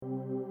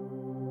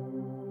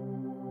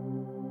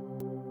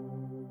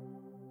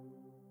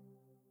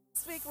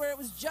week where it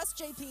was just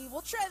JP.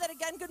 We'll try that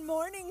again. Good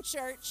morning,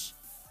 church.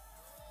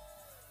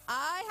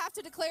 I have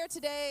to declare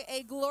today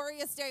a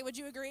glorious day. Would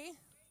you agree?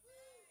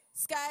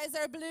 Skies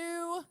are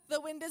blue.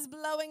 The wind is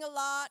blowing a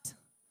lot,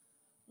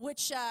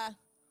 which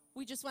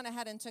we just went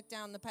ahead and took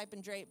down the pipe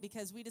and drape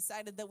because we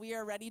decided that we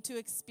are ready to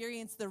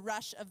experience the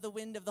rush of the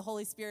wind of the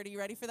Holy Spirit. Are you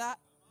ready for that?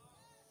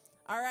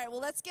 All right, well,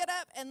 let's get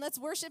up and let's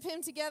worship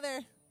him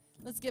together.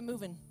 Let's get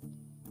moving.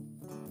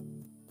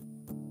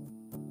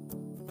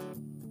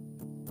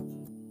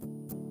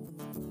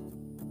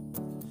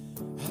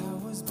 I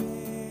was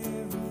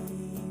buried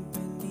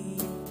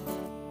beneath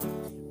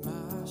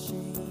my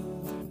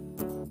shame.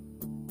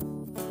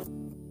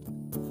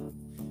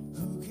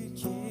 Who could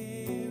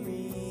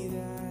carry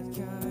that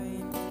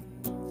kind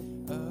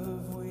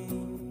of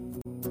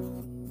weight?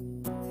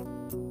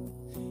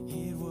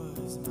 It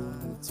was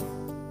my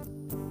turn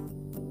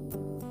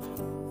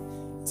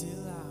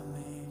till I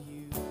met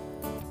you.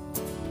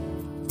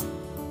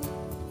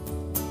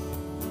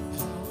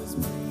 I was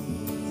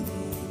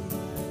breathing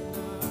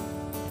but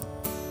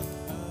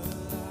not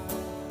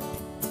alive.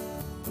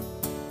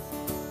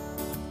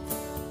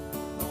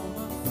 All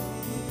my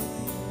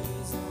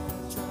fears I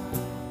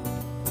tried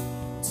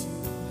to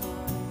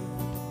hide.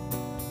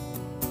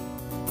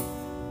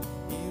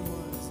 It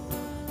was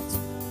my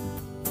turn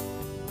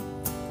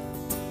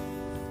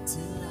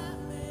till I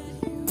met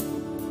you.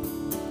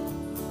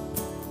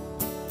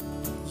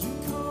 You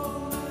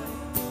called my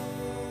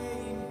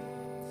name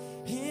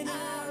and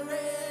I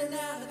ran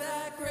out of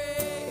that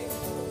grave.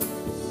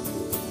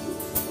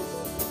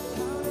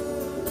 Out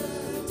of the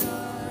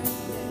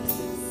darkness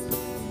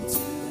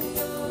into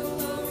your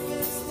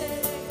glorious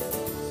day.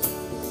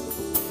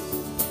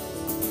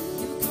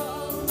 You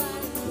called my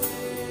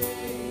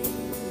name,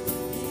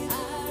 and I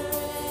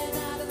ran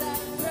out of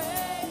that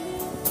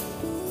grave.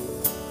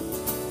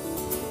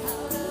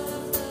 Out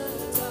of the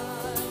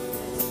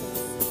darkness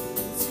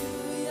into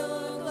your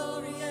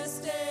glorious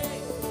day.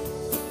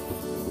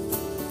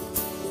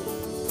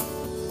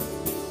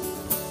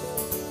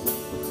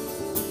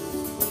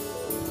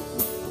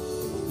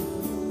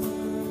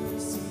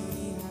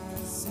 Mercy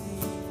has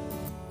saved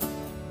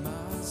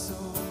my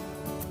soul.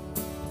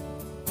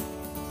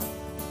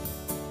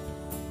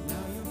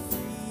 Now your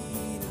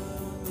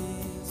freedom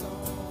is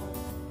all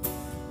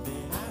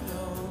that I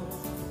know.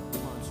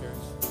 Come on,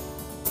 church.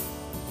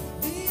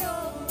 The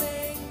old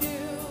made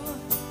new.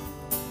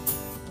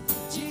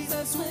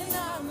 Jesus, when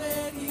I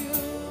met you,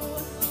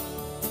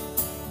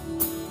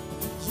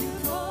 you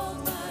called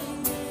my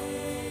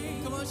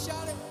name. Come on,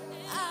 shout it.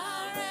 I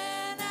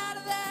ran out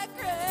of that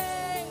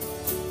grave.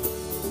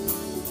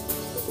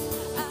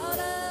 Out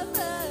of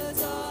the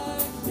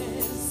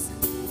darkness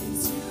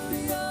into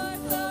your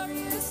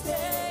glorious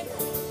day.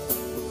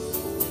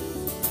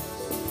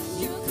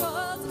 You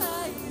called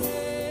my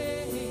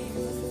name,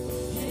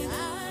 and I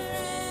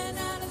ran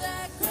out of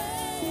that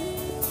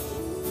grave.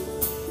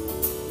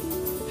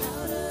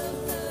 Out of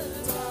the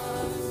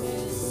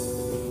darkness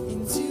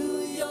into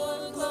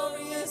your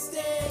glorious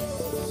day.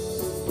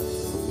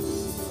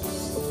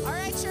 All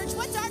right, church,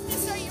 what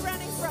darkness are you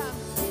running from?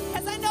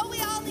 Because I know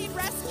we all need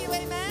rescue,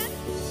 amen?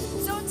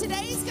 So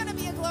today's going to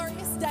be a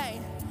glorious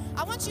day.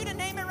 I want you to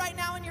name it right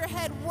now in your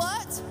head.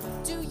 What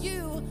do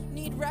you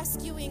need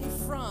rescuing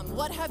from?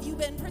 What have you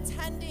been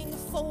pretending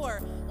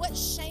for? What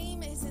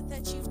shame is it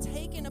that you've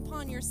taken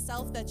upon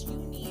yourself that you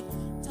need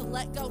to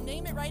let go?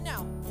 Name it right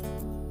now.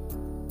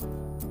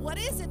 What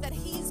is it that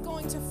he's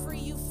going to free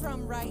you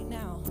from right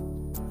now?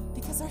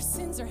 Because our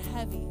sins are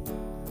heavy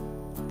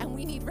and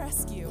we need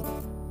rescue.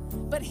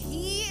 But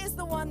he is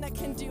the one that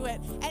can do it.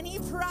 And he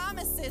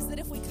promises that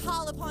if we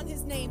call upon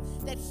his name,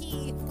 that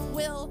he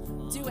will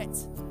do it.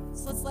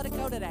 So let's let it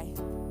go today.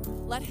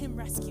 Let him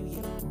rescue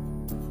you.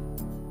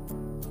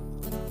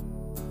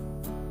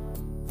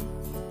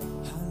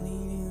 I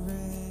needed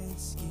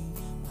rescue,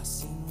 my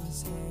sin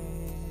was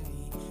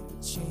heavy.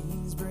 The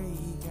chains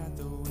break at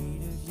the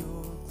weight of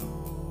your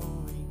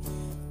glory.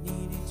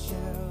 Needed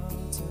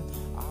shelter,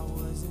 I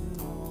was an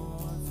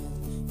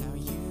orphan. Now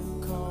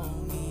you call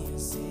me a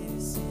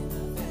citizen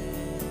of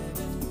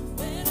heaven.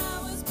 When I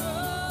was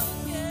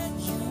broken,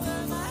 you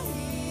were my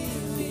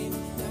healing.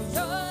 Now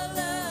your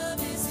love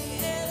is the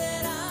air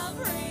that I'm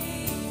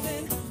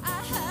breathing. I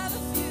have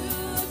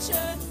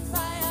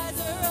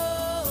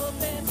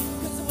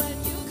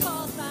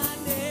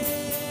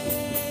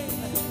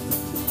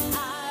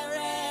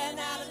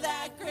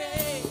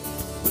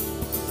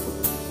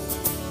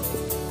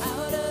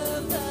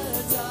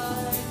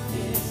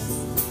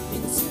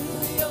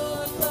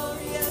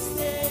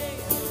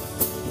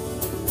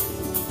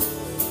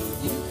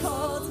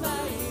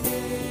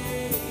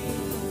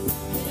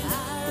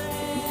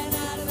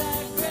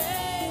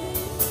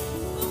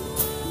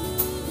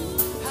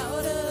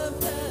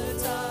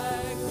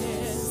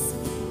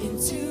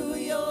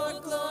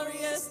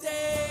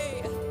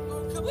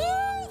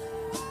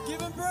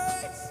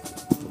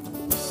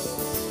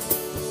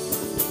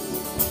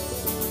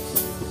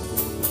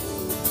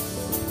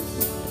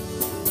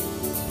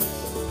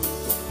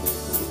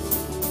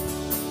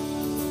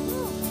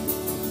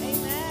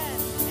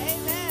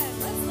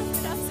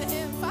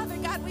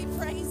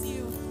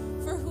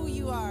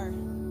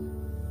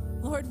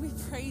we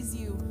praise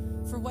you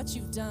for what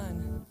you've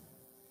done,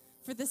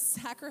 for the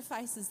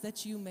sacrifices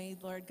that you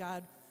made, Lord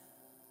God.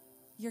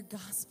 Your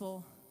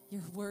gospel,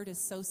 your word is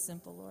so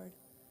simple, Lord.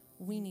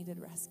 We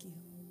needed rescue,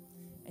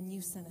 and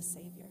you sent a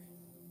Savior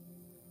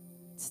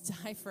to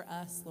die for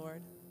us,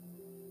 Lord.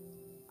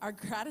 Our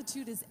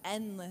gratitude is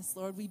endless,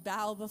 Lord. We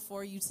bow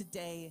before you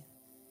today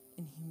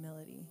in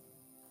humility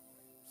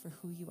for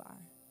who you are,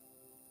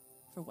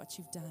 for what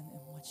you've done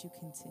and what you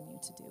continue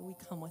to do. We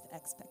come with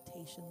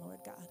expectation, Lord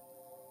God.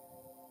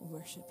 We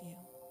worship you.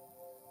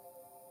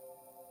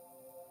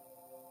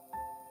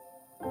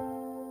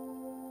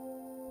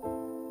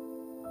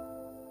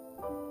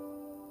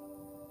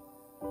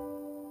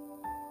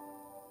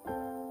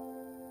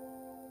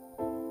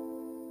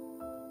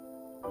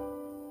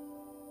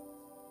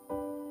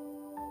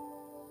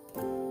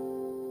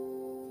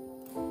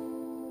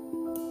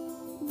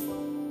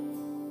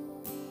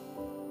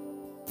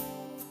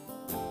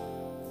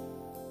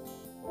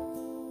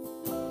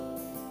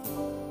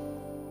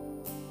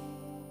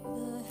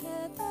 The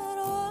head that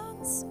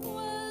once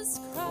was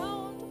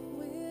crowned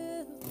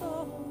with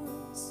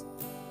thorns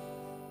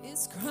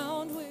is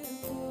crowned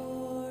with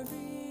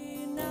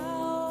glory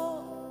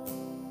now.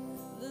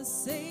 The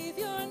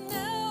Savior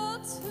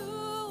knelt to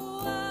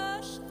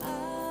wash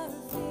our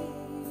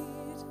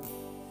feet.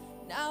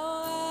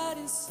 Now at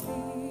his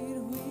feet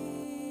we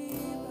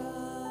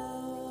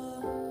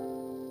bow.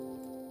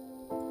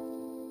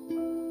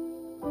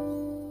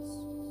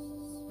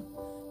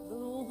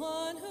 The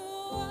one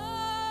who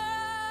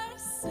our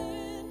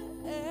sin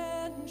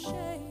and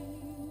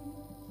shame,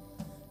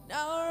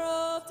 now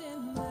robed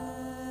in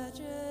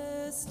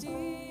majesty,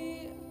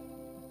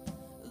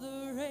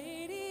 the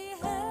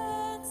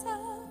radiance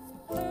of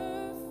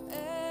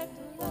perfect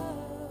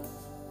love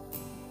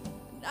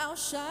now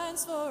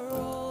shines for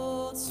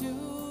all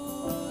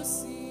to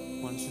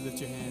see. Why don't you lift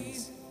your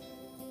hands?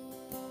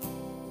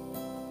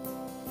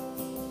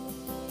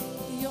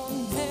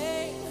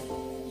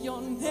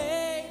 Your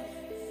name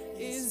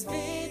is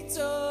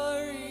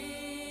victory.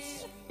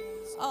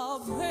 All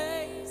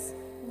praise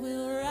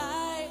will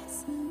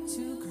rise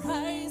to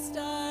Christ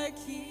our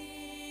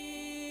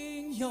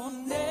King. Your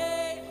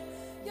name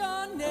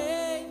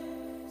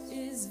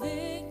is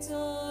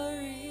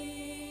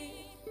victory.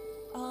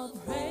 All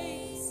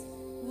praise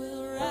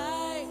will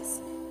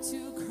rise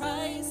to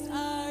Christ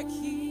our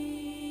King.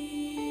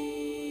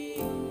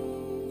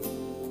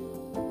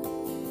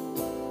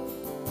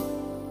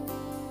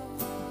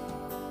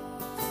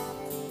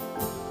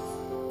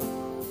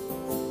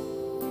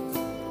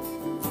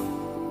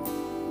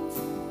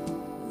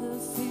 The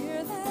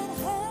fear that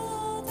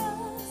held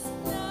us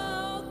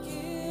now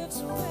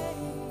gives way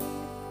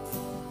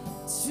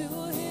to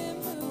him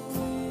who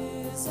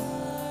is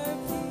our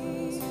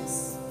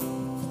peace.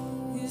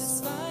 His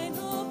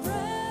final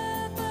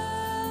breath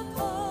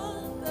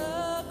upon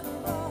the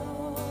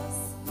cross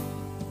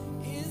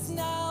is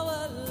now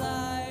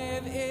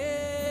alive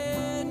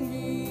in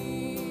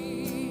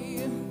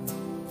me.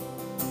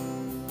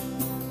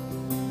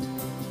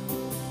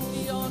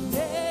 Your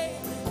name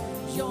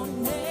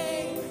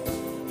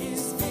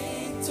is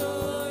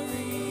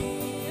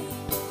victory.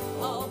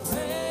 All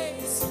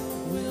praise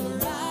will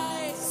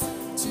rise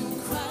to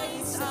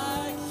Christ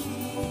our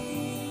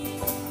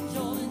King.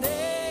 Your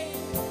name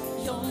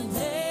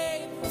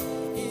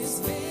is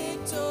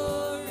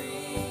victory.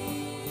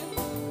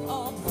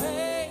 All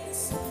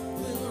praise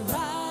will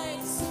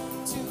rise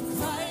to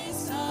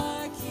Christ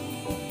our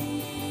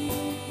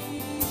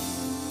King.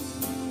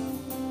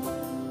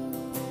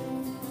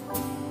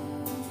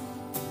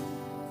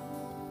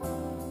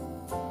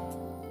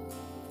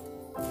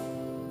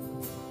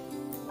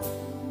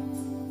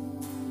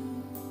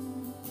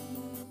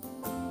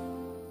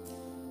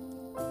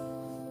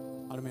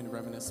 I don't mean to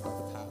reminisce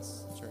about the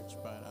past, church,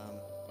 but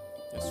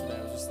yesterday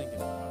I was just thinking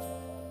about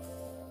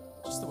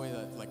just the way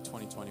that like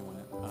 2020 went.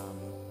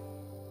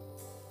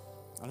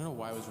 I don't know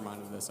why I was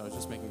reminded of this. I was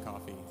just making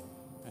coffee,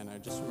 and I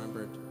just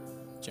remembered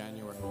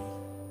January.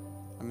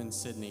 I'm in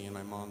Sydney, and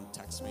my mom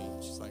texts me.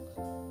 She's like,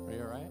 "Are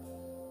you all right?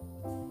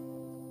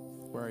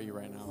 Where are you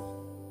right now?"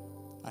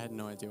 I had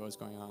no idea what was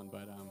going on,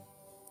 but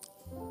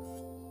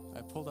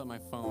I pulled out my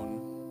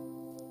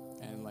phone,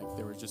 and like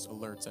there were just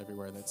alerts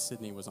everywhere that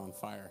Sydney was on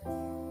fire.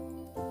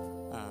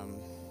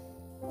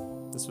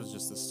 This was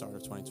just the start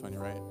of 2020,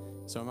 right?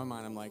 So in my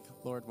mind, I'm like,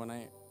 Lord, when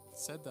I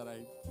said that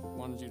I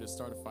wanted you to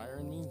start a fire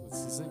in me,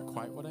 this isn't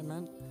quite what I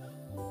meant.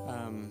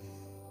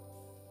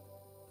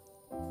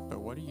 But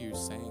what are you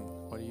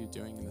saying? What are you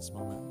doing in this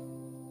moment?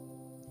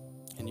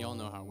 And y'all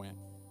know how it went.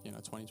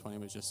 2020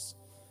 was just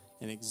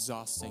an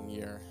exhausting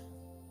year.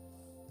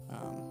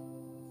 I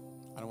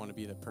don't want to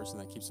be the person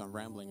that keeps on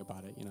rambling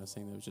about it,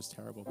 saying that it was just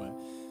terrible, but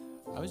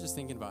I was just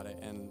thinking about it,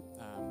 and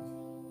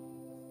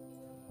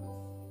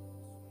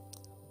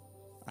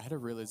I had a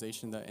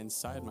realization that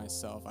inside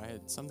myself,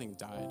 something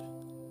died.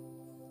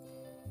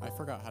 I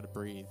forgot how to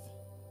breathe.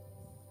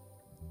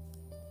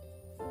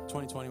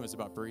 2020 was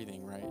about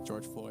breathing, right?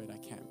 George Floyd, I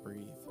can't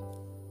breathe.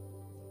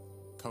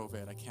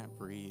 COVID, I can't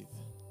breathe,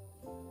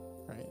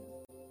 right?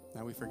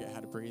 Now we forget how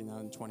to breathe now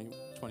in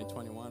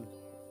 2021.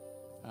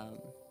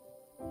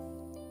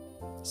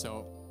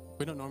 So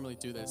we don't normally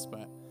do this,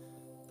 but I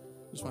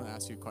just want to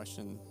ask you a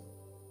question.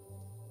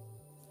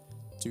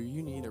 Do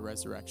you need a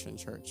resurrection,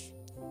 church?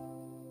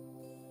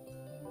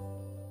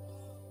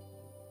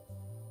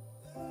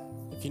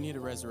 If you need a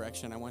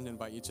resurrection, I want to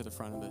invite you to the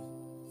front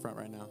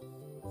right now.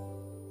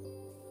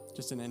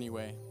 Just in any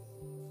way.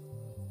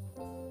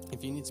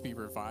 If you need to be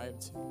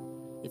revived,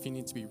 if you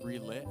need to be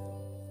relit,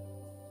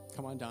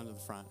 come on down to the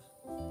front.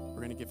 We're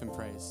going to give him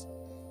praise.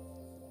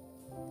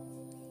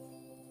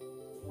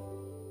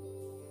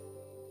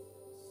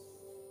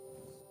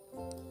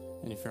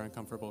 And if you're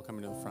uncomfortable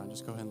coming to the front,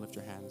 just go ahead and lift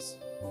your hands.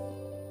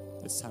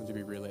 It's time to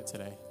be relit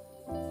today.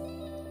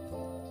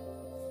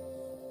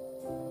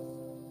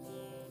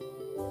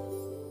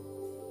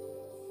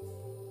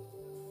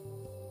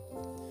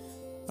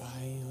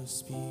 By your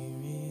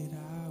spirit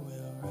I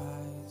will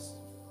rise.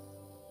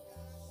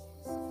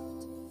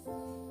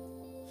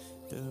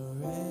 The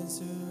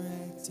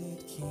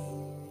resurrected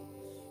King,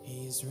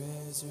 he's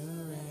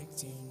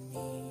resurrecting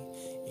me.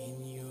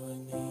 In your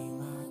name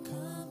I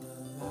come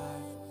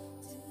alive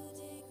to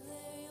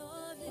declare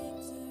your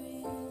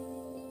victory.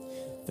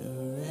 The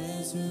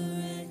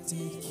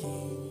resurrected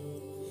King,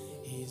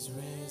 he's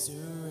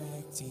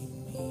resurrecting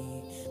me.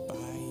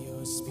 By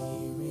your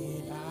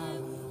spirit I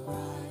will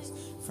rise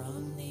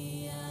from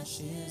the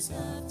ashes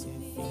of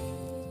defeat.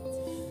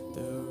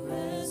 The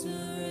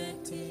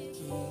resurrected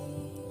King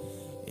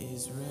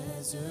is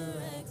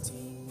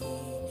resurrecting me.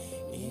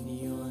 In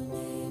your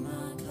name I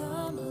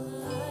come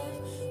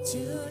alive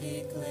to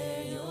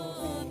declare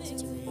your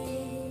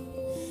victory.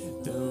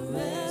 The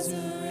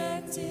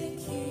resurrected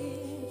King,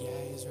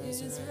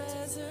 is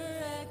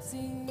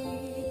resurrecting me.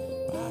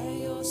 By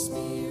your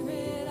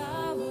spirit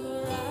I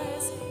will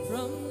rise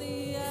from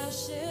the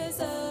ashes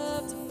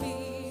of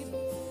defeat.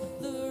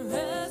 The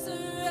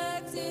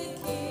resurrected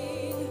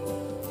King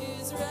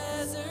is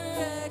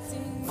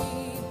resurrecting me.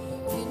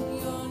 In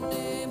your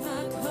name I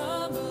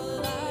come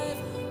alive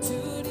to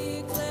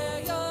declare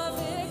your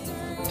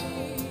victory.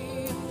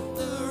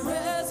 The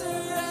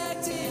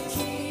resurrected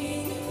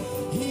King,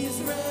 he's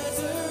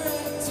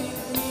resurrecting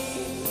me.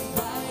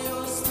 By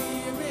your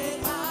spirit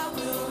I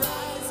will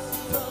rise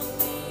from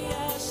the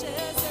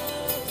ashes of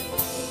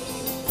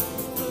defeat.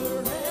 The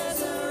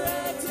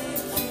resurrected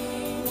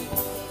King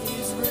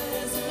is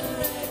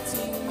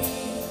resurrecting me.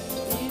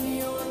 In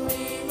your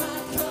name I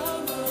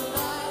come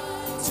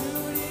alive to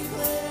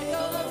declare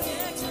your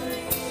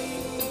victory.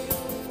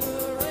 The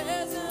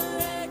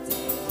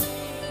resurrected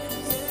King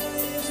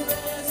is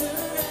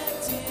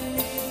resurrecting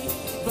me.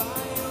 By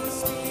your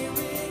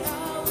spirit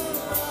I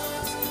will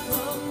rise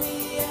from the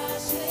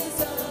ashes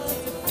of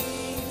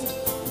defeat.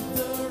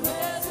 The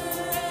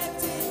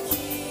resurrected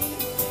King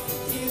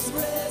is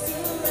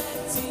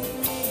resurrecting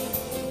me.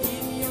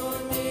 In your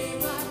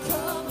name I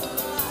come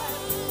alive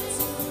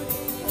to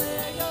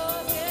declare your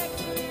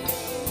victory.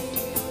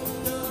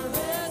 The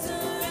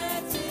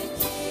resurrected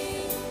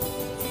King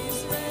is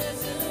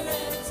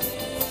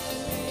resurrecting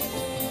me.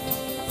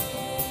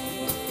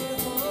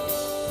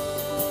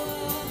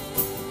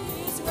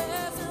 He's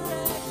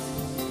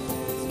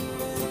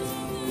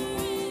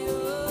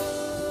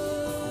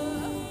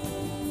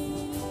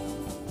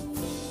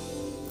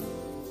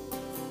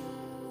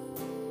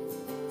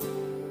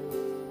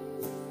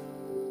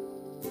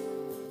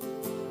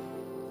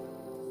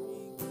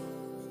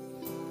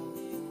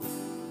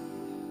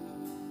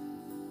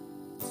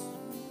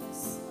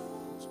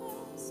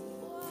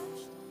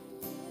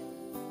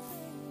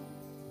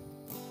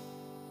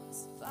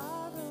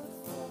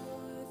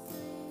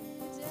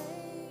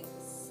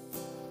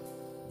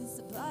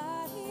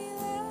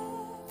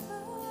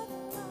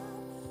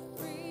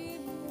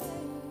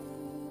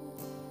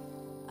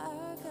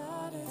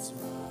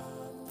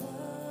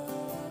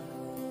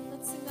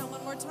Let's sing that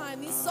one more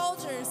time. These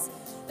soldiers,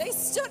 they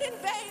stood in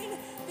vain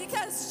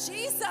because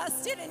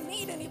Jesus didn't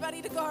need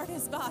anybody to guard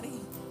his body.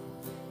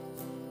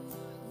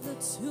 The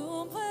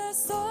tombless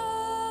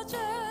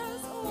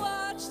soldiers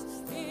watched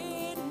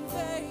in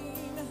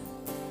vain,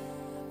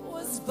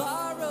 was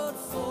borrowed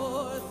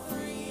for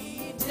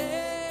 3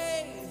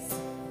 days.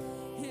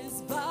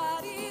 His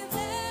body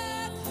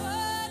there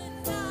could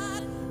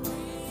not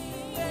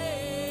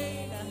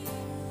remain.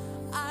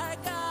 Our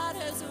God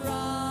has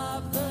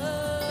robbed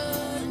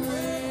the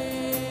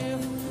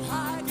grave.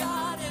 Our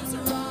God has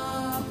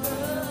robbed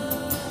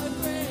the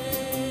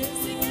grave.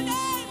 Sing your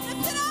name,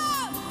 lift it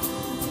up.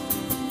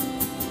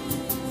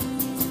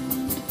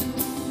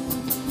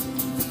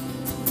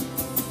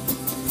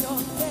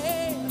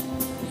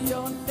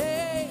 Your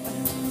name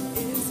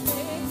is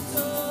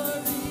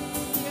victory.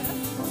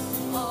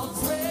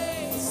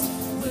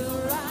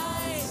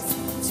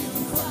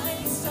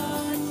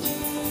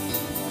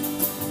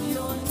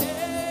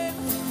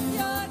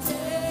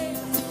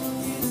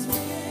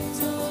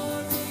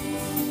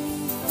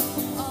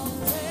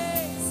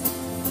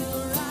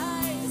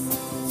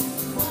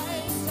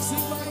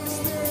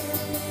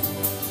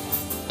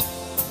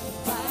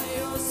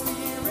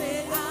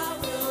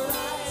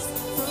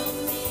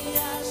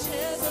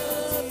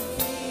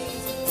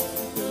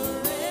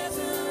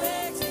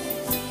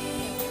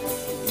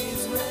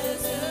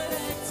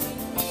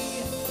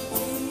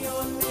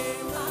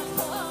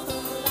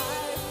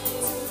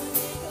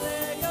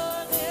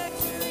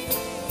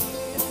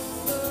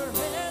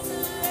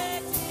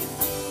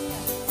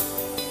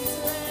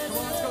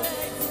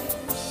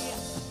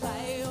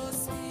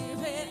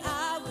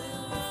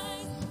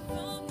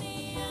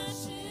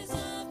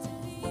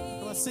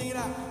 Sing it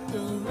out. The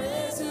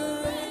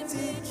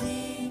resurrected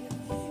King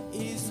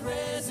is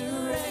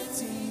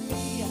resurrecting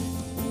me.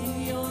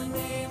 In your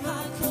name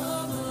I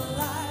come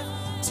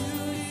alive to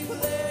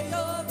declare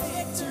your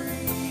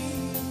victory.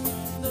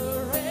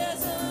 The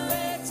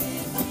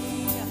resurrected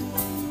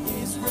King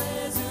is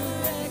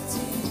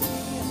resurrecting me.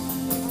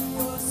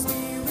 Your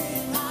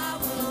spirit I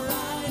will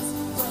rise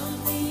from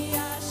the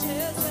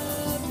ashes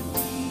of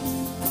defeat.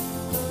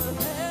 The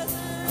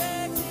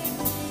resurrected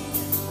King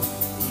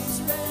is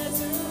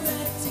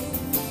resurrecting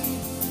me.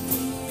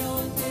 In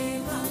your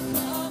name I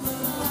come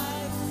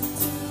alive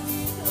to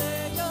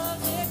declare your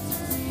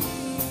victory.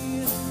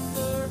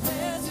 The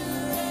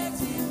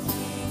resurrected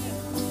King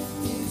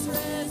is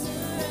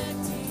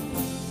resurrecting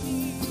me.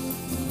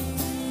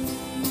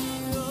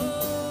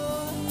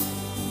 Oh,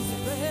 he's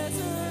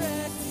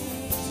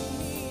resurrecting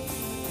me.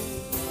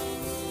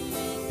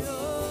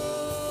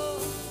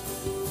 Oh.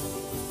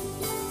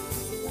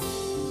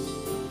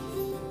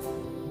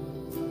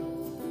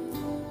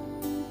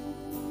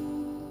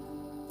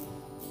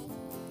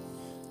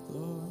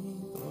 Glory,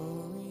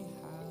 glory,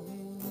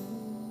 hallelujah.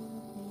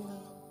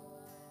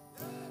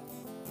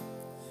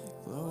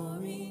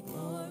 Glory,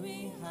 glory,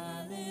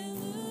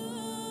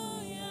 hallelujah.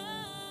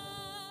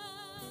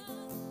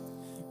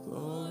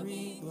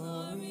 Glory,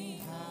 glory,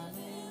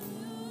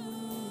 hallelujah.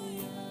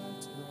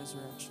 To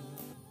resurrection.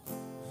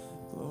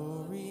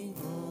 Glory,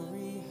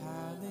 glory,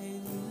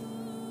 hallelujah.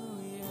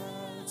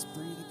 Let's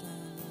breathe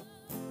again.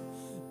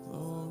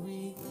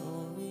 Glory,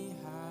 glory,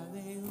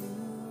 hallelujah.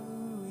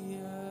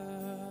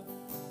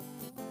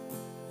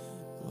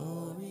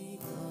 Glory,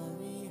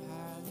 glory,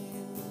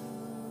 hallelujah.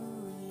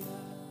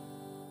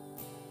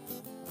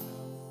 I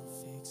will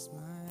fix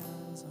my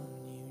eyes on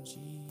you,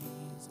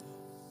 Jesus.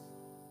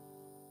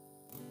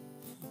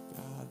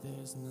 God,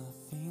 there's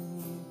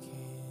nothing you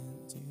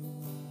can't do.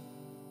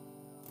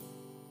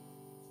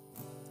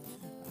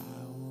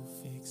 I will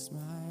fix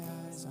my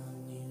eyes on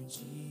you,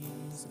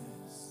 Jesus.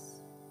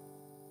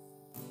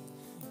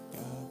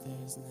 God,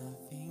 there's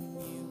nothing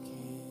you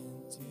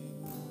can't do.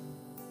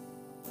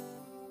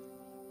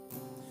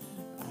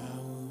 I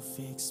will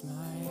fix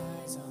my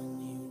eyes on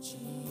you,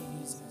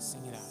 Jesus.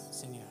 Sing it out,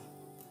 sing it out.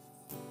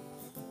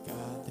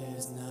 God,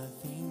 there's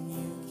nothing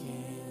you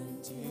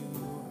can't do.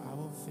 I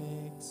will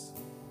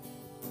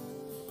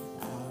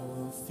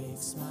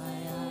fix my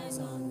eyes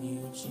on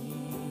you,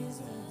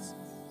 Jesus.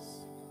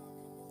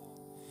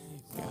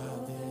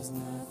 God, there's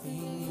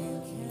nothing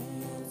you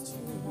can't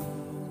do.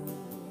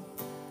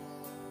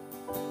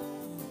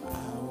 I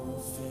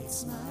will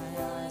fix my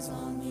eyes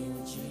on you,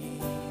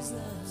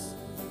 Jesus.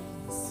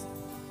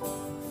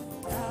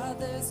 God,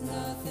 there's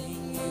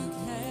nothing you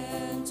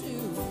can't do.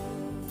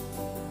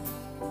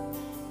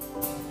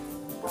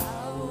 I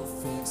will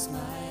fix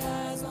my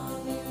eyes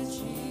on you,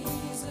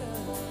 Jesus.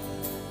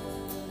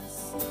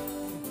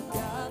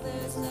 God,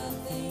 there's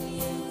nothing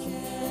you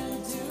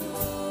can't do.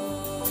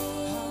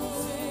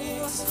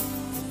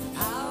 I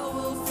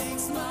will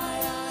fix my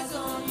eyes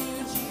on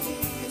you,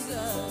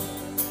 Jesus.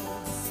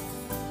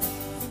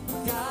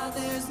 God,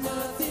 there's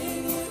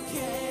nothing you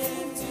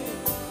can't do.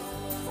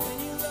 And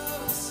you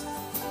love us.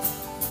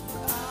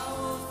 I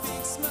will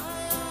fix my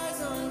eyes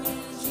on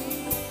you,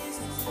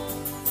 Jesus.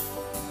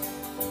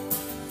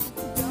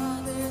 God,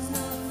 there's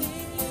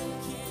nothing you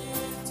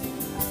can't do.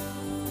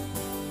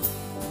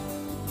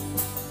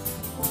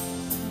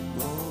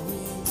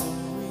 Glory,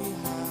 glory,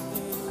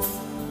 hallelujah.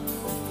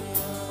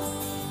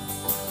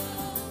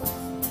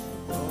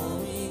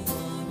 Glory,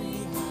 glory,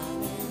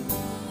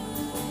 hallelujah.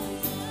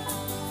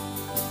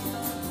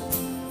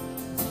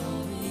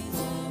 Glory,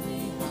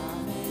 glory,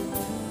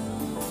 hallelujah.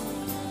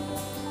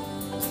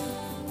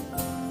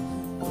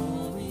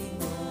 Glory,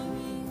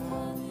 glory,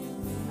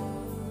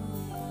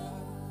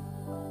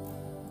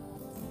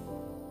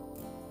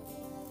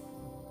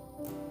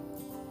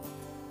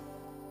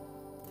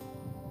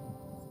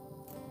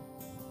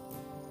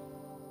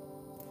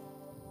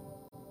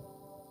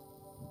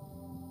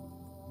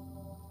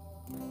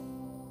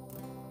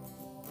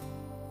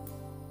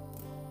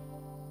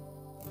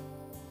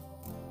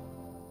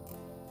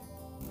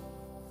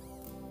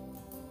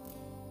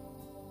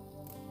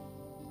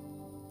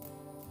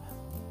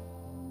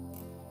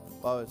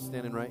 While I was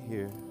standing right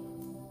here,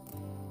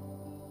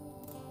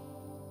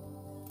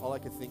 all I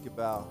could think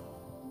about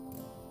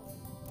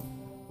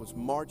was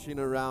marching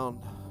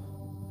around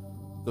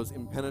those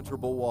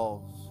impenetrable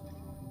walls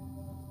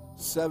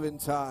 7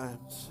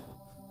 times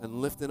and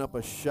lifting up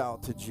a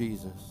shout to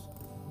Jesus.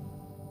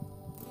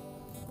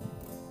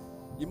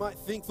 You might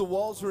think the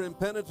walls are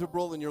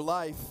impenetrable in your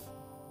life,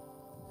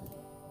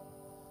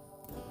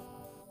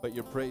 but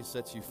your praise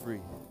sets you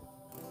free.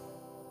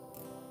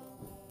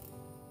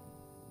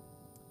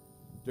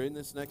 During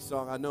this next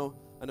song, I know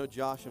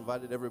Josh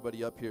invited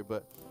everybody up here,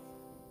 but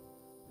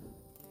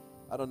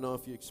I don't know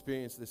if you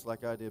experienced this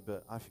like I did,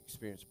 but I've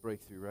experienced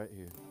breakthrough right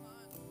here.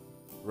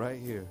 Right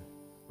here.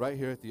 Right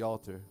here at the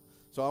altar.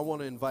 So I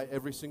want to invite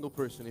every single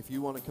person, if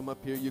you want to come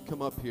up here, you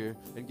come up here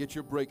and get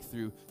your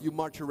breakthrough. You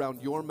march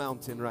around your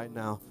mountain right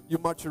now. You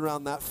march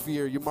around that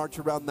fear. You march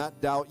around that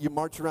doubt. You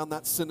march around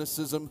that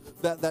cynicism,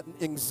 that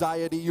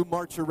anxiety. You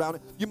march around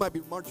it. You might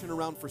be marching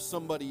around for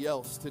somebody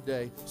else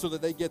today so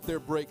that they get their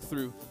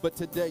breakthrough. But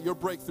today, your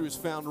breakthrough is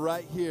found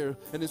right here.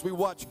 And as we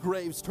watch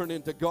graves turn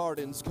into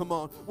gardens, come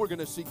on, we're going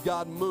to see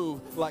God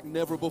move like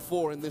never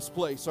before in this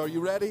place. Are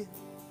you ready?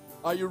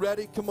 Are you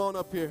ready? Come on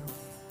up here.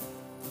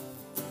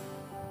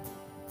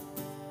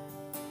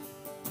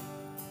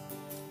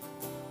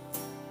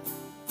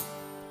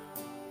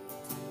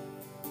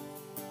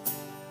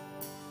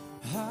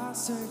 I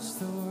searched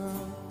the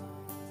world,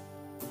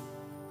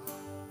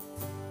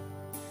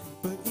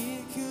 but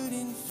it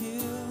couldn't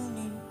fill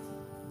me.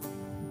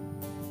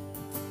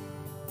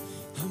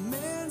 A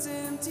man's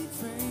empty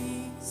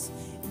praise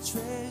and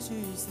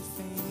treasures that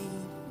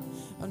fade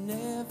are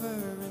never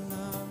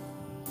enough.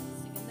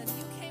 And then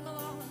you came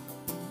along.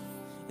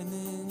 And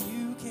then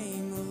you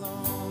came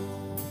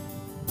along,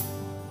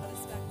 Put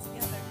us back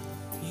together.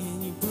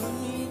 and you put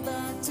me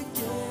back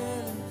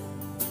together.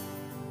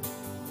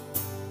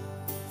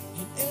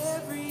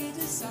 Every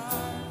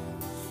desire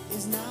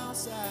is now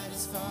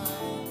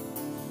satisfied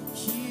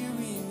here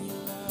in your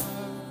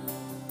love.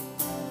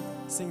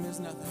 Sing, there's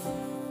nothing.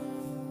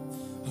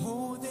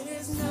 Oh,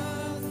 there's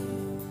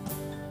nothing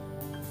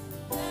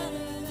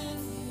Better than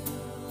you,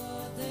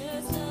 Lord,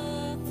 there's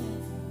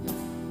nothing.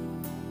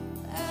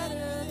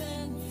 Better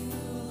than you,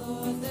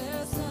 Lord,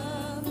 there's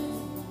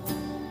nothing.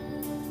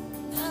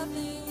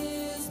 Nothing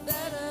is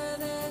better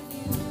than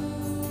you.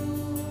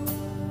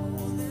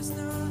 Oh, there's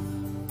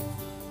nothing.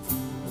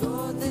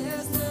 Lord,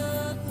 there's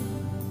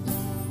nothing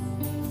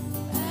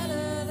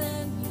better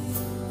than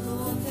you.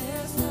 Lord,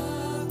 there's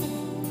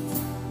nothing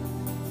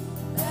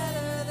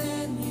better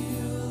than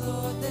you.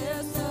 Lord,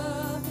 there's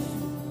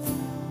nothing.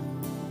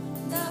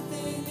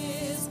 Nothing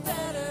is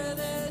better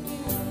than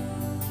you.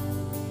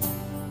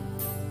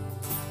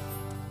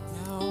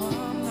 Now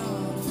I'm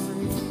not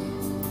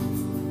afraid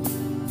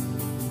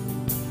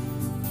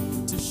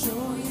to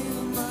show you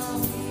my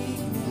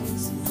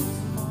weakness.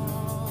 Come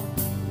on,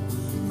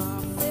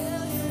 my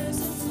failures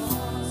and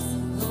flaws.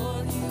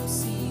 Lord, you've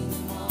seen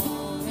them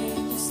all,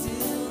 and you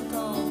still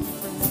call me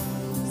friend.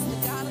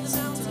 The God of the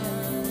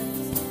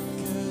mountain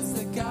 'Cause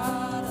the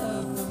God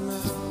of the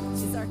mountain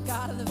is our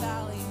God of the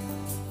valley.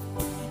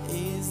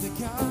 is the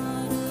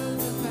God of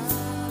the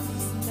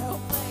valleys. No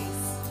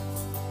place.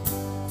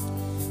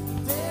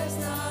 There's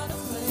not a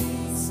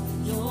place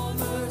your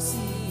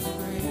mercy and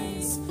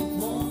grace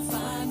won't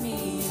find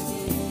me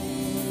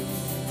again.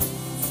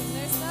 And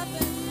there's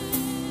nothing.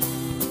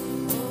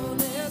 Oh,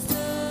 there's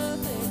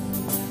nothing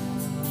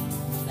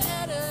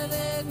better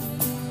than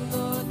you.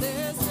 Lord,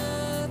 there's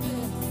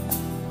nothing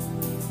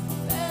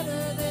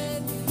better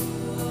than you.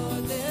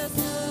 Lord, there's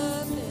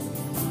nothing.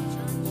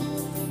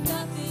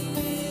 Nothing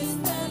is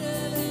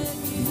better than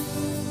you.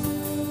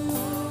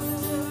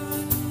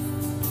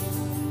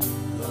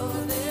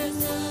 Lord, there's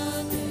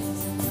nothing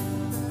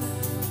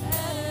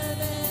better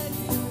than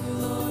you.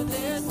 Lord,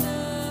 there's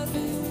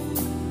nothing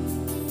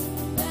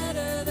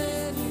better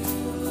than you.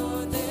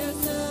 Lord,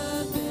 there's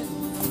nothing.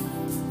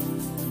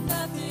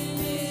 Nothing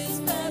is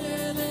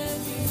better than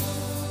you.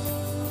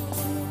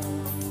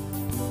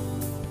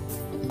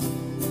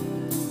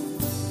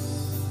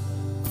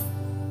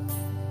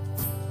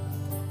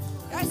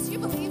 Guys, do you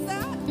believe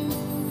that?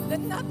 That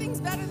nothing's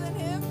better than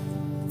him?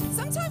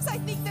 Sometimes I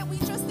think that we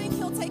just think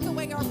he'll take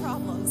away our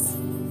problems.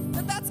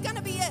 That that's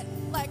gonna be it.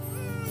 Like,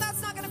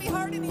 that's not gonna be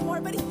hard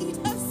anymore, but he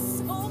does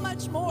so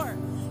much more.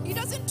 He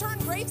doesn't turn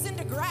graves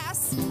into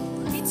grass.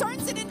 He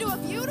turns it into a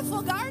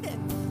beautiful garden.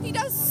 He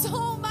does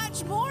so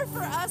much more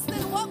for us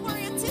than what we're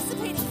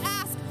anticipating.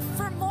 Ask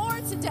for more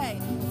today.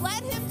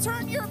 Let him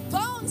turn your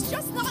bones,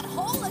 just not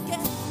whole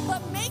again,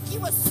 but make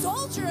you a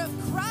soldier of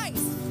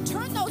Christ.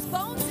 Turn those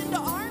bones into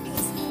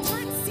armies.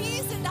 Turn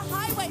seas into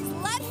highways.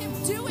 Let him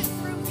do it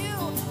through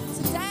you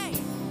today.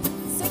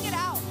 Sing it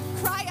out.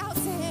 Cry out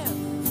to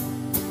him.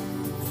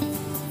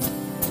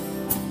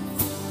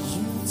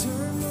 You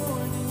turn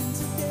mourning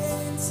to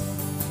dancing.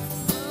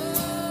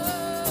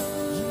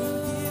 You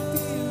give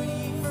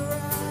beauty for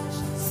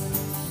ashes.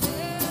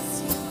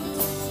 Yes,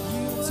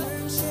 You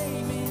turn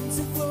shame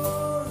into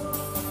glory.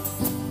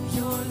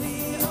 You're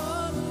the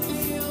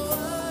only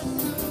one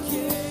who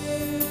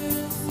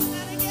can.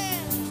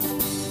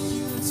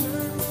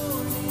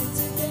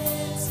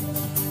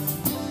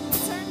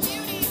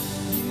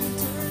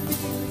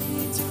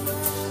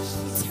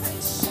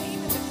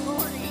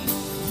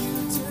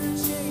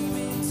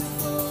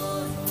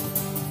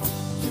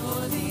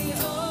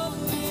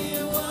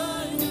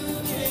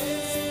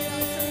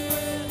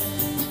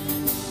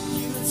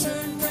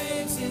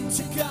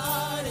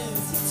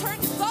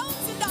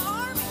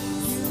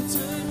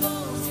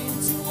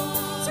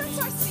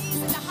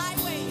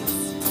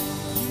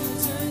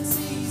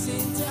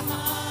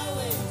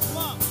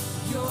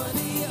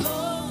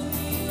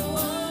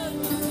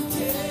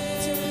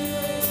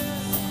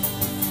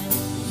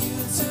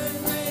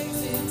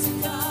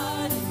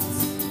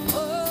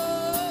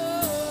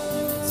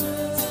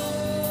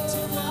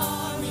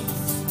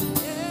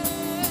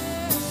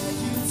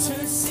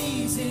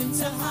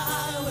 into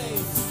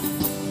highways.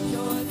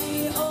 You're the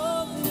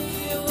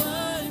only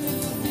one who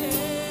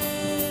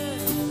can.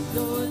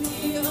 You're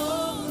the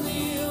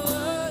only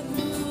one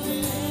who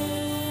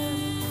can.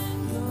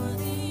 You're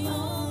the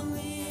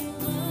only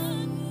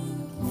one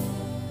who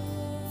can.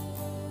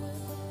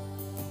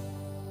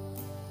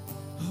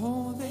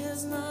 Oh,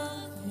 there's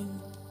nothing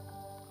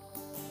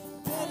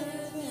better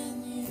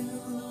than you.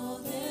 Oh,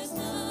 there's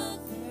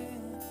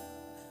nothing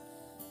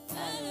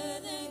better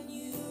than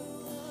you.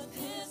 Oh,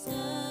 there's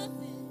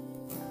nothing.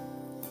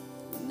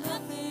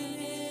 Nothing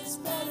is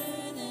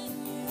better than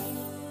you.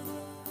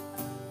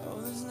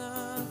 Oh, there's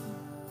nothing.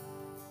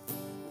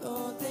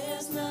 Oh,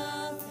 there's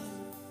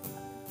nothing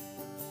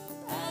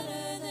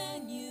better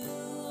than you.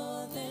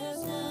 Oh,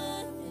 there's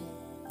nothing.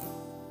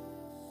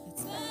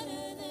 It's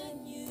better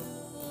than you.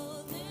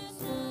 Oh, there's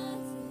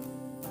nothing.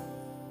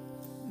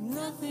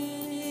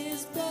 Nothing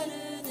is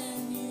better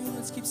than you.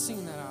 Let's keep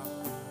singing that out.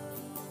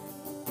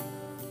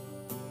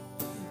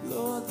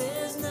 Lord,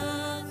 there's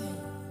nothing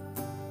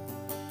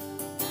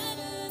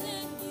better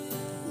than you.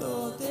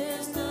 Lord,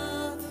 there's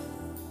nothing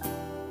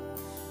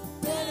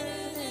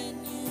better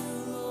than you.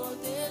 Lord,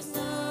 there's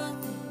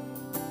nothing.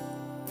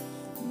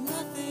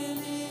 Nothing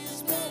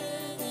is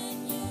better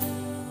than you.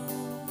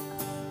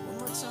 One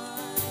more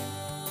time.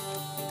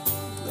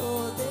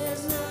 Lord,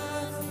 there's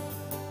nothing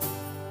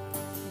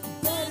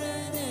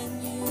better than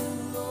you.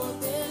 Lord,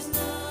 there's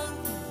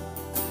nothing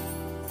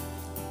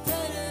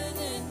better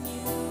than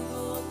you.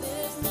 Lord,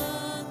 there's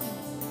nothing.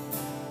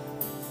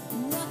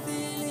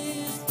 Nothing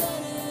is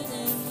better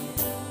than you.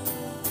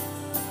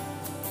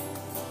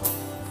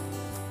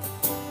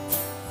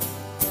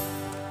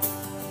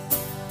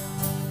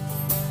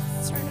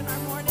 Turning our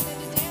morning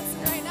into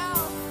dancing right now.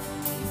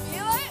 You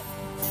feel it?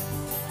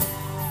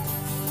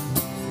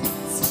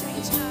 It's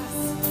changing us.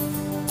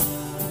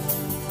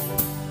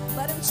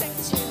 Let him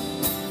change you.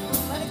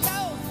 Let it go.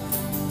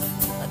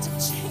 Let the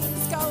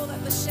chains go.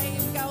 Let the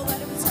shame go. Let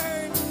him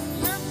turn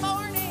your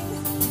mourning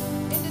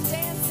into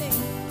dancing.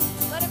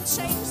 Let him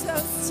change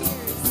those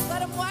tears.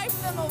 Let him wipe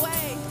them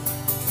away.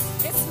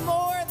 It's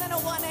more than a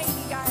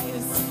 180,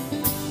 guys.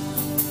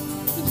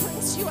 He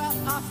brings you up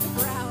off the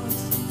ground.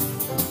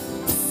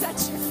 Set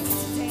your feet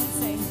to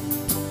dancing.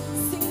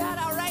 Sing that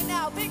out right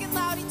now, big and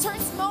loud. He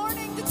turns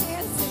mourning to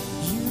dancing.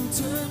 You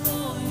turn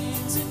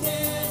mourning to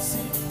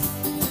dancing.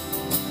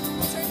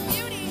 Turn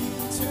beauty.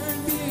 Turn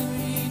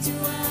beauty to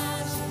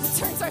ashes.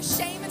 He turns our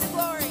shame into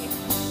glory.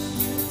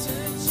 You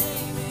turn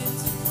shame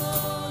into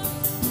glory.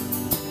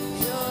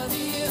 You're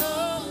the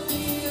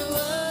only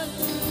one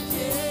who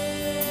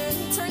can.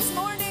 He turns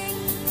mourning.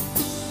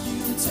 You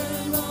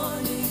turn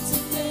mourning to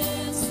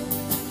dancing.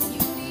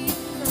 Beauty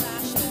from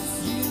ashes.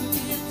 You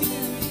give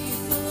beauty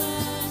for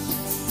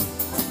ashes.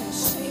 And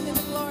shame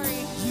into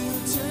glory. You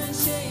turn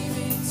shame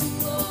into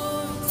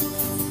glory.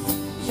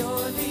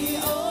 You're the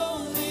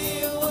only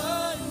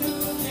one who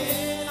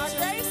can. Our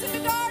grace into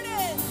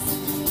gardens.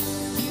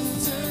 You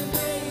turn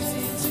graves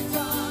into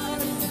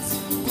gardens.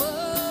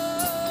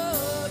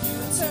 Whoa, you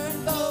turn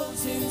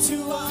boats into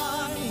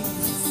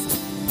armies.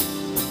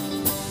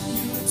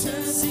 You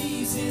turn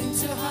seas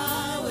into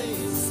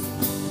highways.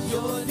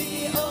 You're the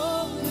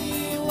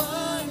only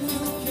one who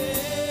can.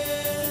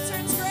 He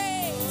turns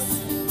graves.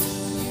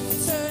 You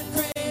turn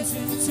graves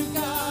into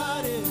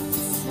gardens.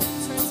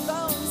 Turns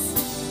bones.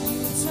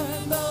 You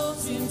turn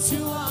boats into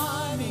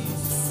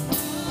armies.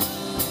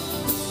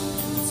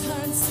 You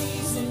turn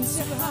seas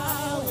into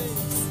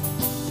highways.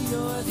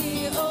 You're the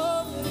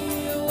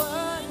only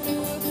one who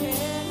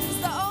can. He's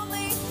the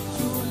only.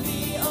 You're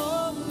the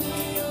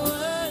only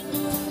one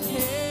who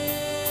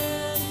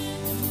can.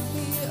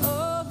 The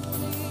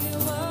only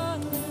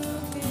one who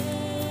can.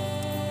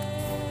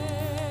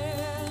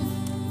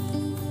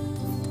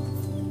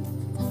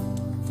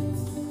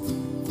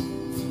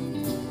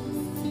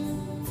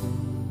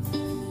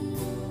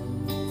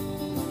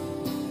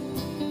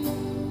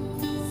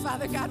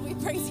 Father God, we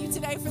praise you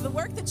today for the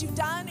work that you've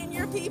done in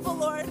your people,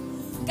 Lord.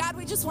 God,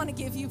 we just want to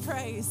give you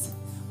praise.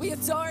 We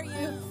adore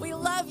you. We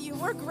love you.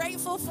 We're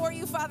grateful for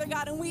you, Father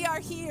God, and we are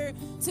here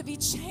to be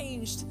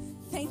changed.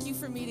 Thank you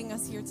for meeting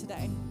us here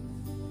today.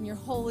 In your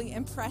holy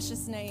and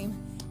precious name.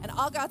 And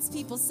all God's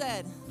people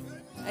said,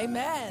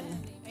 amen.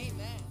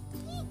 Amen.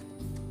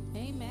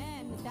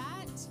 Amen.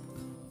 That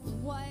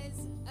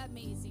was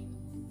amazing.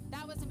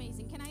 That was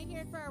amazing. Can I hear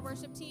it for our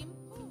worship team?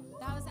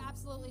 That was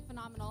absolutely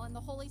phenomenal. And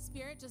the Holy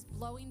Spirit just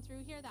blowing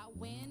through here, that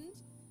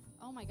wind.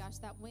 Oh my gosh,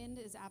 that wind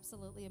is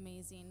absolutely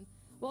amazing.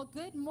 Well,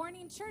 good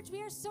morning, church.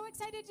 We are so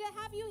excited to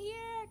have you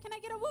here. Can I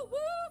get a woo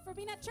woo for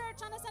being at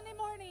church on a Sunday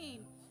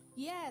morning?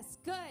 Yes,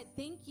 good.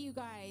 Thank you,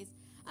 guys.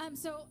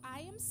 So I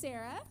am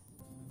Sarah.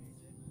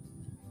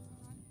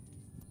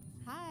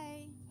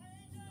 Hi.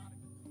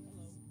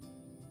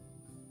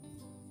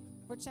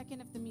 We're checking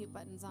if the mute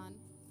button's on.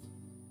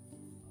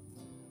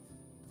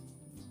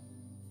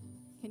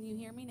 Can you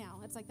hear me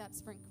now? It's like that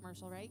Sprint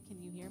commercial, right? Can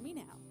you hear me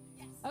now?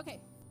 Yes. Okay.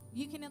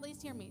 You can at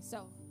least hear me.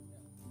 So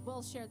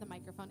we'll share the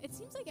microphone. It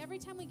seems like every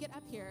time we get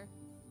up here,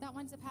 that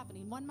winds up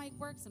happening. One mic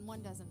works and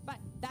one doesn't, but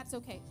that's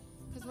okay.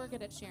 because we're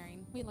good at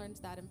sharing. We learned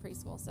that in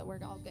preschool, so we're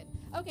all good.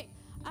 Okay,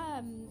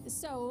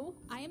 so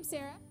I am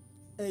Sarah.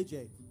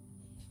 AJ.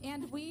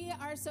 And we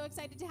are so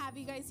excited to have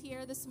you guys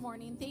here this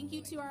morning. Thank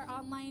you to our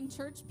online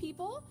church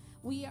people.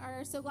 We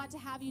are so glad to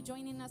have you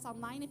joining us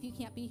online if you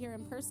can't be here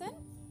in person.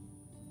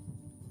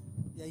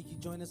 Yeah, you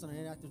can join us on an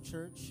interactive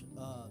church,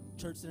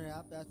 Church Center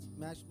app.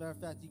 Matter of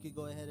fact, you could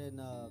go ahead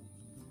and,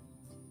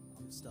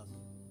 I'm stuck.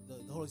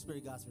 The Holy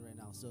Spirit got me right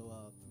now. So,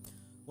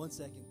 1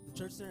 second. The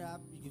Church Center app,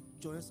 you can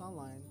join us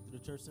online through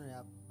the Church Center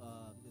app.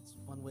 It's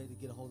a fun way to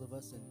get a hold of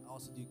us and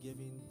also do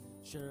giving,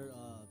 share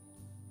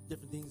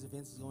different things,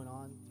 events going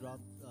on throughout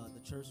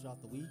the church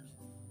throughout the week.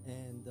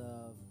 And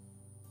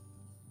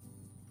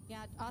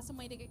yeah, awesome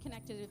way to get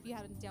connected if you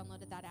haven't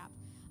downloaded that app.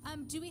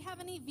 Do we have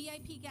any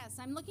VIP guests?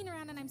 I'm looking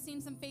around and I'm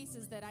seeing some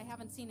faces that I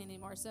haven't seen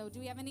anymore. So do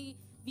we have any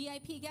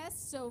VIP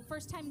guests? So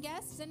first-time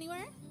guests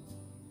anywhere?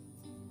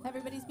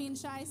 Everybody's being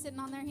shy, sitting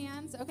on their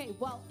hands? Okay,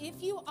 well,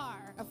 if you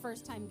are a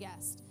first-time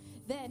guest,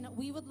 then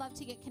we would love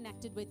to get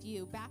connected with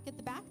you. Back at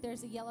the back,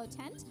 there's a yellow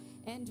tent,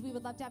 and we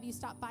would love to have you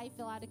stop by,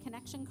 fill out a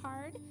connection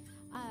card,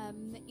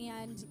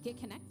 and get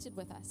connected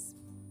with us.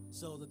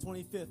 so the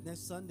 25th,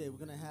 next Sunday,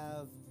 we're going to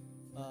have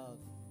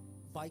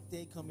Bike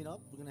Day coming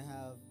up. We're going to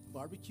have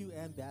barbecue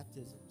and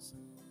baptisms.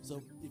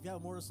 So if you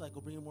have a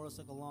motorcycle, bring your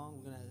motorcycle along.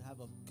 We're going to have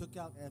a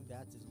cookout and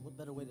baptism. What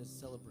better way to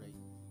celebrate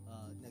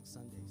next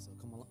Sunday? So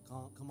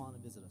come on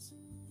and visit us.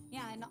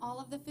 Yeah, and all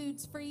of the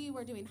food's free.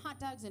 We're doing hot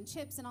dogs and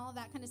chips and all of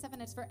that kind of stuff,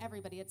 and it's for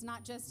everybody. It's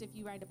not just if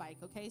you ride a bike,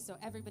 okay? So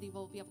everybody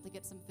will be able to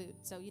get some food,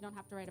 so you don't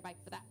have to ride a bike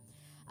for that.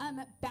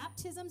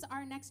 Baptisms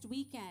are next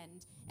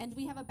weekend, and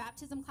we have a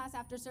baptism class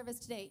after service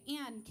today.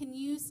 Ann, can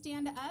you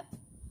stand up?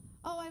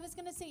 Oh, I was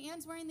going to say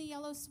Ann's wearing the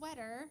yellow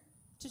sweater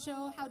to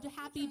show how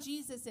happy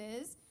Jesus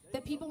is,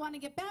 that people want to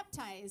get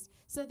baptized.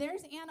 So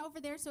there's Ann over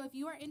there. So if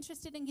you are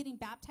interested in getting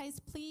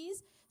baptized,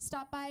 please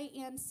stop by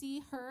and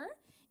see her.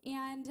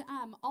 And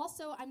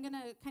also, I'm going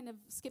to kind of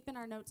skip in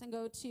our notes and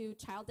go to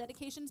child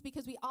dedications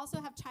because we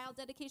also have child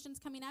dedications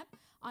coming up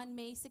on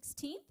May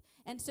 16th.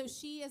 And so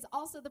she is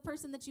also the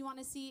person that you want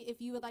to see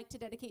if you would like to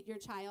dedicate your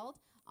child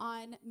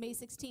on May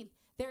 16th.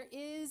 There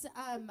is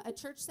a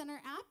Church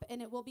Center app,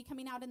 and it will be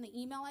coming out in the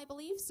email, I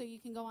believe, so you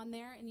can go on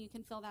there and you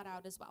can fill that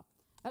out as well.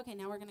 Okay,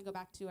 now we're going to go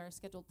back to our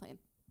scheduled plan.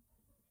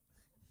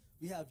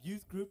 We have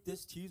youth group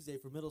this Tuesday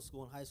for middle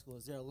school and high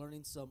schoolers. They're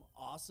learning some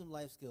awesome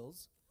life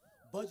skills.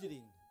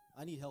 Budgeting.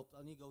 I need help.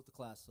 I need to go with the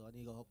class, so I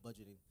need to go help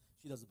budgeting.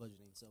 She does the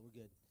budgeting, so we're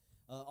good.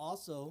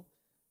 Also,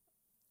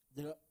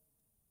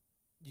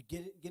 you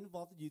get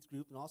involved in youth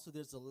group, and also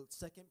there's a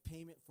second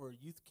payment for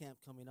youth camp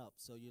coming up.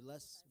 So you're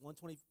less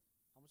 120.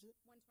 How much is it?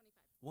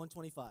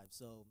 125.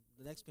 So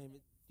the next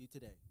payment due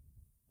today.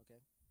 Okay.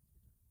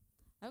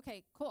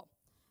 Okay, cool.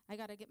 I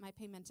got to get my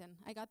payment in.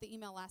 I got the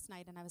email last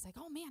night, and I was like,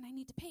 oh, man, I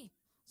need to pay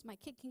so my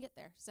kid can get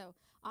there. So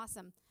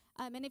awesome.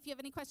 And if you have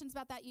any questions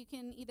about that, you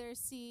can either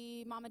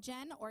see Mama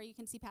Jen or you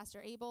can see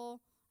Pastor Abel.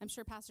 I'm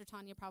sure Pastor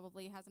Tanya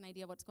probably has an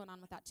idea what's going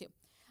on with that, too.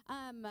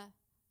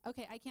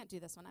 Okay, I can't do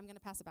this one. I'm going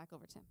to pass it back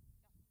over to him.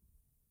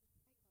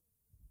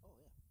 Oh,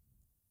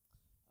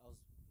 yeah.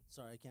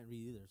 Sorry, I can't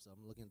read either, so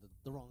I'm looking at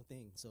the wrong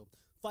thing. So,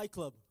 Fight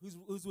Club.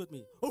 Who's with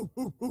me? Oh,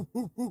 oh, oh,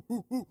 oh, oh, oh,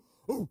 oh,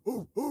 oh,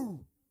 oh,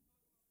 oh.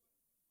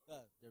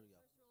 There we go.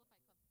 First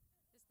rule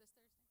of Fight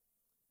Club.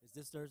 It's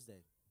this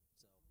Thursday.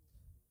 So,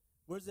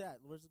 where's it at?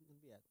 Where's it going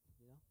to be at?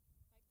 You know?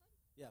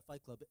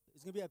 Fight Club? Yeah, Fight Club.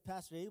 It's going to be at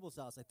Pastor Abel's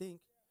house, I think.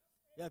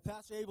 Yeah,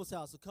 Pastor Abel's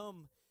house. So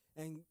come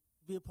and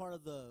be a part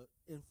of the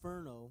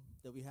inferno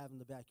that we have in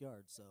the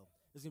backyard. So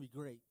it's going to be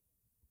great.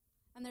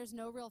 And there's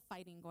no real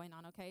fighting going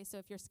on, okay? So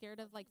if you're scared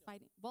of, like,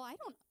 fighting, well,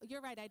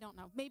 you're right, I don't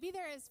know. Maybe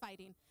there is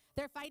fighting.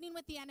 They're fighting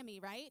with the enemy,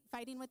 right?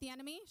 Fighting with the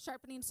enemy,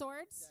 sharpening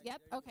swords.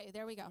 Yep, okay,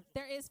 there we go.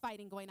 There is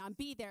fighting going on.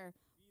 Be there.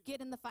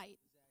 Get in the fight.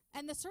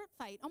 And the CERT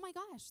fight, oh my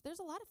gosh, there's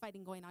a lot of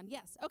fighting going on.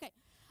 Yes, okay.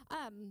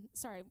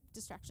 Sorry,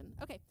 distraction.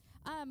 Okay.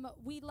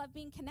 We love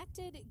being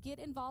connected. Get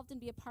involved and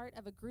be a part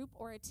of a group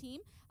or a team.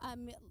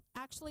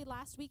 Actually,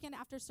 last weekend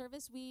after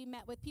service, we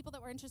met with people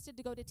that were interested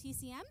to go to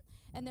TCM,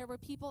 and there were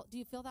people. Do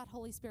you feel that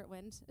Holy Spirit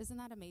wind? Isn't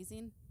that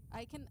amazing?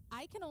 I can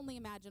only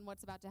imagine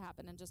what's about to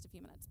happen in just a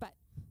few minutes, but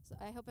so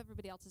I hope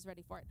everybody else is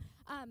ready for it.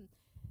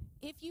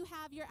 If you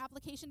have your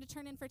application to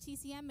turn in for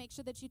TCM, make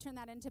sure that you turn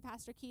that in to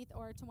Pastor Keith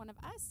or to one of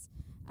us.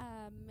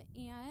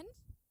 And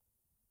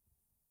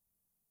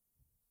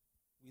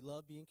we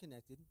love being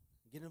connected.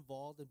 Get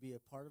involved and be a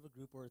part of a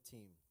group or a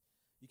team.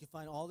 You can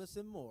find all this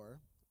and more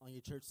on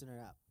your Church Center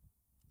app.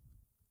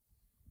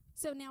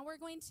 so now we're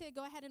going to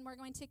go ahead and we're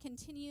going to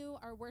continue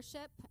our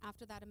worship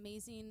after that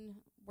amazing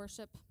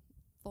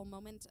worshipful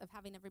moment of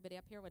having everybody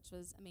up here, which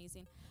was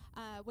amazing,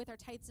 with our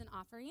tithes and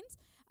offerings.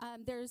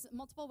 There's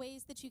multiple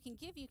ways that you can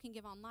give. You can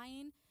give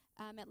online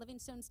at Living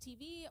Stones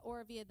TV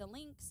or via the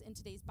links in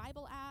today's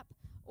Bible app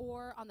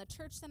or on the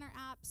Church Center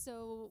app.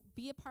 So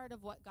be a part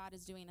of what God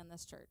is doing in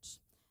this church.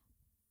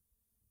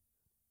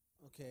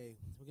 Okay,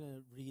 we're going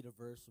to read a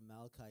verse from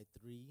Malachi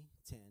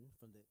 3:10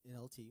 from the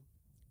NLT.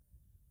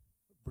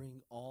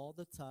 Bring all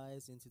the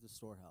tithes into the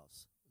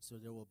storehouse, so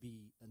there will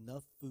be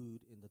enough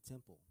food in the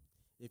temple.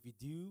 If you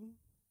do,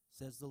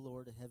 says the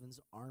Lord of heaven's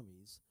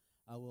armies,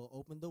 I will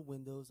open the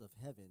windows of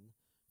heaven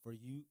for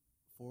you.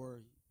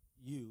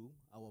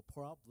 I will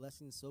pour out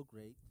blessings so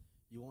great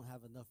you won't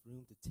have enough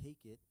room to take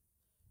it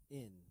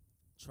in.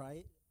 Try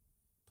it.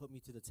 Put me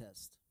to the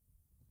test.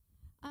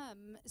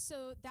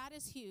 So that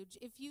is huge.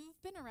 If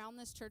you've been around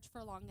this church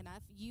for long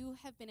enough, you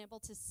have been able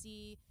to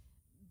see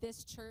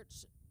this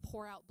church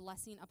pour out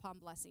blessing upon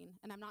blessing.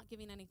 And I'm not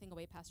giving anything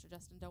away, Pastor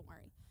Justin, don't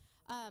worry.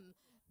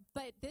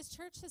 But this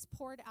church has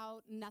poured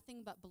out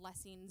nothing but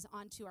blessings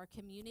onto our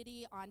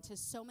community, onto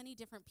so many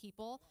different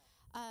people.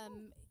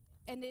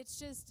 And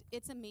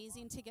it's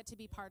amazing to get to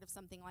be part of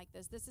something like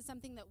this. This is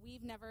something that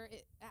we've never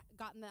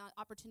gotten the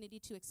opportunity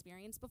to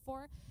experience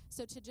before.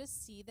 So to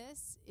just see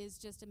this is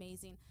just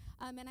amazing.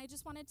 And I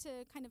just wanted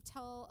to kind of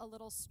tell a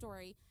little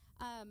story.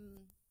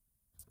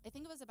 I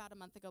think it was about a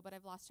month ago, but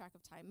I've lost track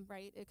of time,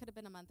 right? It could have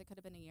been a month, it could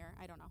have been a year,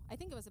 I don't know. I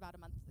think it was about a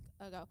month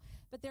ago.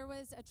 But there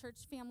was a church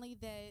family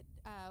that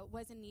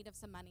was in need of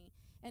some money.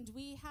 And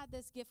we had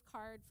this gift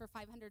card for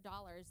 $500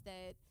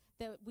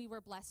 that we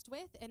were blessed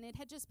with, and it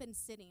had just been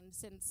sitting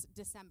since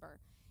December.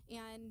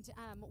 And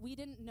we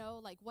didn't know,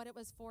 like, what it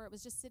was for. It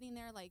was just sitting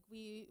there, like,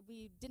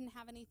 we didn't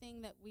have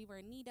anything that we were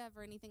in need of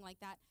or anything like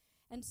that.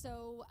 And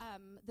so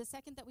the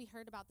second that we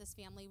heard about this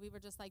family, we were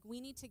just like, we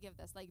need to give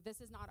this. Like,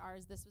 this is not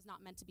ours. This was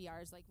not meant to be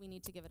ours. Like, we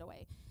need to give it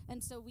away.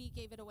 And so we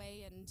gave it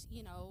away, and,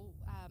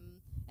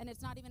 and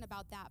it's not even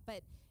about that,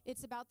 but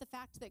it's about the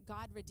fact that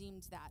God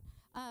redeemed that.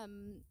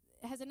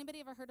 Has anybody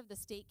ever heard of the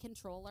state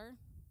controller?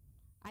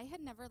 I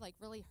had never,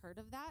 really heard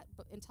of that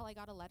until I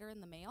got a letter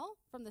in the mail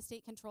from the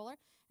state controller.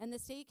 And the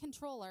state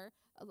controller,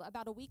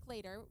 about a week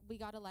later, we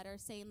got a letter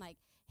saying,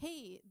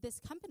 hey, this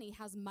company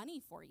has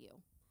money for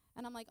you.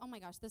 And I'm like, oh my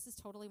gosh, this is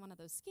totally one of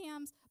those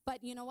scams.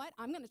 But you know what?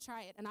 I'm going to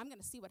try it, and I'm going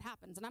to see what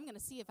happens, and I'm going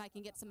to see if I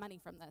can get some money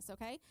from this,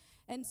 okay?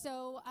 And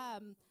so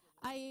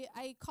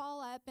I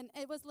call up, and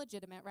it was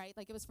legitimate, right?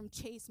 Like, it was from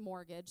Chase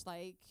Mortgage,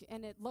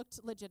 and it looked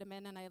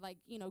legitimate, and I,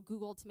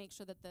 Googled to make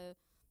sure that the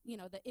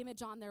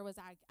image on there was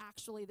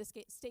actually the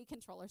state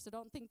controller. So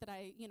don't think that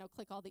I,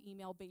 click all the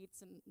email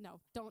baits, and no,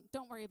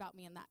 don't worry about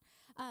me in that.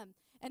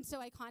 And so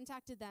I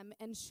contacted them,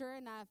 and sure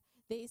enough,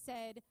 they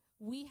said,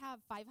 we have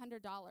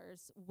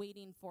 $500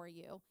 waiting for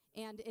you,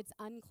 and it's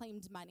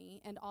unclaimed money,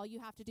 and all you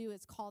have to do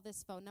is call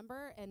this phone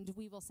number, and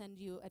we will send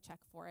you a check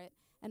for it.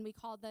 And we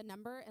called the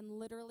number, and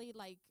literally,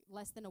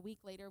 less than a week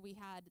later, we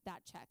had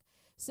that check.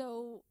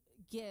 So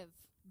give.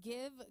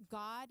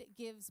 God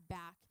gives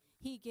back.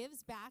 He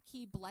gives back.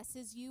 He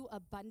blesses you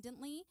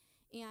abundantly,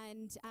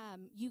 and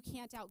you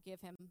can't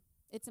outgive him.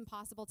 It's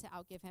impossible to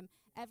outgive him.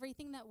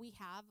 Everything that we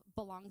have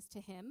belongs to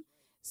him.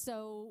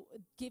 So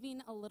giving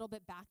a little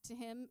bit back to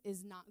him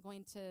is not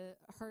going to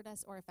hurt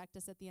us or affect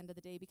us at the end of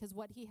the day, because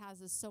what he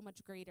has is so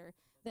much greater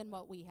than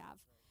what we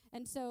have.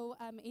 And so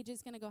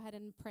AJ's going to go ahead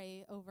and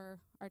pray over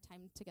our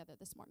time together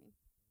this morning.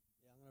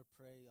 Yeah, I'm going to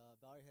pray.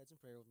 Bow your heads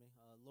and pray with me.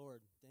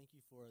 Lord, thank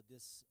you for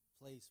this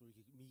place where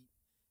we can meet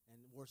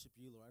and worship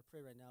you, Lord. I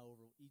pray right now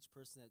over each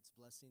person that's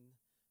blessing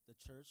the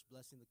church,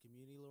 blessing the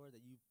community, Lord,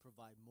 that you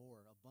provide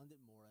more, abundant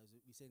more, as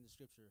we say in the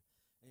scripture.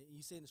 And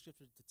you say in the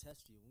scripture to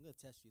test you. We're going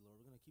to test you, Lord.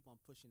 We're going to keep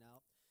on pushing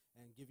out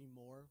and giving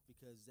more,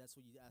 because that's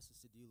what you asked us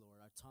to do,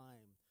 Lord. Our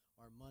time,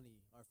 our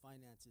money, our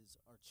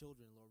finances, our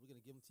children, Lord. We're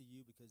going to give them to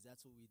you, because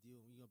that's what we do,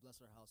 and we're going to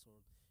bless our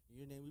household.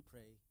 In your name we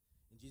pray.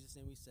 In Jesus'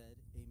 name we said,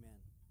 amen.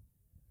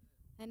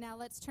 And now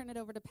let's turn it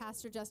over to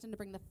Pastor Justin to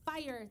bring the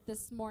fire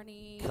this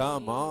morning.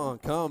 Come on.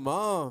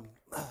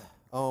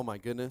 Oh, my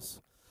goodness.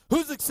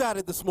 Who's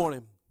excited this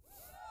morning?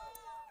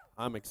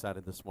 I'm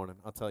excited this morning.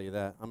 I'll tell you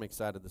that. I'm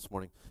excited this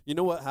morning. You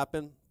know what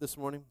happened this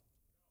morning?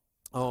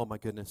 Oh, my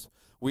goodness.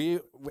 We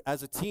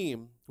as a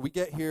team, we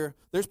get here.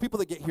 There's people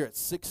that get here at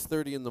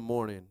 6:30 in the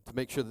morning to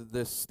make sure that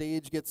this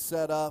stage gets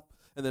set up,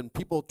 and then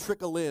people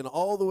trickle in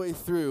all the way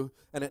through.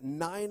 And at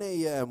 9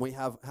 a.m., we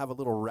have a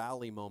little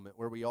rally moment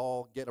where we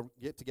all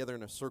get together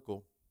in a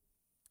circle.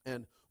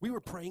 And we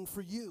were praying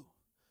for you.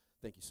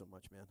 Thank you so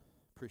much, man.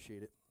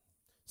 Appreciate it.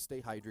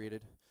 Stay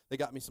hydrated. They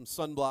got me some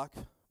sunblock.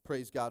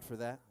 Praise God for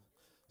that.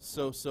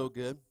 So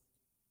good.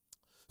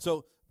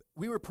 So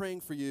we were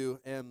praying for you,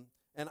 and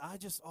I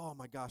just, oh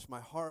my gosh, my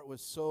heart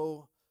was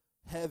so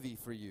heavy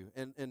for you,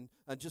 and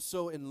just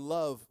so in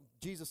love.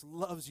 Jesus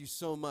loves you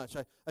so much.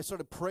 I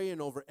started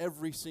praying over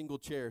every single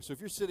chair. So if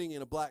you're sitting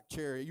in a black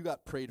chair, you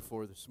got prayed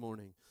for this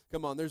morning.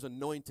 Come on, there's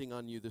anointing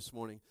on you this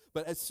morning.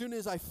 But as soon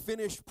as I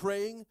finished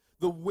praying,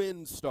 the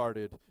wind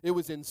started. It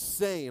was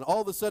insane.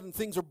 All of a sudden,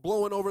 things are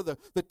blowing over. The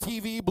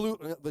TV blew.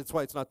 That's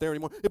why it's not there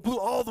anymore. It blew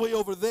all the way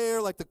over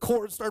there, like the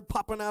cords started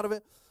popping out of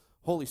it.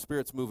 Holy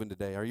Spirit's moving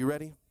today. Are you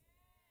ready?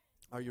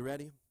 Are you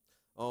ready?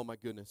 Oh, my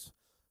goodness.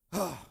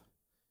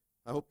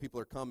 I hope people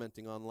are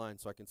commenting online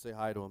so I can say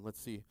hi to them.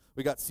 Let's see.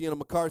 We got Sienna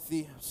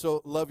McCarthy.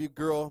 So love you,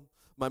 girl.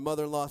 My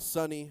mother-in-law,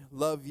 Sunny.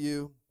 Love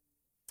you.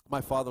 My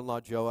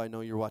father-in-law, Joe, I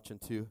know you're watching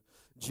too.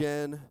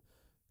 Jen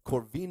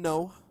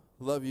Corvino,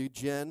 love you,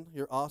 Jen.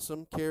 You're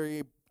awesome.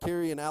 Carrie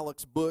and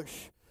Alex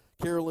Bush,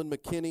 Carolyn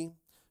McKinney,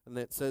 and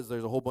it says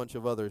there's a whole bunch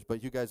of others.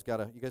 But you guys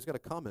gotta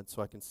comment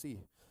so I can see.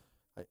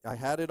 I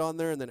had it on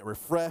there, and then it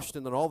refreshed,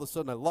 and then all of a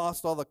sudden I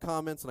lost all the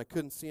comments, and I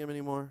couldn't see them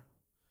anymore.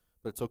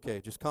 But it's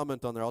okay. Just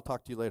comment on there. I'll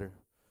talk to you later.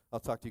 I'll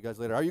talk to you guys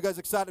later. Are you guys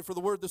excited for the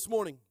word this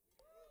morning?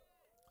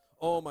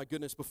 Oh, my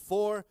goodness.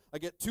 Before I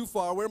get too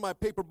far, where are my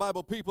paper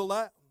Bible people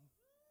at?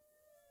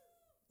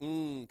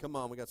 Come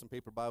on. We got some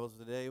paper Bibles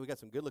today. We got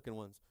some good-looking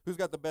ones. Who's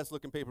got the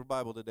best-looking paper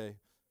Bible today?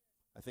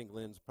 I think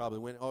Lynn's probably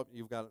winning. Oh,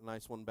 you've got a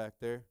nice one back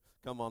there.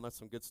 Come on. That's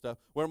some good stuff.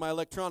 Where are my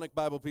electronic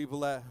Bible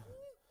people at?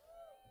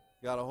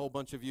 Got a whole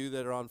bunch of you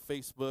that are on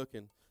Facebook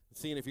and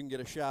seeing if you can get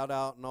a shout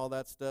out and all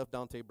that stuff.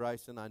 Dante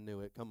Bryson, I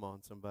knew it. Come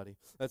on, somebody.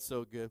 That's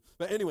so good.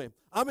 But anyway,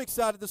 I'm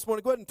excited this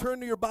morning. Go ahead and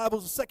turn to your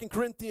Bibles to 2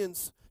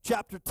 Corinthians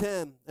chapter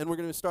 10, and we're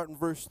going to start in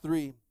verse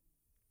 3.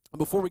 And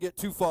before we get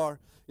too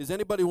far, is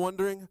anybody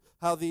wondering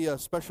how the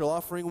special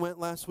offering went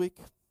last week?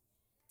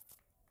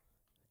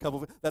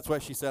 That's why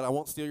she said, I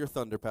won't steal your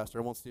thunder, Pastor.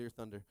 I won't steal your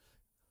thunder.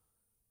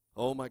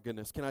 Oh, my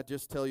goodness. Can I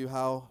just tell you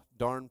how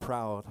darn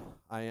proud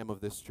I am of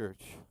this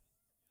church?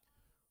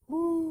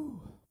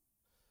 Woo!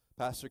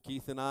 Pastor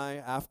Keith and I,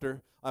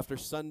 after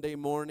Sunday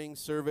morning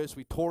service,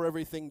 we tore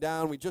everything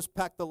down. We just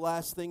packed the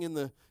last thing in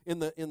the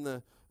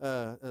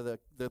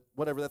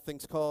whatever that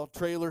thing's called,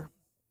 trailer.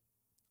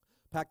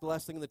 Packed the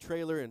last thing in the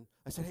trailer, and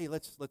I said, hey,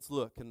 let's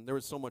look. And there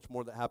was so much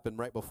more that happened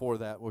right before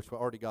that, which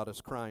already got us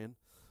crying.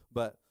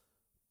 But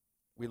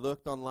we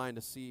looked online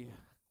to see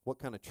what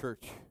kind of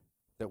church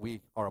that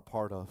we are a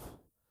part of.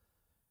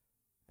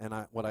 And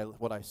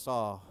what I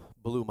saw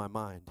blew my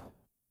mind.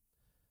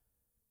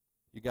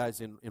 You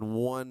guys, in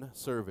one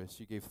service,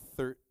 you gave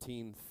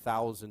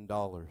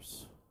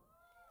 $13,000.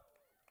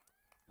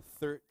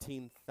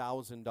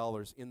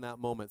 $13,000 in that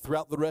moment.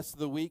 Throughout the rest of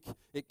the week,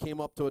 it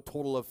came up to a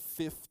total of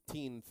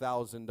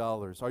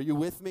 $15,000. Are you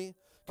with me?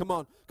 Come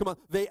on, come on.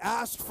 They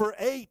asked for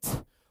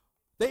 8.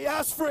 They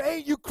asked for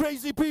 8, you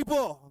crazy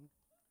people.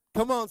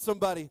 Come on,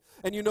 somebody.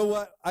 And you know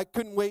what? I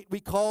couldn't wait. We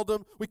called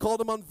them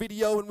on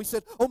video, and we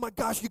said, oh, my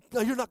gosh,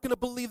 you're not going to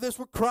believe this.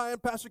 We're crying.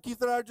 Pastor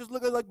Keith and I are just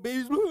looking like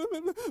babies.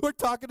 We're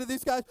talking to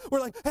these guys. We're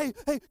like, hey,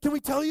 can we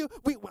tell you?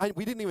 We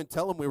didn't even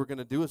tell them we were going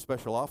to do a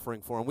special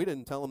offering for them. We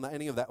didn't tell them that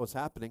any of that was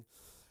happening.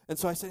 And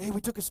so I said, hey,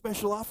 we took a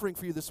special offering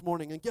for you this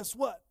morning. And guess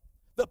what?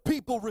 The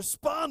people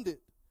responded.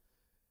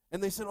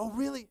 And they said, oh,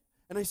 really?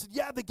 And I said,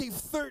 yeah, they gave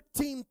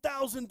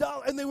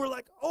 $13,000. And they were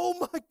like, oh,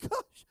 my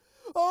gosh.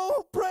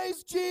 Oh,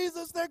 praise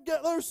Jesus.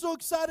 They're so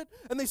excited.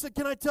 And they said,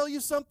 can I tell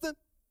you something?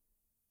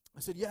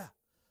 I said, yeah.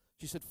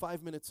 She said,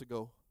 5 minutes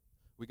ago,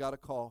 we got a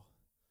call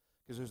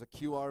because there's a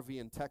QRV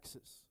in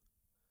Texas.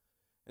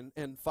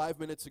 And 5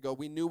 minutes ago,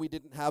 we knew we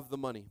didn't have the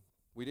money.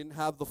 We didn't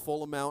have the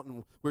full amount,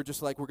 and we're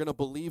just like, we're going to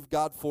believe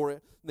God for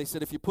it. And they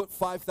said, if you put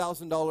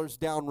 $5,000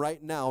 down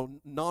right now,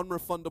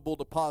 non-refundable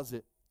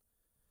deposit,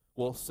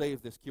 we'll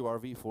save this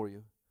QRV for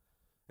you.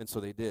 And so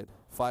they did.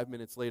 5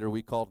 minutes later,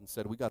 we called and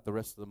said, we got the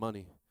rest of the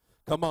money.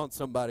 Come on,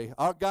 somebody.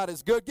 Our God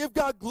is good. Give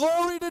God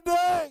glory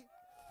today.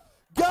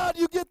 God,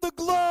 you get the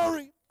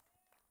glory.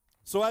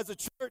 So as a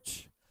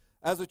church,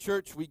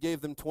 we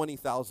gave them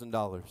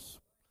 $20,000.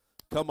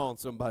 Come on,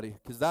 somebody,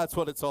 because that's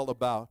what it's all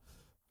about.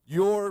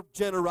 Your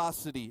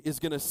generosity is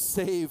going to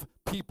save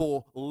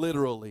people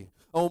literally.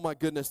 Oh my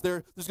goodness,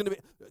 there's going to be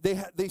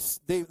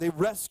they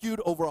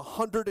rescued over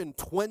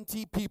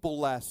 120 people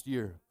last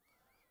year.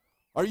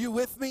 Are you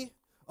with me?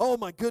 Oh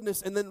my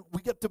goodness, and then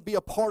we get to be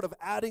a part of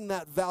adding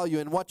that value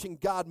and watching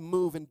God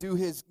move and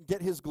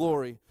get his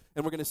glory.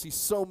 And we're going to see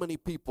so many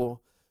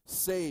people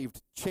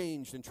saved,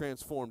 changed, and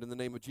transformed in the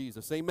name of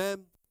Jesus.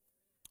 Amen.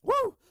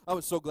 Woo! I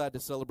was so glad to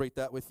celebrate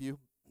that with you.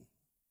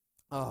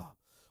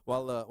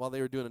 While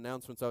they were doing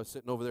announcements, I was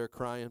sitting over there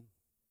crying.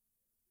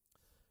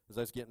 As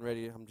I was getting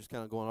ready, I'm just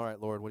kind of going, all right,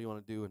 Lord, what do you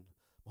want to do? And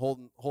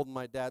holding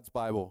my dad's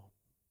Bible.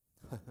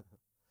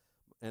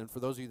 And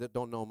for those of you that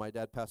don't know, my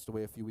dad passed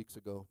away a few weeks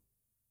ago.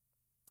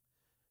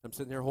 I'm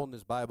sitting there holding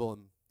his Bible,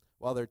 and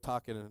while they're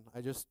talking, and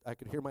I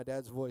could hear my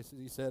dad's voice as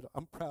he said,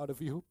 I'm proud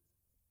of you.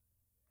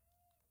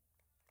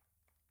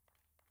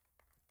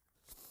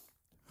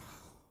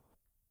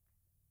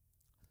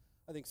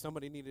 I think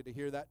somebody needed to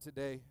hear that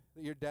today,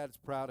 that your dad's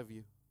proud of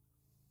you.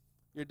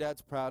 Your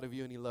dad's proud of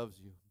you, and he loves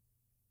you.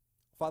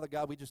 Father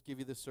God, we just give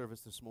you this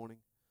service this morning.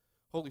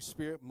 Holy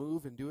Spirit,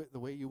 move and do it the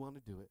way you want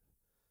to do it.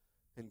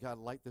 And God,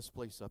 light this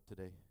place up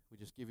today. We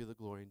just give you the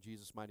glory in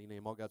Jesus' mighty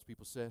name. All God's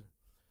people said,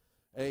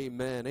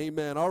 amen,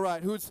 amen. All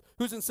right, who's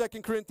in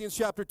 2 Corinthians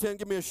chapter 10?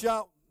 Give me a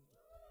shout.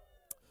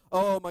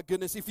 Oh, my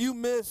goodness. If you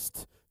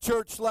missed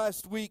church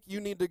last week, you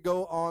need to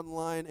go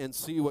online and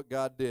see what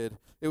God did.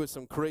 It was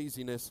some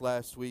craziness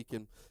last week,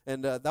 and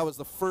that was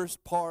the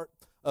first part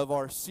of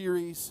our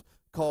series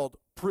called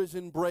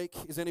Prison Break.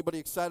 Is anybody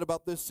excited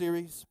about this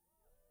series?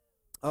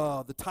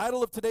 The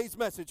title of today's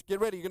message, get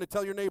ready, you're going to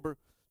tell your neighbor,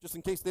 just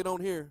in case they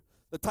don't hear.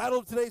 The title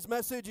of today's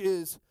message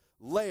is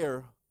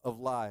Layer of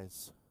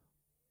Lies.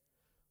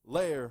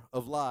 Layer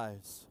of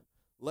lies.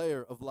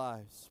 Layer of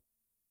lies.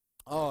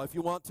 Oh, if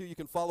you want to, you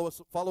can follow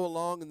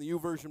along in the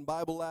YouVersion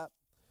Bible app.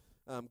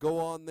 Go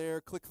on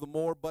there, click the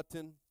More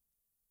button.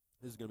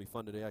 This is going to be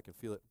fun today. I can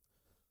feel it.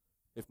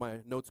 If my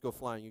notes go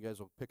flying, you guys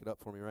will pick it up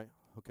for me, right?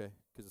 okay?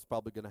 Because it's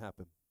probably going to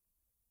happen.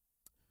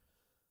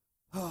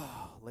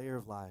 Layer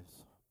of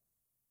lies.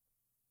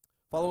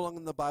 Follow along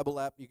in the Bible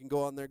app. You can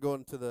go on there, go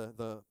into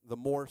the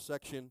More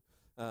section,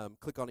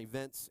 click on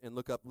events, and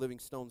look up Living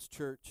Stones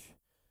Church.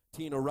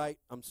 Tina Wright,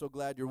 I'm so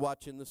glad you're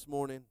watching this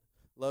morning.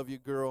 Love you,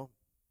 girl.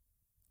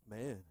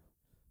 Man,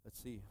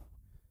 let's see.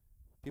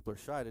 People are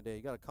shy today.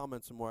 You got to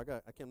comment some more.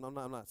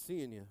 I'm not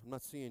seeing you. I'm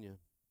not seeing you.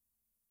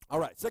 All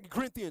right, 2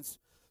 Corinthians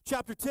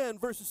chapter 10,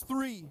 verses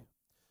 3.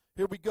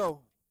 Here we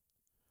go.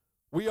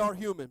 We are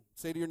human.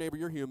 Say to your neighbor,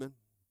 you're human.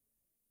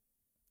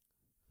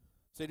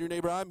 Say to your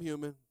neighbor, I'm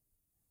human.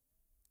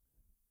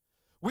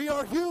 We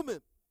are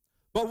human,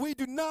 but we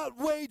do not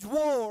wage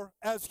war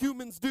as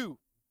humans do.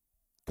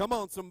 Come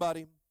on,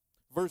 somebody.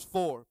 Verse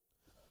 4.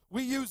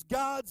 We use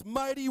God's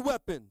mighty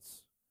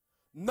weapons,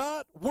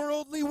 not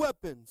worldly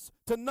weapons,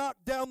 to knock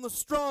down the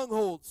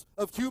strongholds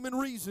of human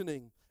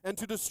reasoning and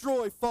to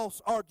destroy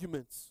false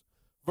arguments.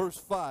 Verse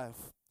 5.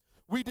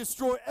 We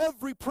destroy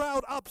every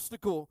proud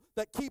obstacle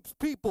that keeps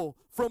people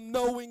from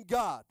knowing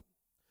God.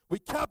 We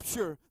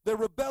capture their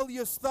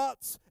rebellious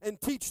thoughts and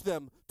teach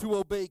them to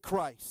obey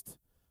Christ.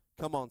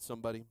 Come on,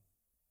 somebody.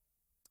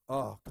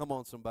 Oh, come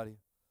on, somebody.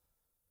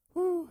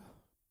 Whew.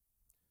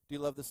 Do you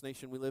love this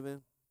nation we live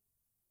in?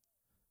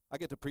 I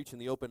get to preach in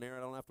the open air. I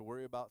don't have to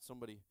worry about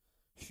somebody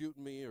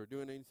shooting me or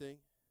doing anything.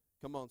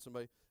 Come on,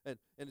 somebody. And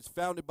it's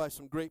founded by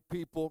some great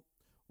people.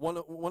 One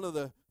of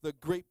the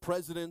great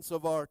presidents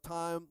of our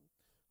time,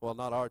 well,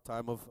 not our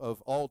time,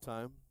 of all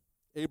time,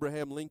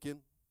 Abraham Lincoln.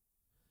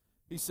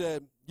 He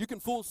said, you can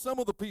fool some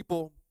of the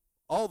people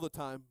all the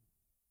time,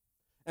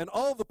 and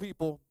all the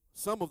people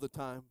some of the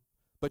time,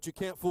 but you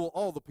can't fool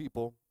all the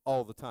people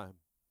all the time.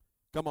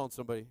 Come on,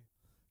 somebody.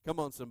 Come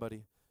on,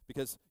 somebody.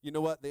 Because you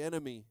know what? The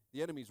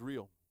enemy's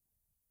real.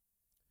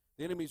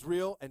 The enemy's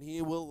real, and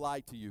he will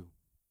lie to you.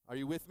 Are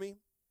you with me?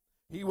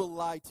 He will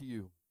lie to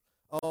you.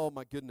 Oh,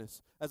 my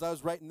goodness. As I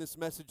was writing this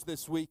message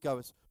this week, I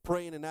was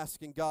praying and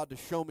asking God to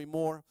show me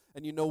more.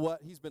 And you know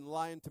what? He's been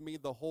lying to me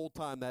the whole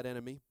time, that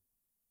enemy.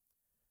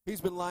 He's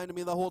been lying to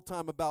me the whole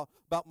time about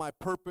my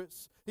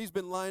purpose. He's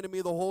been lying to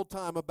me the whole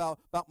time about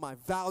my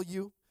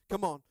value.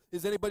 Come on.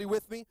 Is anybody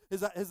with me? Has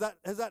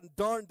that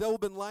darn devil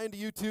been lying to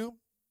you too?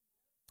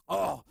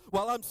 Oh,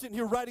 while I'm sitting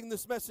here writing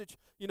this message,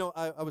 you know,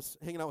 I was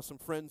hanging out with some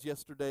friends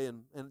yesterday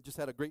and just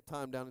had a great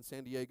time down in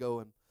San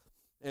Diego.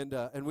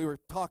 And we were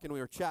talking, we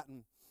were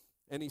chatting.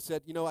 And he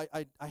said, you know,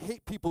 I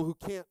hate people who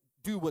can't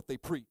do what they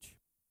preach.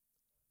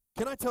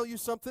 Can I tell you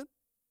something?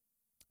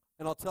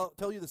 And I'll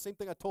tell you the same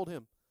thing I told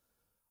him.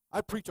 I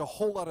preach a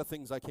whole lot of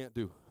things I can't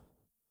do.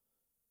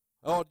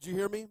 Oh, did you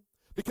hear me?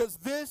 Because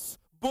this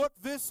book,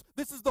 this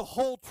is the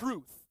whole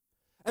truth.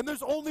 And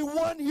there's only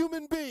one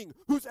human being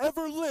who's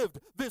ever lived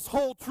this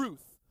whole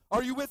truth.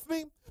 Are you with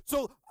me?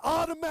 So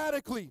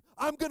automatically,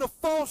 I'm going to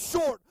fall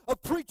short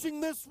of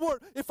preaching this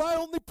word. If I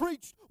only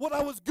preached what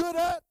I was good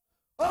at,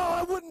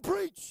 I wouldn't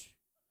preach.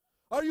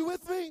 Are you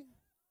with me?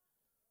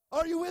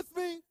 Are you with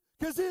me?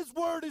 Because his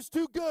word is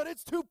too good.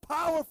 It's too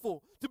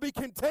powerful to be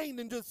contained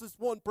in just this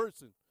one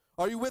person.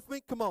 Are you with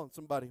me? Come on,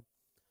 somebody.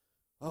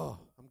 Oh,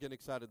 I'm getting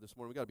excited this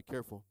morning. We got to be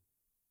careful.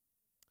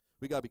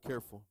 We got to be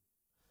careful.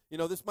 You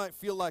know, this might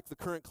feel like the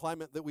current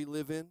climate that we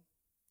live in.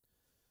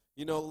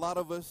 You know, a lot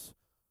of us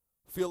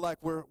feel like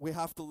we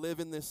have to live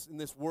in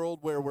this world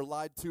where we're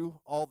lied to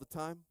all the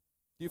time.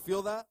 Do you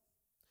feel that?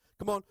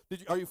 Come on.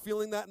 Are you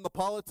feeling that in the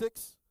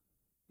politics?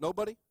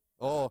 Nobody?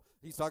 Oh,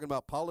 he's talking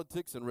about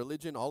politics and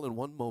religion all in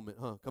one moment,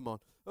 huh? Come on.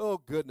 Oh,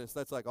 goodness.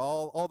 That's like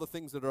all the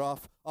things that are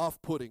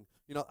off-putting.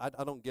 You know,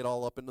 I don't get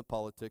all up in the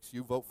politics.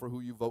 You vote for who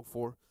you vote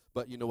for.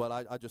 But you know what?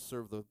 I just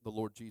serve the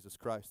Lord Jesus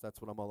Christ.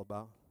 That's what I'm all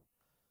about.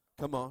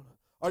 Come on.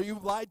 Are you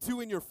lied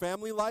to in your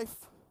family life?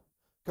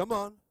 Come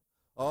on.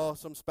 Oh,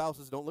 some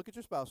spouses, don't look at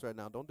your spouse right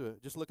now. Don't do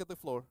it. Just look at the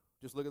floor.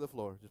 Just look at the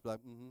floor. Just be like,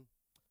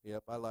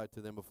 yep, I lied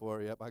to them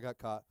before. Yep, I got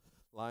caught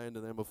lying to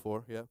them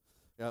before. Yep.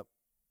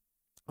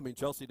 I mean,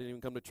 Chelsea didn't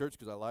even come to church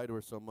because I lied to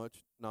her so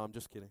much. No, I'm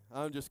just kidding.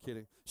 I'm just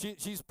kidding.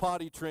 She's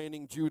potty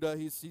training Judah.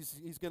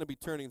 He's going to be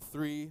turning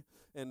 3,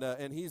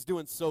 and he's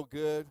doing so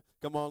good.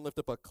 Come on, lift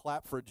up a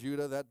clap for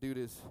Judah. That dude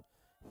is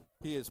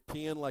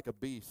peeing like a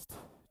beast.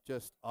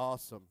 Just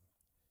awesome.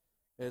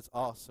 It's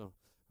awesome.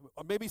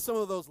 Or maybe some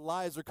of those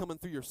lies are coming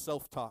through your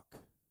self-talk.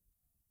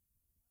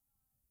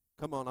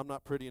 Come on, I'm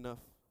not pretty enough.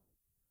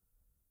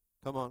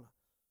 Come on.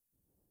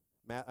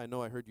 Matt, I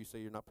know I heard you say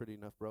you're not pretty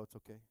enough, bro. It's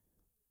okay.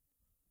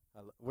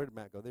 Where did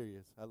Matt go? There he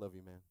is. I love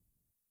you, man.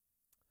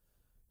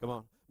 Come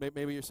on.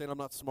 Maybe you're saying I'm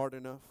not smart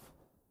enough.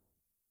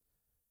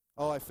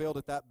 Oh, I failed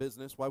at that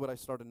business. Why would I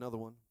start another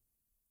one?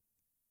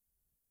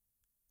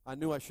 I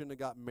knew I shouldn't have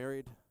gotten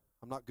married.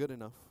 I'm not good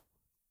enough.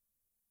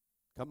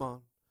 Come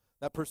on.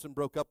 That person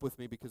broke up with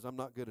me because I'm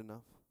not good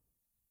enough.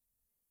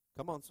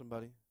 Come on,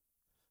 somebody.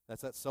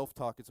 That's that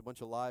self-talk. It's a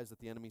bunch of lies that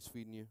the enemy's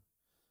feeding you.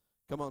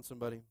 Come on,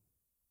 somebody.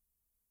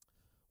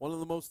 One of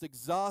the most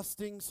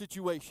exhausting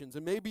situations,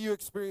 and maybe you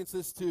experience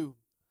this too,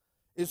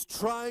 is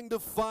trying to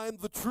find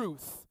the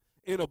truth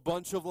in a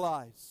bunch of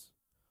lies.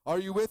 Are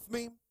you with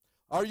me?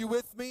 Are you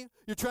with me?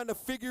 You're trying to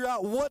figure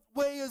out what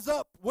way is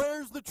up.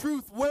 Where's the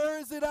truth? Where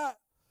is it at?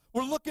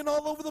 We're looking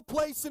all over the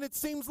place, and it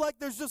seems like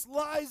there's just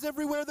lies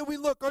everywhere that we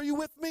look. Are you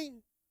with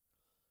me?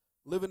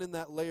 Living in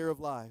that layer of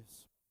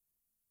lies.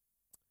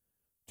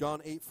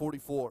 John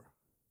 8:44.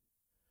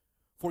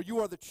 For you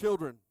are the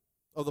children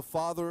of the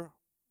father,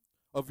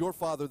 of your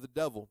father, the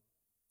devil,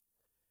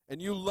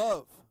 and you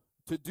love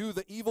to do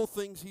the evil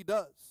things he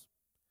does.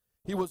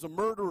 He was a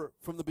murderer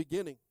from the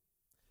beginning.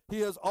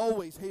 He has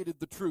always hated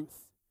the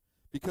truth,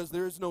 because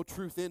there is no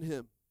truth in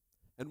him.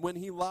 And when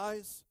he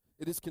lies,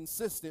 it is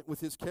consistent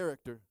with his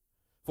character,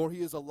 for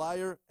he is a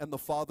liar and the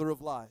father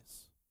of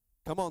lies.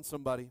 Come on,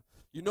 somebody.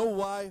 You know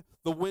why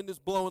the wind is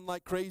blowing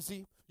like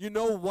crazy? You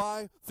know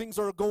why things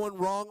are going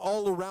wrong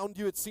all around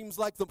you? It seems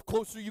like the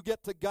closer you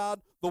get to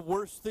God, the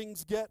worse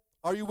things get.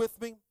 Are you with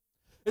me?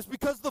 It's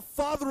because the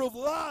father of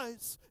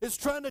lies is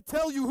trying to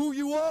tell you who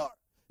you are.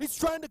 He's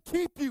trying to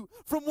keep you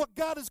from what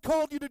God has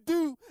called you to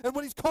do and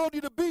what he's called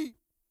you to be.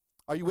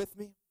 Are you with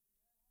me?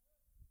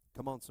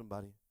 Come on,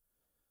 somebody.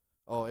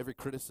 Oh, every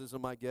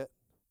criticism I get,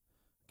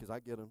 because I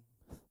get them.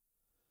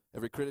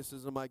 Every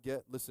criticism I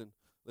get, listen.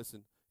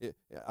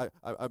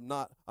 I'm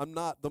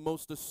not the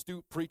most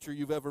astute preacher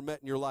you've ever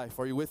met in your life.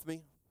 Are you with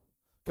me?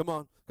 Come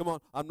on.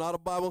 I'm not a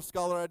Bible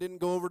scholar. I didn't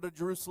go over to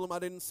Jerusalem. I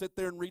didn't sit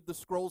there and read the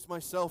scrolls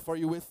myself. Are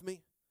you with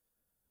me?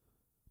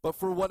 But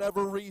for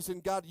whatever reason,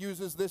 God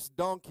uses this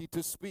donkey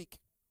to speak.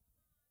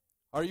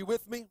 Are you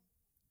with me?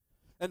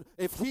 And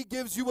if he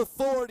gives you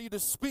authority to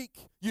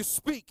speak, you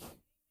speak.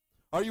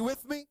 Are you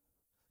with me?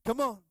 Come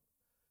on.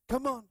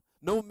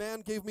 No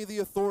man gave me the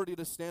authority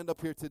to stand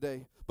up here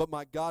today, but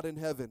my God in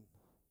heaven.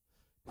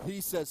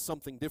 He says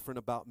something different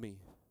about me.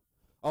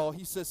 Oh,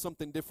 he says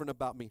something different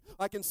about me.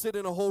 I can sit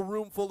in a whole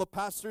room full of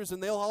pastors,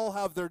 and they'll all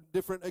have their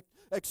different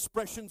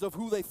expressions of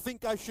who they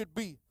think I should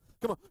be.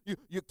 Come on,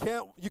 you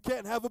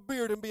can't have a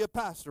beard and be a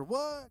pastor.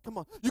 What? Come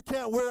on. You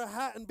can't wear a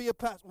hat and be a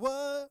pastor.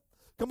 What?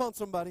 Come on,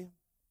 somebody.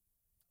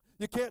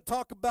 You can't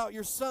talk about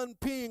your son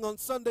peeing on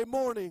Sunday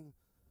morning.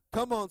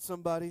 Come on,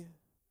 somebody.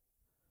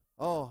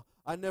 Oh,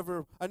 I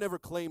never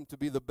claimed to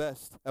be the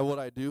best at what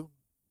I do.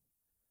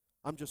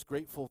 I'm just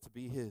grateful to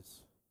be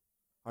his.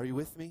 Are you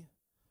with me?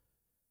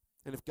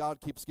 And if God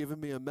keeps giving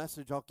me a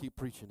message, I'll keep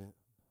preaching it.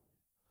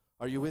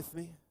 Are you with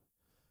me?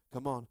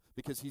 Come on,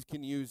 because he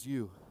can use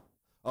you.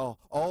 Oh,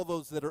 all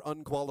those that are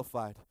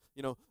unqualified.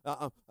 You know,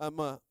 I'm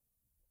a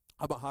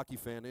hockey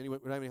fan.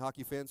 Anyone, have any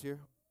hockey fans here?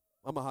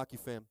 I'm a hockey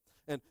fan.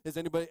 And is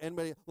anybody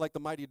like the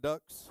Mighty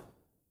Ducks?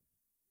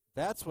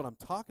 That's what I'm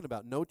talking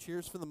about. No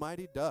cheers for the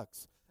Mighty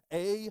Ducks.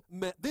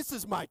 Amen. This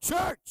is my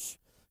church.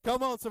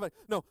 Come on, somebody.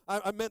 No,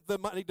 I meant the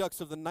Mighty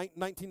Ducks of the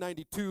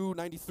 1992,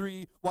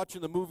 93,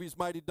 watching the movies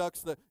Mighty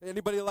Ducks.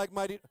 Anybody like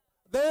Mighty?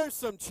 There's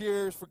some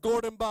cheers for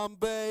Gordon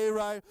Bombay,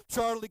 right?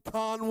 Charlie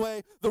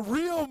Conway, the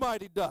real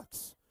Mighty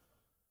Ducks.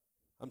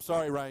 I'm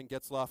sorry, Ryan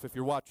Getzloff, if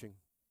you're watching.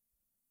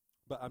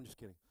 But I'm just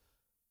kidding.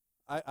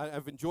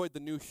 I've enjoyed the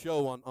new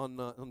show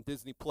on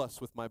Disney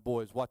Plus with my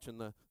boys, watching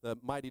the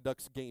Mighty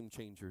Ducks Game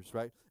Changers,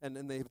 right? And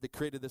then they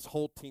created this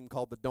whole team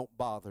called the Don't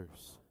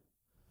Bothers.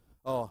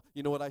 Oh,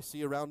 you know what I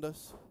see around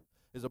us?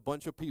 Is a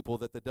bunch of people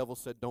that the devil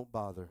said, don't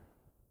bother.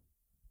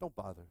 Don't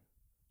bother.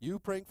 You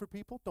praying for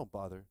people? Don't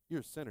bother. You're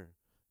a sinner.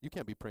 You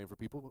can't be praying for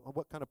people.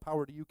 What kind of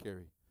power do you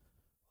carry?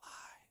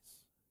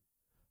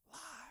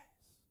 Lies.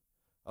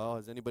 Oh,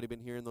 has anybody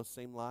been hearing those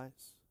same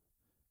lies?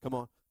 Come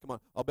on.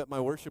 I'll bet my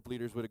worship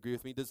leaders would agree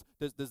with me. Does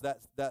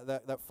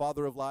that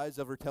father of lies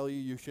ever tell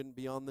you shouldn't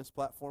be on this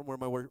platform? Where are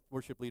my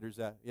worship leaders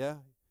at? Yeah?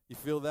 You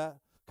feel that?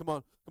 Come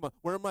on.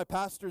 Where are my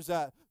pastors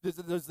at? Does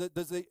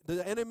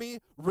the enemy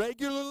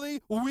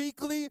regularly,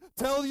 weekly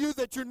tell you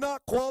that you're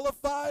not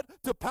qualified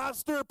to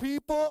pastor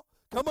people?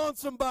 Come on,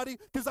 somebody,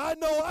 because I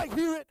know I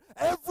hear it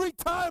every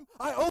time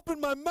I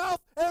open my mouth,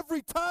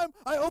 every time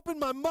I open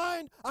my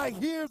mind, I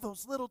hear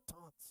those little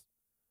taunts,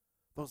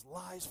 those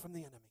lies from the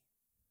enemy.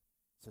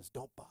 It says,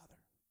 don't bother.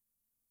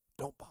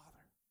 Don't bother.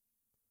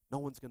 No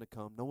one's going to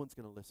come. No one's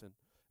going to listen.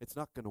 It's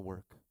not going to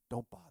work.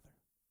 Don't bother.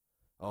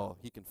 Oh,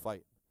 he can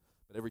fight.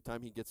 But every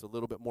time he gets a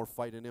little bit more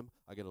fight in him,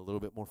 I get a little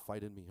bit more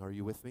fight in me. Are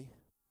you with me?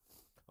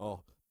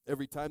 Oh,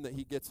 every time that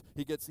he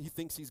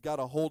thinks he's got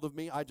a hold of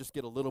me, I just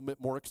get a little bit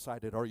more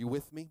excited. Are you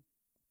with me?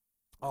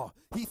 Oh,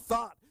 he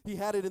thought he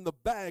had it in the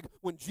bag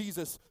when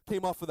Jesus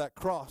came off of that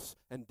cross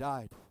and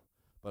died.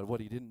 But what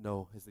he didn't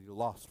know is that he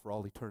lost for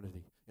all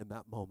eternity in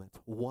that moment.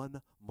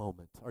 One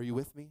moment. Are you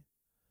with me?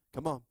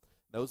 Come on.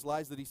 Those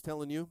lies that he's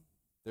telling you,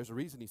 there's a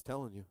reason he's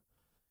telling you.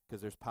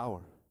 Because there's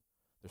power.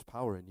 There's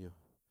power in you.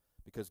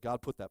 Because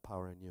God put that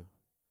power in you.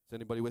 Is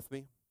anybody with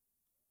me?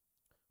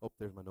 Oh,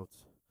 there's my notes.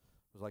 I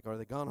was like, are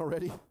they gone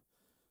already?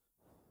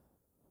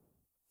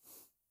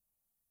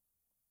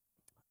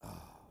 Oh,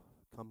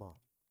 come on.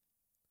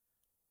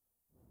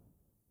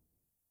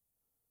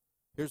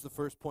 Here's the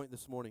first point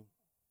this morning.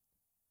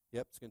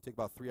 Yep, it's going to take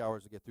about 3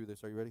 hours to get through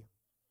this. Are you ready?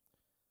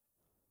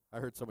 I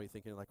heard somebody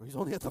thinking like, well, he's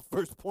only at the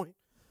first point.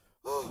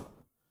 Oh,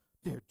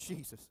 dear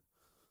Jesus.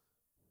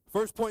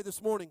 First point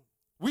this morning.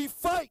 We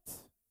fight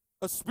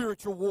a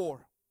spiritual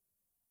war.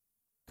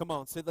 Come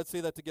on, let's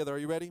say that together. Are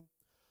you ready?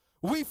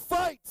 We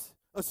fight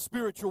a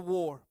spiritual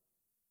war.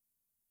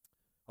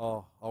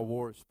 Oh, our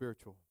war is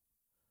spiritual.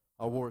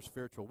 Our war is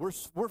spiritual.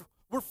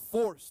 We're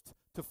forced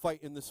to fight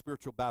in this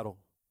spiritual battle.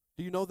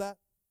 Do you know that?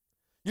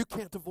 You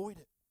can't avoid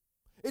it.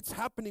 It's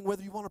happening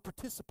whether you want to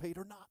participate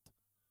or not.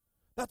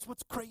 That's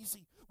what's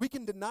crazy. We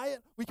can deny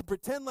it. We can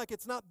pretend like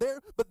it's not there,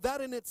 but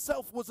that in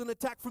itself was an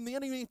attack from the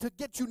enemy to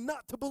get you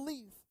not to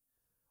believe.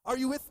 Are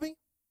you with me?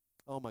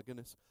 Oh, my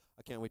goodness.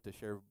 I can't wait to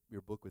share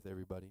your book with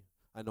everybody.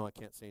 I know I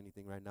can't say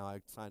anything right now.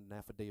 I signed an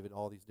affidavit,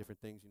 all these different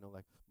things. You know,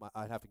 like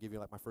I'd have to give you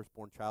like my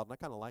firstborn child, and I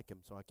kind of like him,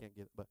 so I can't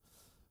get it. But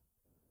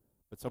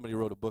somebody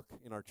wrote a book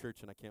in our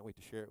church, and I can't wait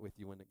to share it with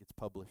you when it gets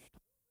published.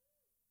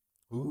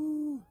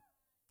 Ooh,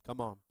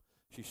 come on.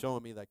 She's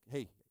showing me like,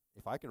 hey,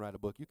 if I can write a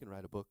book, you can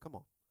write a book. Come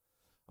on.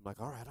 I'm like,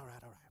 all right.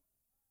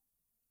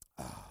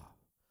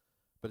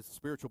 But it's a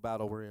spiritual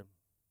battle we're in.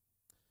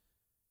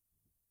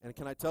 And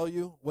can I tell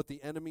you what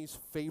the enemy's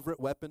favorite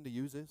weapon to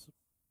use is?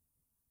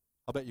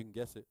 I'll bet you can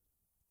guess it.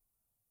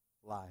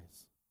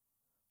 Lies.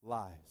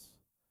 Lies.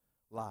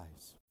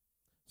 Lies.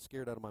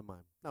 Scared out of my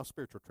mind. Now,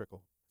 spiritual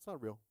trickle. It's not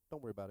real.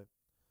 Don't worry about it.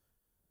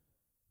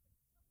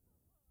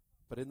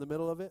 But in the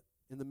middle of it,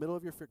 in the middle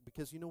of your fear,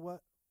 because you know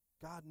what?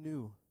 God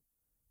knew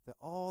that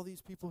all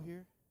these people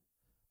here,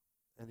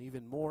 and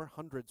even more,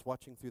 hundreds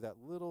watching through that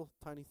little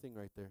tiny thing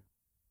right there,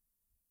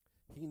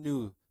 he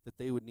knew that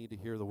they would need to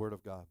hear the word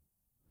of God.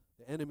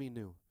 The enemy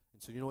knew.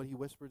 And so you know what he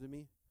whispered to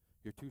me?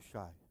 You're too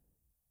shy.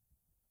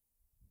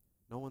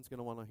 No one's going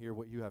to want to hear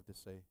what you have to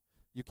say.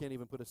 You can't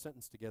even put a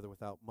sentence together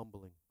without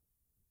mumbling.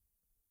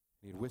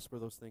 And he'd whisper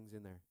those things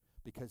in there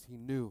because he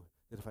knew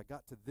that if I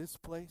got to this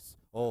place,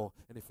 and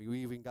if we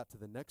even got to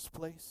the next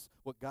place,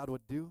 what God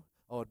would do,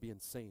 it'd be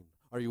insane.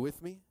 Are you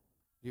with me?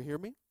 Do you hear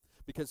me?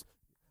 Because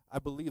I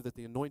believe that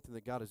the anointing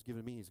that God has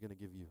given me, he's going to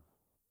give you.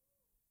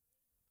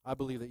 I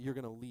believe that you're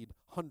going to lead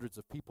hundreds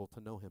of people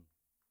to know him.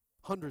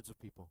 Hundreds of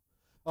people.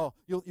 Oh,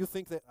 you'll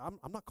think that I'm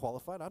not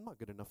qualified. I'm not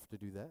good enough to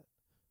do that.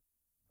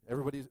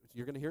 You're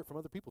going to hear it from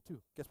other people too.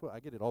 Guess what?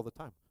 I get it all the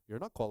time. You're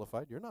not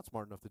qualified. You're not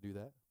smart enough to do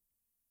that.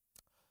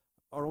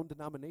 Our own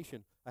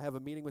denomination, I have a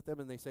meeting with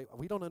them and they say,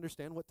 we don't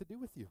understand what to do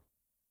with you.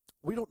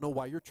 We don't know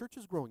why your church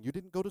is growing. You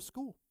didn't go to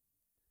school.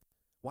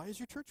 Why is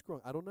your church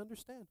growing? I don't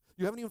understand.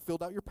 You haven't even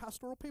filled out your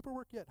pastoral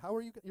paperwork yet. How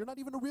are you? You're not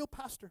even a real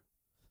pastor.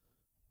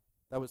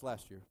 That was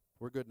last year.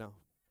 We're good now.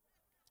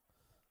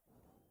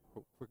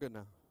 We're good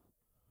now.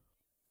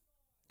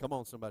 Come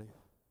on, somebody.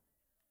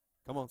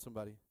 Come on,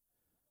 somebody.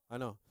 I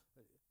know.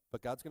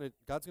 But God's gonna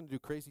do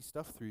crazy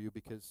stuff through you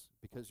because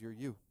you're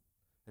you.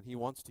 And he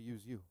wants to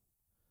use you.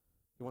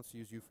 He wants to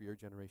use you for your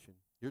generation.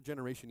 Your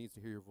generation needs to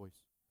hear your voice.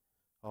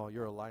 Oh,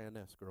 you're a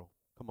lioness, girl.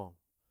 Come on.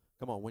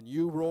 Come on. When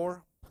you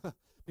roar,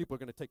 people are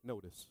going to take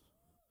notice.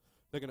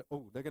 They're going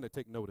to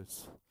take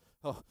notice.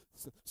 Oh,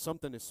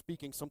 something is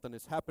speaking. Something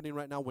is happening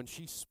right now. When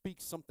she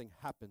speaks, something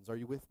happens. Are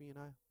you with me and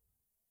I?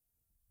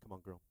 Come on,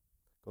 girl.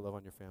 Go love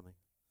on your family.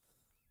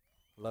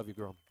 Love you,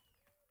 girl.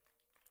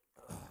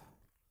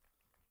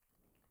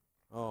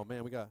 Oh,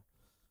 man, we got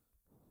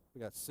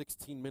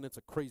 16 minutes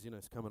of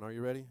craziness coming. Are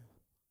you ready?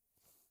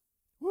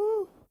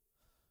 Woo!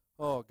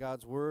 Oh,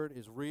 God's word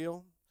is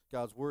real.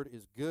 God's word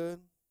is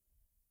good.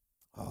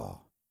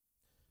 Oh.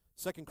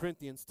 2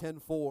 Corinthians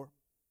 10:4.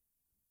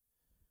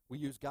 We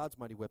use God's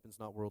mighty weapons,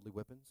 not worldly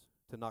weapons,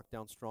 to knock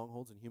down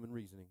strongholds and human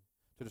reasoning,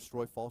 to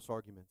destroy false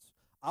arguments.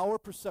 Our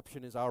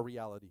perception is our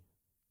reality.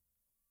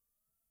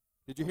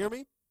 Did you hear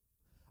me?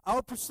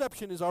 Our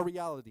perception is our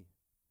reality.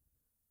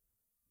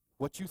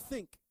 What you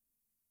think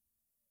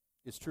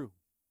is true.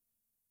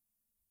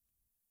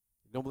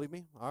 You don't believe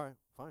me? All right,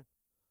 fine.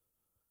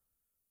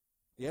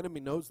 The enemy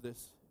knows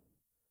this,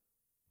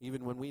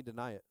 even when we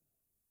deny it.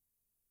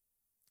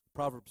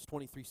 Proverbs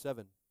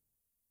 23:7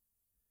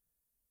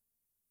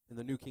 in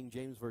the New King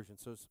James Version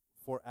says,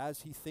 "For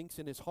as he thinks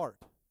in his heart,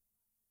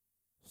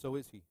 so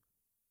is he."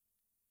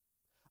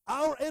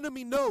 Our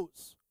enemy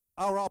knows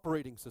our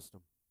operating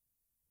system.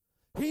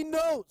 He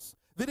knows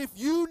that if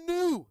you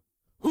knew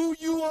who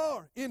you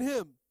are in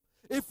him,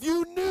 if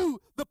you knew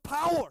the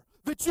power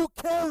that you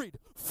carried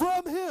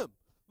from him,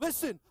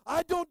 listen,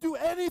 I don't do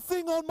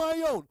anything on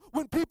my own.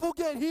 When people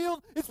get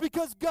healed, it's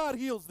because God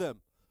heals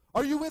them.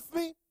 Are you with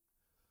me?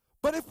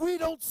 But if we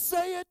don't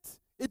say it,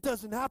 it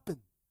doesn't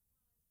happen.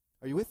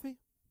 Are you with me?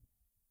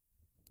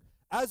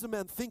 As a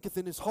man thinketh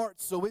in his heart,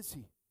 so is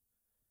he.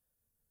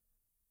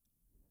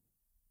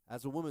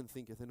 As a woman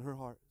thinketh in her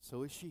heart,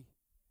 so is she.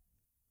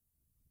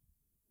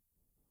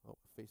 Oh,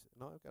 face it.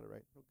 No, I've got it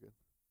right. Oh, good.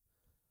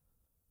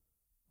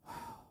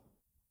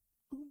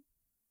 Boom.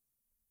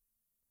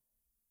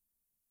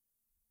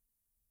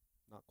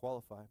 Not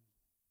qualified.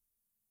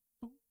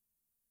 Boom.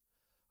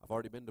 I've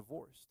already been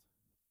divorced.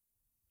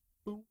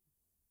 Boom.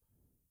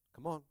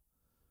 Come on.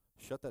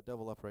 Shut that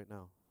devil up right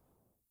now.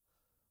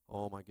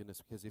 Oh, my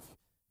goodness. Because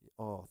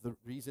the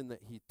reason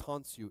that he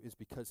taunts you is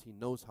because he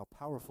knows how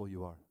powerful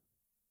you are.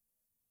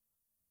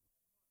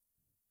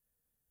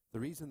 The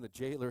reason the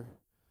jailer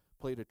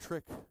played a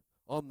trick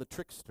on the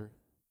trickster,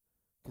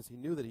 because he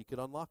knew that he could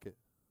unlock it.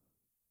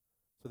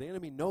 So the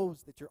enemy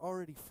knows that you're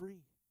already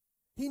free.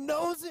 He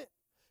knows it.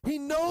 He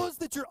knows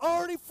that you're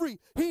already free.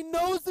 He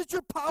knows that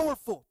you're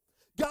powerful.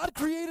 God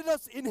created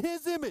us in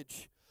His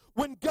image.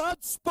 When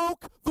God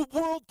spoke, the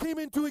world came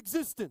into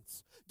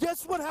existence.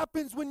 Guess what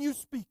happens when you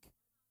speak?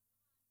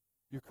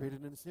 You're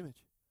created in His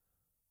image.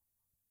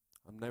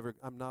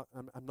 I'm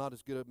not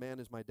as good a man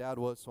as my dad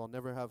was, so I'll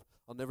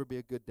never be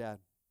a good dad.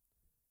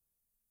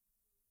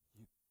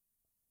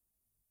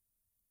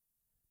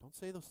 Don't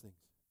say those things.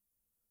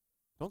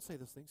 Don't say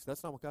those things.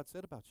 That's not what God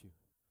said about you.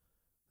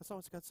 That's not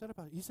what God said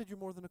about you. He said you're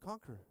more than a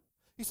conqueror.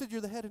 He said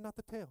you're the head and not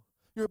the tail.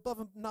 You're above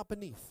and not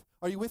beneath.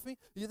 Are you with me?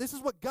 This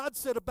is what God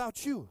said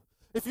about you.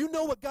 If you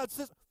know what God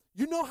says,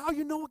 you know how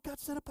you know what God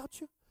said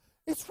about you?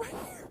 It's right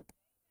here.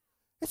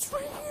 It's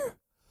right here.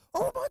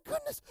 Oh my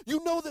goodness.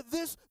 You know that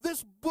this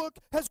book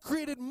has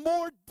created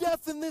more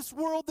death in this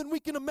world than we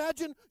can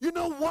imagine. You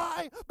know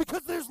why?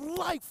 Because there's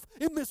life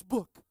in this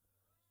book.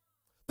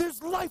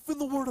 There's life in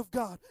the Word of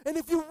God. And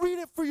if you read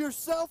it for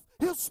yourself,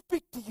 He'll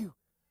speak to you.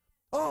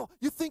 Oh,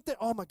 you think that,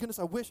 oh my goodness,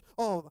 I wish,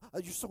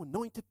 you're so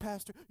anointed,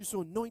 Pastor. You're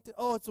so anointed.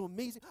 Oh, it's so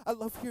amazing. I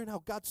love hearing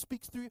how God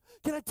speaks through you.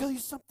 Can I tell you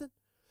something?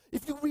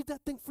 If you read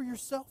that thing for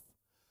yourself,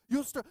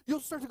 you'll start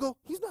to go,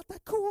 he's not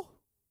that cool.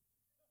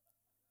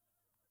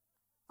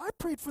 I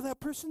prayed for that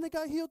person. They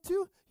got healed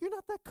too. You're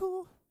not that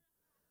cool.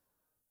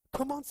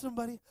 Come on,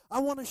 somebody. I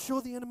want to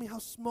show the enemy how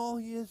small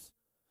he is.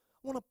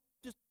 I want to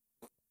just...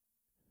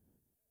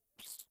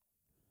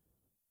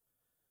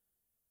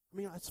 I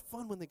mean, it's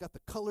fun when they got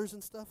the colors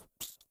and stuff.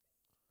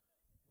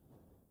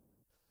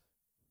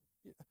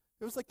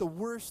 It was like the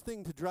worst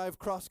thing to drive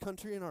cross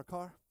country in our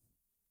car.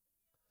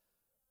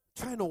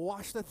 Trying to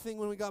wash that thing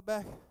when we got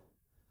back.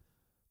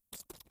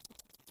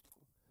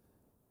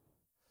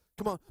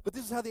 Come on, but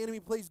this is how the enemy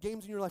plays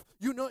games in your life.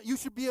 You know, you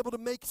should be able to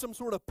make some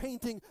sort of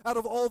painting out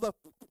of all the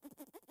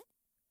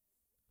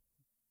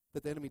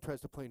that the enemy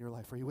tries to play in your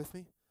life. Are you with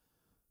me?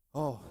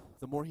 Oh,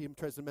 the more he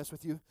tries to mess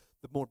with you,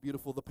 the more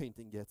beautiful the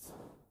painting gets.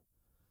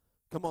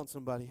 Come on,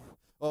 somebody.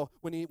 Oh,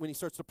 when he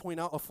starts to point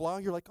out a flaw,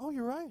 you're like, oh,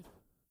 you're right.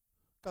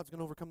 God's going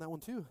to overcome that one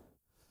too.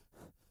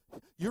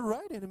 You're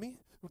right, enemy.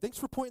 Thanks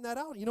for pointing that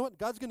out. You know what?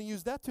 God's going to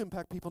use that to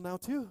impact people now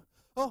too.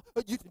 Oh,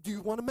 do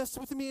you want to mess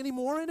with me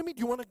anymore, enemy? Do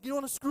you want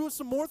to screw with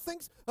some more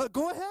things?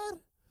 Go ahead.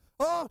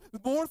 Oh,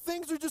 more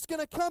things are just going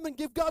to come and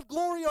give God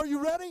glory. Are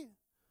you ready?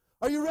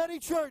 Are you ready,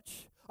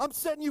 church? I'm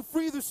setting you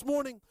free this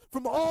morning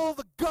from all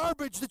the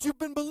garbage that you've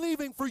been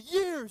believing for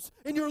years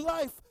in your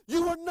life.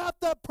 You are not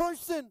that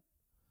person.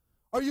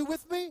 Are you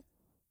with me?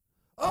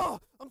 Oh,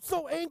 I'm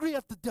so angry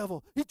at the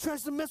devil. He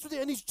tries to mess with you,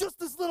 and he's just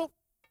this little...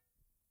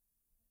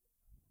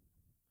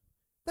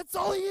 That's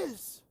all he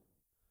is.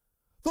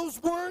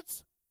 Those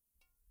words,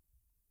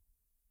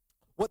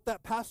 what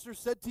that pastor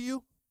said to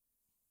you,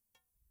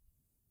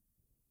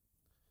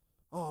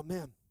 oh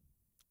man,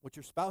 what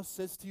your spouse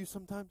says to you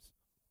sometimes,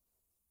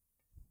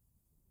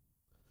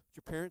 what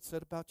your parents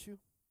said about you.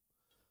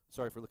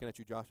 Sorry for looking at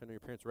you, Josh. I know your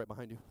parents are right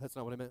behind you. That's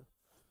not what I meant.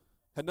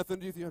 Had nothing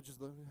to do with you.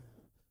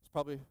 It's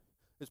probably,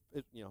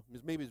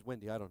 maybe it's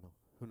Wendy. I don't know.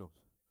 Who knows?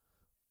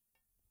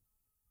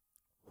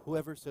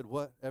 Whoever said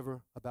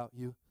whatever about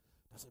you,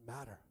 doesn't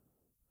matter.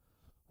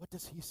 What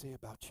does he say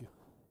about you?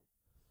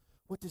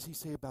 What does he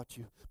say about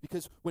you?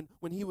 Because when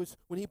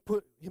he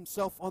put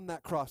himself on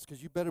that cross,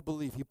 because you better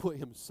believe he put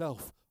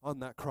himself on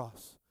that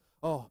cross.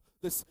 Oh,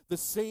 the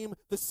same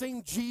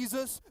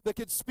Jesus that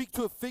could speak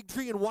to a fig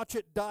tree and watch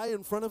it die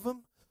in front of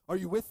him. Are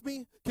you with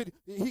me?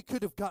 He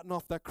could have gotten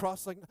off that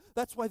cross like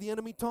that's why the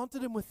enemy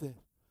taunted him with it.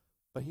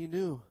 But he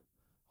knew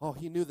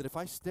that if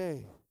I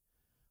stay,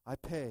 I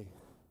pay.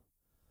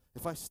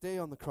 If I stay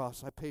on the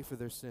cross, I pay for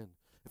their sin.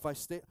 If I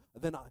stay,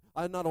 then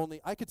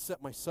I could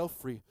set myself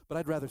free, but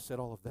I'd rather set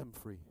all of them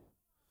free.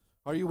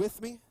 Are you with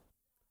me?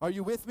 Are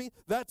you with me?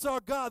 That's our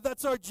God.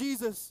 That's our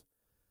Jesus.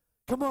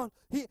 Come on.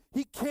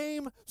 He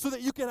came so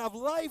that you can have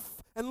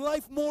life and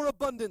life more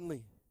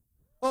abundantly.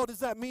 Oh, does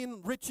that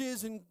mean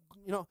riches and,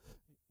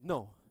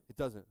 No, it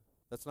doesn't.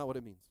 That's not what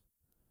it means.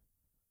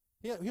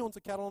 He owns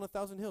the cattle on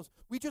 1,000 hills.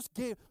 We just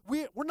gave.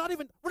 We're not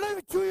even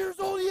 2 years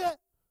old yet.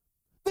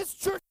 This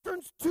church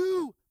turns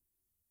 2.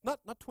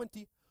 Not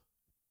 20.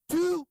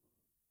 2.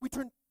 We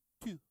turned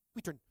 2.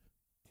 We turned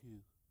 2.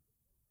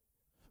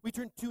 We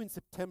turned 2 in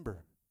September.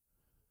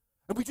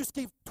 And we just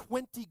gave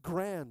 20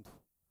 grand.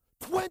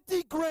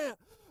 20 grand.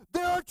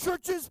 There are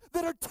churches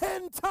that are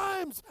 10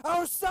 times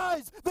our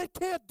size. They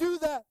can't do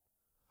that.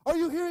 Are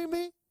you hearing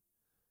me?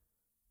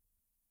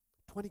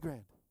 20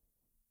 grand.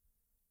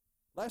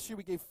 Last year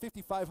we gave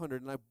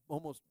 5,500 and I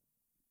almost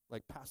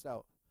passed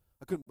out.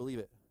 I couldn't believe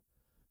it.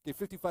 Gave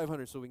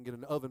 5,500 so we can get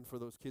an oven for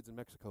those kids in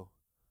Mexico.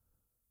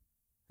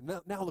 And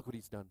now look what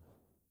he's done.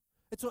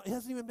 It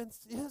has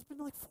been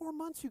like 4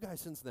 months, you guys,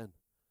 since then.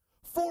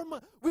 4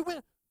 months. We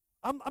went,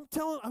 I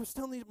was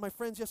telling my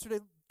friends yesterday,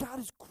 God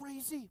is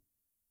crazy.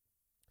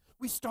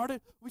 We started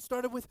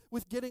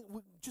with getting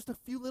just a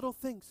few little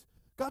things.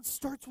 God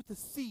starts with the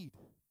seed.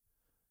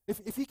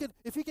 if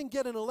he can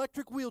get an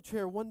electric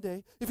wheelchair one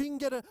day, if he can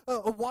get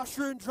a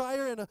washer and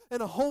dryer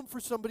and a home for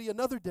somebody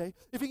another day,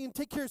 if he can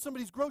take care of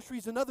somebody's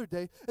groceries another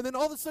day, and then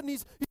all of a sudden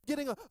he's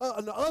getting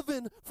an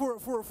oven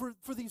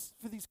for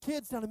these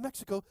kids down in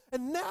Mexico,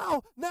 and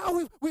now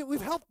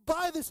we've helped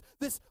buy this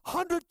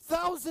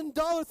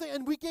 $100,000 thing,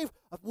 and we gave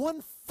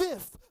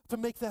 1/5 to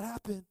make that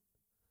happen.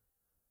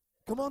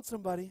 Come on,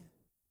 somebody.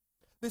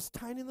 This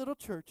tiny little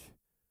church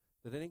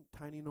that it ain't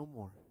tiny no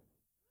more.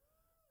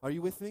 Are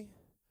you with me?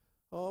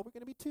 Oh, we're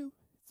going to be 2.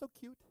 It's so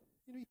cute.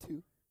 You're going to be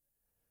 2.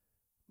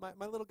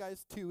 My little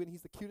guy's 2, and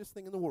he's the cutest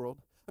thing in the world.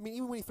 I mean,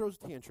 even when he throws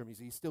a tantrum,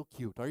 he's still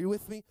cute. Are you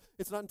with me?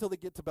 It's not until they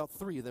get to about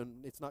 3,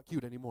 then it's not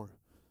cute anymore.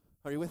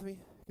 Are you with me?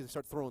 Because they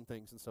start throwing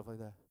things and stuff like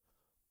that.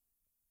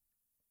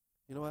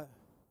 You know what?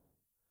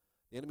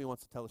 The enemy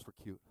wants to tell us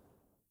we're cute.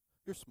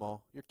 You're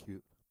small. You're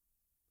cute.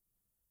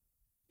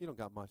 You don't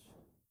got much.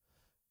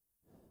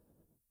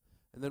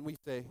 And then we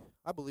say,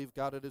 I believe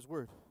God at his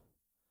word.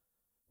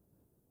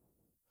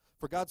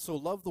 For God so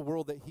loved the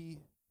world that he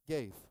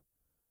gave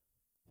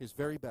his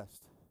very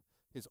best,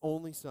 his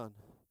only Son,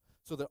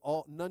 so that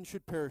none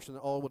should perish and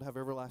that all would have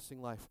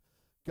everlasting life.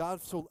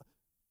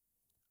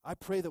 I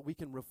pray that we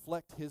can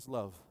reflect his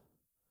love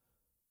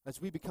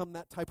as we become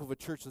that type of a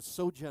church that's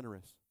so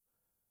generous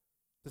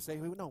to say,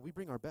 no, we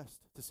bring our best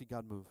to see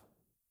God move.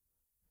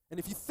 And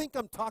if you think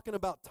I'm talking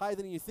about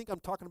tithing and you think I'm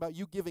talking about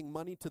you giving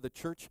money to the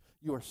church,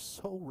 you are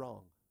so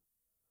wrong.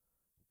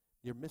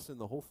 You're missing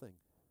the whole thing.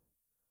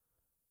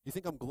 You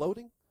think I'm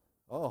gloating?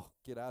 Oh,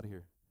 get out of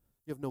here.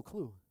 You have no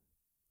clue.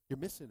 You're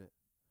missing it.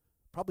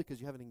 Probably because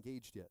you haven't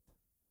engaged yet.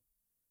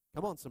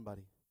 Come on,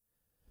 somebody.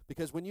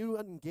 Because when you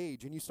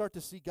engage and you start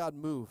to see God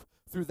move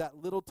through that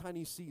little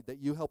tiny seed that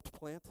you helped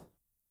plant,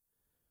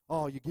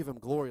 oh, you give him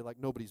glory like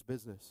nobody's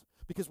business.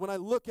 Because when I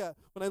look at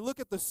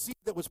the seed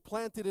that was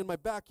planted in my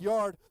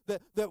backyard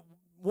that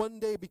one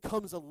day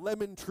becomes a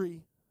lemon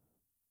tree,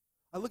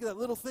 I look at that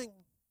little thing.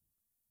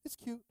 It's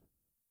cute.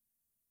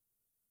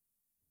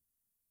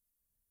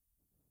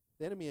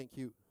 The enemy ain't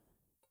cute.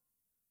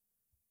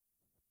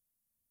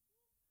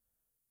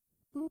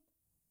 Boop.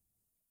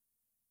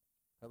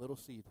 That little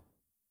seed.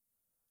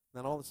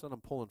 Then all of a sudden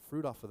I'm pulling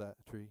fruit off of that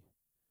tree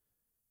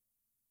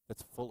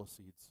that's full of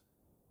seeds.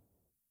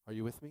 Are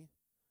you with me?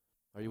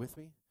 Are you with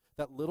me?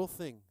 That little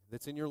thing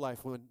that's in your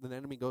life when the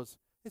enemy goes,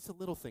 it's a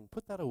little thing.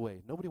 Put that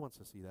away. Nobody wants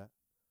to see that.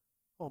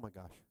 Oh my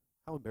gosh,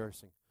 how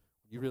embarrassing!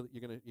 You're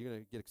gonna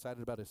get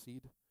excited about a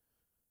seed?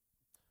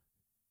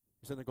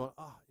 You're sitting there going,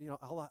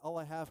 all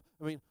I have.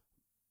 I mean,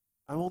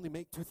 I only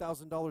make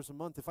 $2,000 a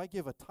month. If I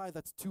give a tithe,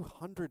 that's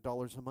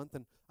 $200 a month,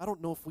 and I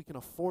don't know if we can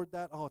afford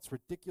that. Oh, it's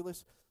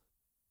ridiculous.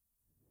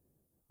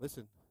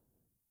 Listen,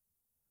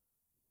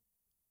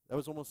 that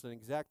was almost an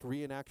exact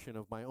reenaction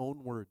of my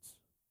own words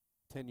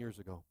 10 years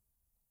ago.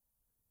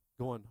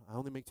 Going, I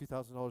only make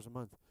 $2,000 a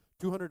month.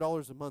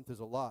 $200 a month is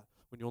a lot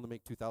when you only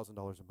make $2,000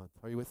 a month.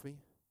 Are you with me?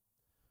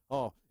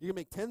 Oh, you can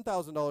make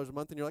 $10,000 a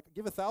month, and you're like,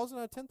 give 1,000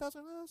 out of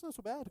 10,000? That's not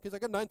so bad because I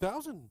got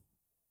 9,000.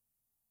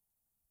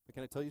 But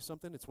can I tell you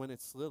something? It's when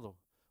it's little,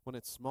 when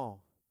it's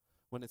small,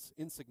 when it's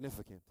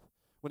insignificant,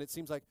 when it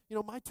seems like,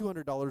 my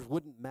 $200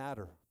 wouldn't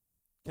matter.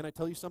 Can I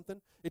tell you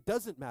something? It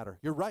doesn't matter.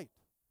 You're right.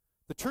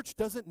 The church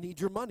doesn't need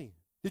your money.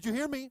 Did you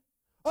hear me?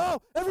 Oh,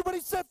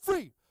 everybody's set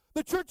free.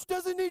 The church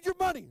doesn't need your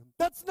money.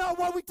 That's not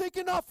why we take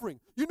an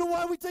offering. You know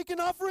why we take an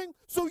offering?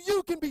 So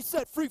you can be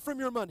set free from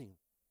your money.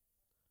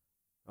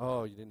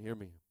 Oh, you didn't hear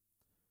me.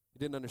 You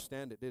didn't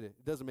understand it, did it?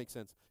 It doesn't make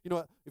sense. You know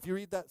what? If you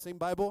read that same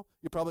Bible,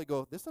 you probably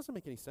go, this doesn't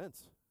make any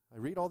sense. I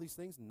read all these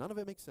things, none of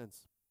it makes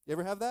sense. You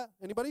ever have that?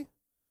 Anybody?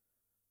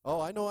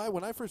 Oh, I know.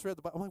 When I first read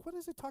the Bible, I'm like, what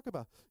does it talk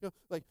about?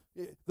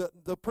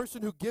 The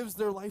person who gives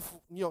their life,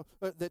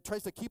 that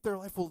tries to keep their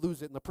life will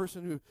lose it, and the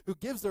person who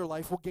gives their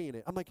life will gain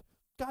it. I'm like,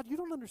 God, you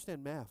don't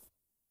understand math.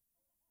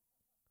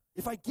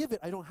 If I give it,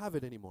 I don't have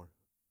it anymore.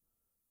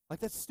 Like,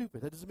 that's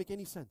stupid. That doesn't make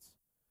any sense.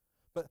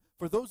 But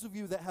for those of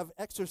you that have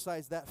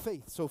exercised that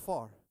faith so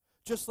far,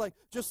 just like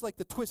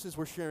the Twisses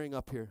were sharing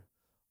up here,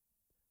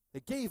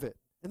 they gave it,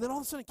 and then all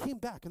of a sudden it came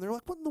back, and they're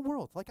like, what in the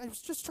world? Like, I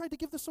was just trying to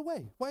give this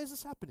away. Why is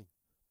this happening?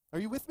 Are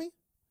you with me?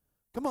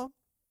 Come on.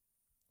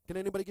 Can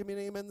anybody give me an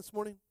amen this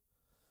morning?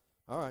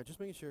 All right, just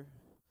making sure.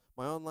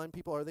 My online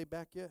people, are they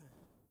back yet?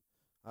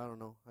 I don't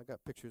know. I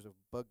got pictures of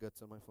bug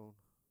guts on my phone.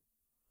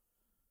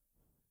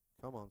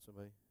 Come on,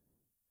 somebody.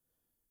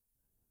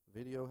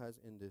 Video has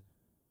ended.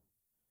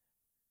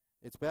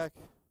 It's back.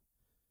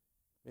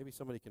 Maybe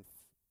somebody can.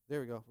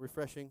 There we go.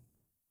 Refreshing.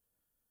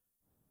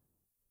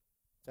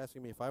 It's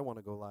asking me if I want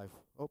to go live.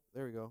 Oh,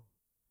 there we go.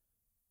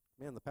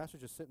 Man, the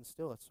pastor's just sitting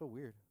still. That's so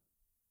weird.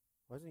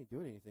 Why isn't he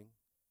doing anything?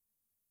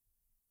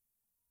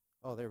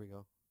 Oh, there we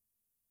go.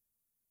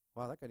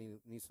 Wow, that guy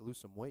needs to lose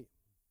some weight.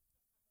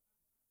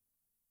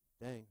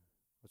 Dang.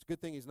 It's a good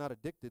thing he's not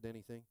addicted to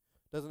anything.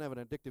 Doesn't have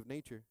an addictive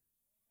nature.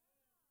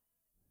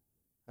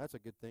 That's a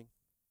good thing.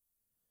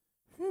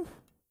 Whew.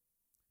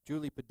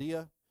 Julie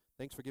Padilla,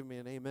 thanks for giving me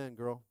an amen,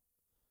 girl.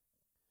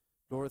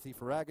 Dorothy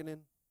Faraganen,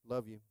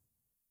 love you.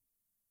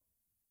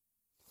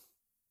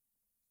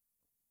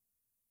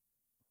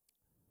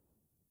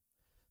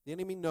 The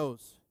enemy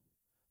knows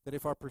that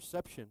if our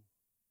perception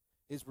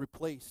is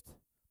replaced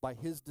by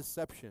his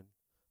deception,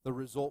 the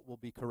result will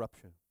be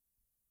corruption.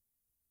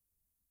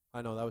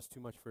 I know that was too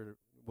much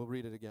we'll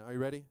read it again. Are you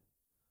ready?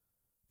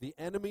 The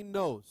enemy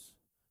knows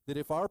that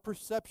if our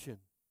perception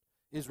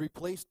is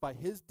replaced by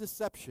his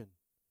deception,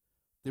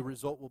 the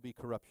result will be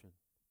corruption.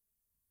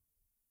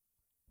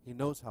 He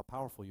knows how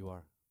powerful you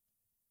are.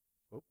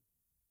 Oh,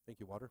 thank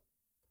you, water.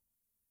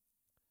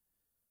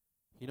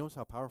 He knows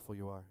how powerful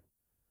you are.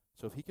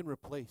 So if he can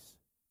replace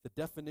the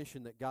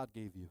definition that God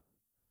gave you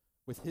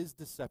with his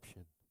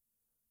deception,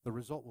 the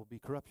result will be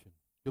corruption.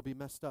 You'll be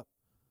messed up.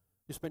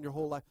 You spend your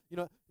whole life. You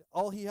know,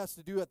 all he has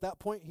to do at that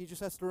point, he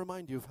just has to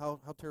remind you of how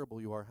terrible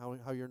you are,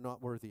 how you're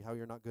not worthy, how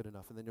you're not good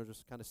enough. And then you'll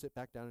just kind of sit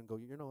back down and go,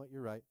 you know what,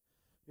 you're right.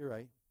 You're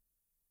right.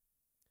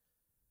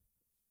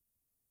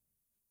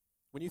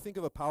 When you think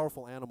of a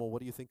powerful animal, what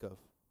do you think of?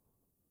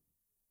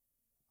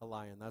 A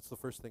lion. That's the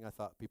first thing I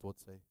thought people would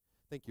say.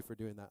 Thank you for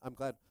doing that. I'm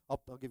glad.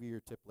 I'll give you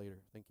your tip later.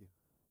 Thank you.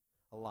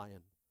 A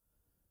lion.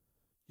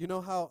 You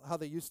know how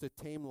they used to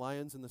tame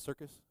lions in the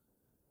circus?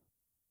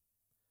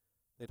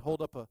 They'd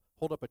hold up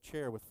a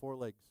chair with 4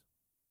 legs.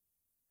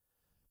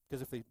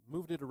 Because if they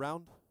moved it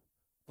around,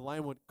 the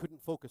lion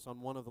couldn't focus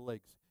on one of the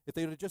legs. If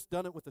they would have just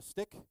done it with a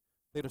stick,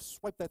 they'd have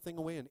swiped that thing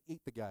away and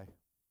ate the guy.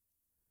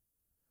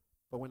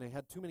 But when they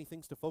had too many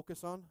things to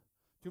focus on,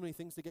 too many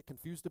things to get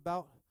confused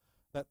about,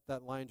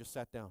 that lion just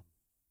sat down.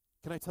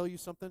 Can I tell you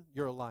something?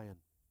 You're a lion.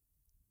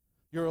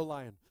 You're a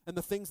lion. And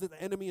the things that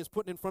the enemy is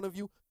putting in front of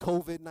you,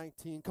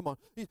 COVID-19, come on.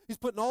 He's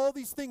putting all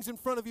these things in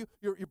front of you,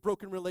 your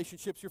broken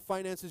relationships, your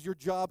finances, your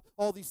job,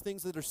 all these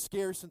things that are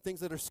scarce and things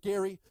that are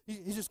scary.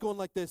 He's just going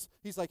like this.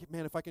 He's like,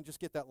 man, if I can just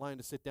get that lion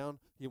to sit down,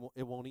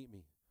 it won't eat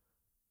me.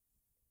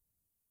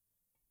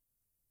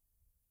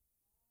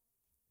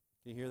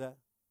 Can you hear that?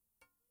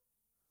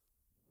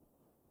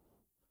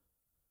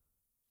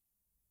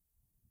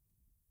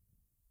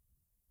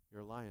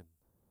 You're a lion.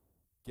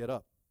 Get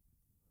up.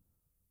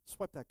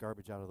 Swipe that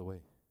garbage out of the way.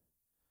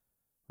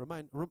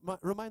 Remind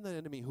the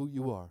enemy who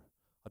you are.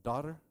 A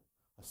daughter,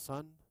 a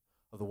son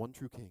of the one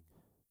true King.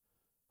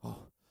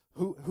 Oh,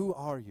 who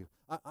are you?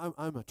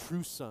 I'm a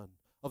true son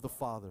of the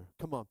Father.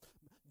 Come on.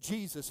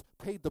 Jesus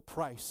paid the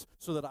price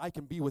so that I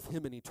can be with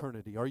him in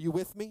eternity. Are you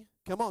with me?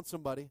 Come on,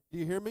 somebody. Do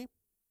you hear me?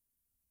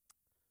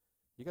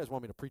 You guys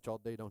want me to preach all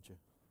day, don't you?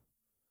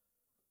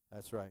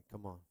 That's right.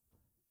 Come on.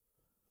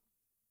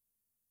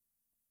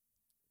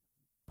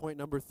 Point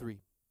number 3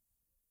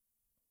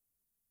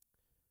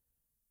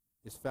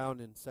 is found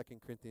in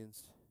 2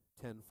 Corinthians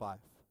 10:5.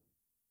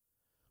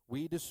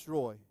 We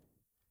destroy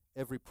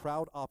every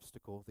proud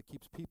obstacle that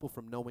keeps people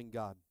from knowing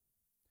God.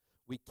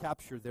 We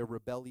capture their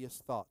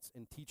rebellious thoughts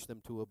and teach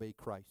them to obey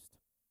Christ.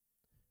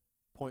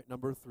 Point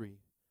number 3,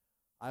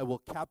 I will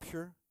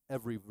capture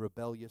every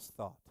rebellious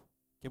thought.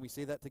 Can we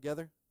say that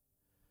together?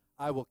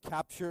 I will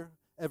capture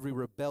every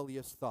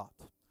rebellious thought.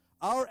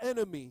 Our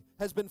enemy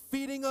has been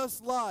feeding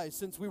us lies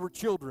since we were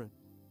children.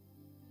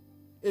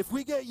 If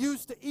we get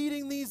used to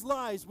eating these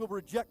lies, we'll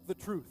reject the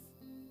truth.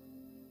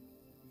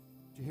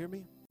 Did you hear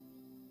me?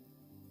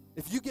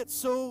 If you get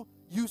so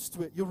used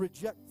to it, you'll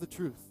reject the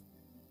truth.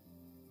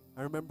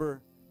 I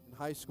remember in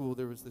high school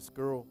there was this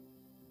girl.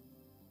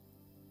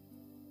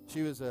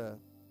 She was a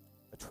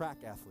track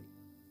athlete.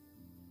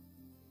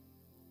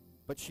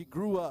 But she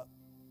grew up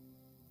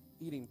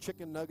eating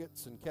chicken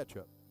nuggets and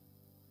ketchup.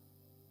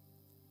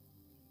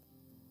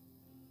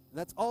 And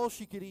that's all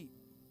she could eat.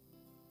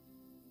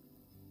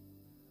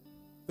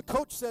 The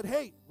coach said,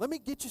 hey, let me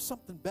get you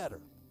something better.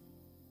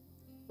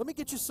 Let me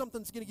get you something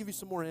that's going to give you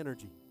some more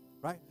energy,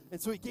 right? And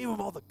so he gave him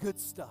all the good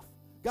stuff.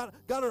 Got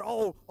her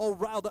all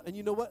riled up. And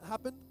you know what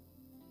happened?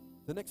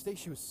 The next day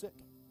she was sick.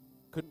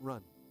 Couldn't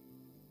run.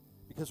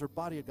 Because her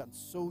body had gotten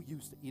so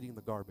used to eating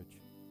the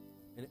garbage.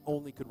 And it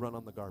only could run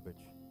on the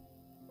garbage.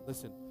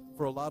 Listen,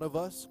 for a lot of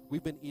us,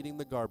 we've been eating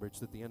the garbage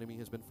that the enemy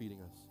has been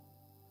feeding us.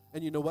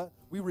 And you know what?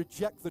 We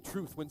reject the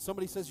truth. When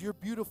somebody says, you're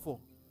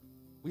beautiful,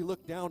 we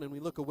look down and we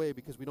look away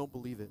because we don't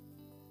believe it.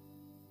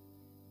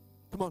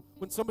 Come on.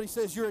 When somebody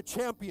says you're a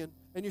champion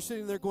and you're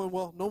sitting there going,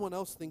 well, no one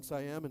else thinks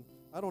I am, and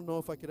I don't know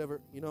if I could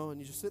ever, and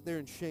you just sit there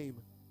in shame.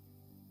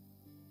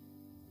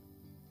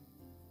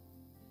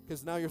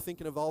 Because now you're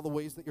thinking of all the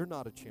ways that you're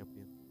not a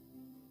champion.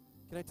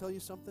 Can I tell you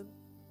something?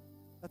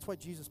 That's why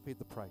Jesus paid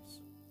the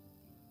price.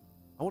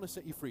 I want to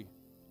set you free.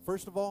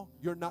 First of all,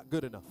 you're not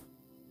good enough.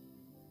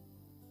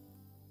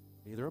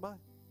 Neither am I.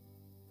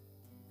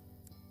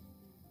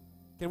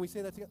 Can we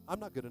say that together? I'm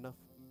not good enough.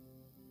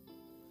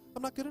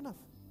 I'm not good enough.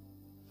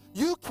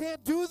 You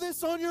can't do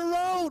this on your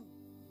own.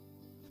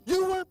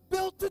 You weren't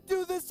built to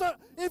do this.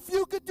 If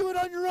you could do it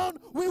on your own,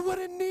 we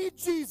wouldn't need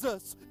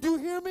Jesus. Do you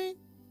hear me?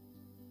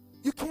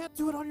 You can't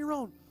do it on your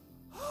own.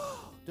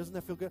 Doesn't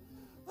that feel good?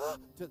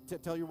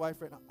 Tell your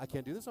wife right now, I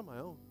can't do this on my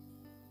own.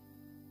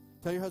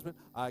 Tell your husband,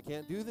 I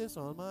can't do this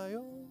on my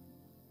own.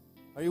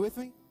 Are you with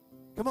me?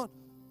 Come on.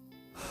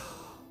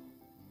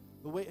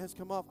 The weight has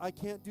come off. I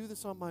can't do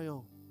this on my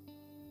own.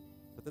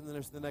 But then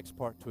there's the next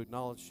part, to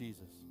acknowledge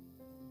Jesus.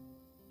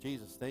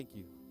 Jesus, thank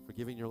you for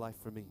giving your life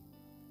for me.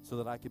 so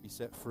that I could be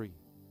set free.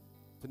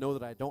 To know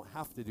that I don't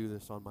have to do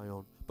this on my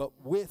own, but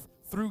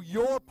through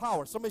your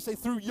power. Somebody say,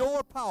 through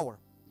your power.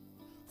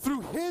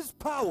 Through his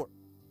power,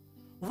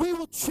 we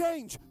will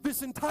change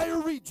this entire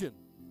region.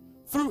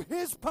 Through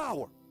his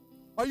power.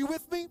 Are you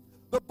with me?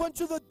 The bunch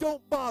of the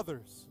don't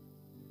bothers.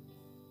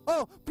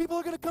 Oh, people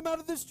are going to come out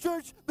of this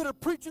church that are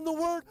preaching the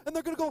word, and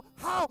they're going to go,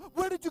 how?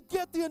 Where did you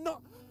get the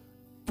anointing?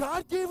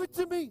 God gave it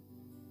to me.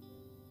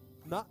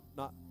 Not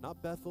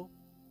Bethel.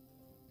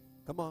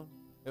 Come on.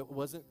 It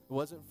wasn't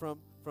from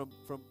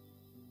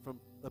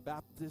the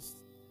Baptist.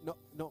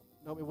 No,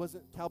 it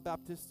wasn't Cal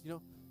Baptist, you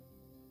know.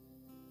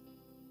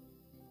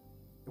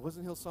 It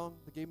wasn't Hillsong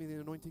that gave me the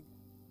anointing.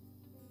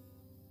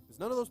 It's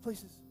none of those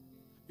places.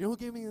 You know who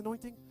gave me the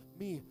anointing?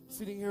 Me,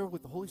 sitting here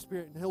with the Holy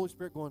Spirit, and the Holy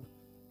Spirit going,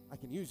 I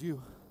can use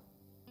you.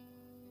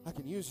 I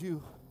can use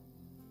you.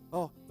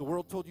 Oh, the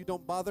world told you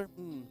don't bother?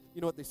 You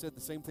know what? They said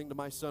the same thing to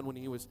my son when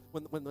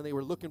they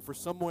were looking for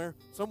somewhere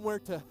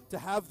to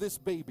have this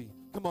baby.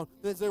 Come on.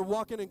 As they're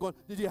walking and going,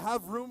 did you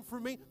have room for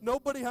me?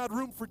 Nobody had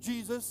room for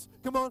Jesus.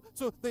 Come on.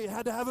 So they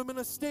had to have him in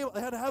a stable.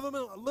 They had to have him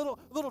in a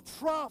little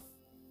trough.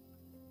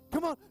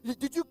 Come on.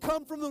 Did you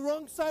come from the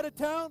wrong side of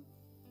town?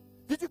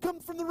 Did you come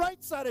from the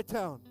right side of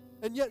town?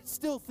 And yet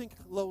still think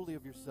lowly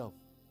of yourself.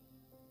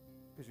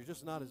 Because you're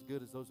just not as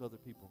good as those other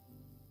people.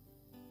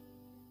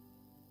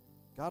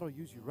 God will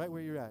use you right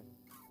where you're at.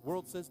 The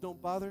world says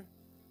don't bother.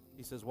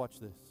 He says, watch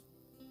this.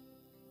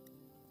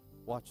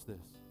 Watch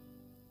this.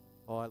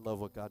 Oh, I love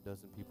what God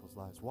does in people's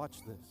lives. Watch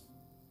this.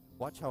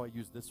 Watch how I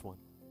use this one.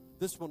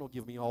 This one will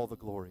give me all the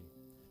glory.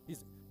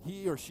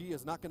 He or she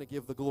is not going to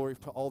give the glory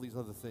to all these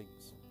other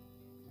things.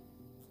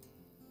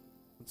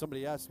 When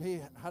somebody asks,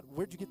 hey,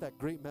 where'd you get that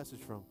great message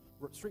from?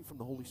 Straight from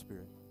the Holy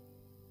Spirit.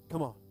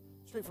 Come on.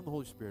 Straight from the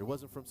Holy Spirit. It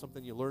wasn't from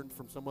something you learned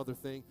from some other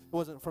thing. It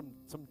wasn't from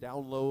some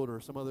download or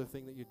some other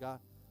thing that you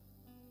got.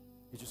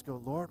 You just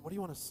go, Lord, what do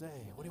you want to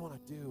say? What do you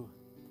want to do?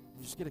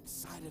 You just get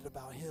excited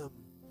about him.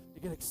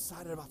 You get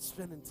excited about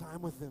spending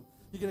time with him.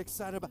 You get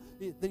excited about,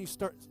 then you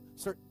start,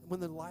 when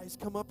the lies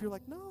come up, you're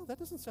like, no, that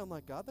doesn't sound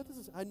like God.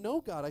 I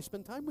know God. I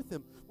spend time with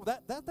him. Well,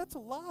 that's a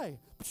lie.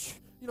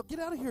 You know, get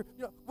out of here.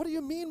 You know, what do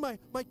you mean my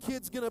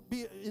kid's going to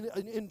be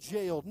in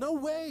jail? No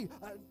way.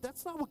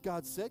 That's not what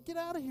God said. Get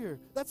out of here.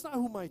 That's not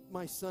who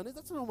my son is.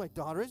 That's not who my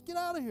daughter is. Get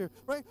out of here,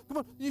 right? Come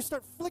on. You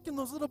start flicking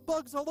those little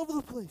bugs all over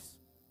the place.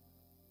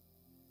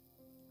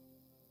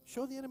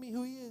 Show the enemy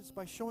who he is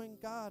by showing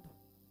God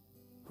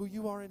who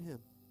you are in him.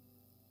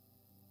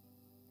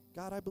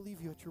 God, I believe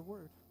you at your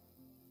word.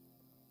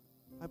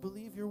 I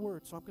believe your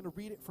word, so I'm going to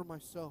read it for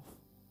myself.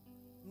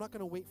 I'm not going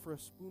to wait for a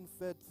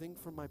spoon-fed thing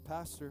from my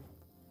pastor.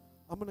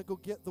 I'm going to go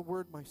get the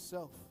word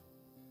myself.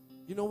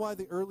 You know why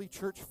the early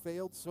church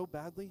failed so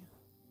badly?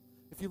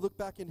 If you look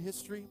back in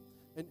history,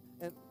 and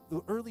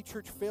the early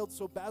church failed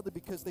so badly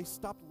because they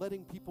stopped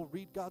letting people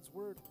read God's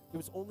word. It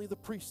was only the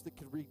priests that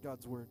could read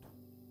God's word.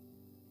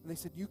 And they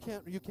said, you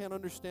can't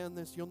understand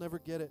this. You'll never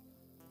get it.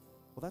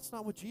 Well, that's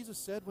not what Jesus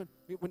said.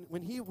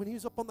 When he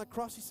was up on that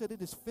cross, he said,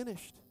 it is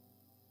finished.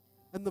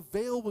 And the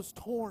veil was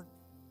torn.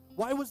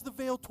 Why was the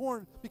veil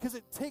torn? Because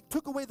it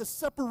took away the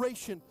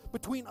separation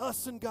between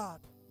us and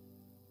God.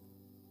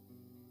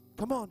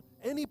 Come on,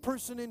 any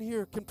person in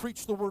here can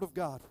preach the word of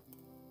God.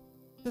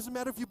 Doesn't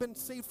matter if you've been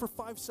saved for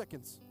 5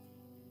 seconds.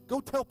 Go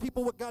tell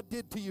people what God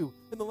did to you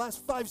in the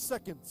last 5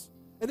 seconds,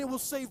 and it will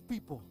save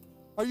people.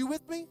 Are you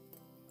with me?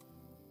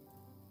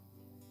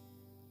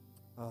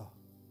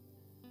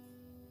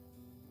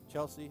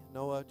 Chelsea,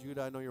 Noah,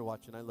 Judah, I know you're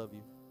watching. I love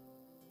you.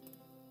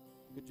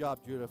 Good job,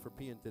 Judah, for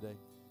peeing today.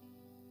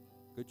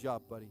 Good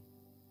job, buddy.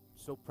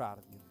 So proud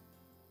of you.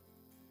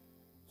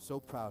 So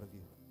proud of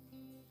you.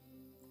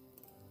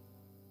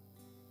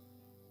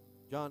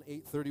 John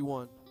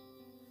 8:31.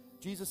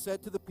 Jesus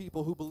said to the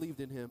people who believed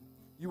in him,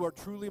 you are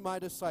truly my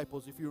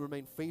disciples if you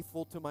remain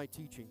faithful to my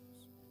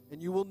teachings,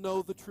 and you will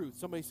know the truth.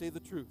 Somebody say the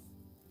truth.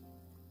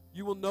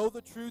 You will know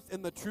the truth,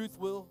 and the truth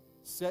will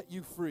set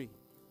you free.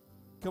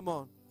 Come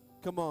on.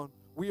 Come on.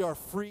 We are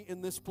free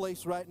in this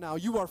place right now.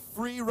 You are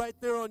free right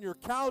there on your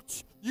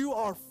couch. You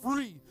are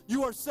free.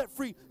 You are set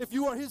free. If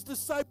you are his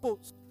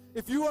disciples,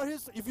 if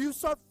you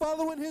start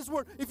following his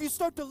word, if you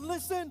start to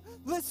listen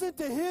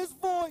to his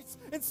voice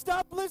and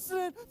stop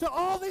listening to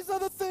all these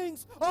other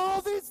things, all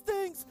these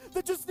things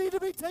that just need to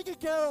be taken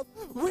care of.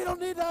 We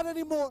don't need that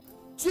anymore.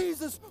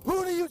 Jesus,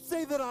 who do you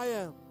say that I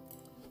am?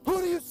 Who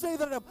do you say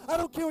that I am? I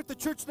don't care what the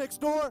church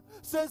next door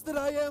says that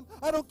I am.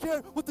 I don't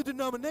care what the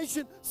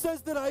denomination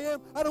says that I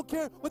am. I don't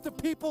care what the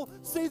people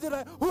say that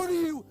I am. Who do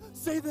you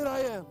say that I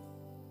am?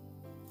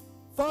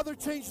 Father,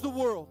 change the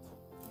world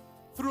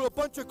through a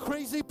bunch of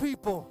crazy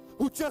people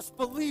who just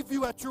believe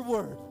you at your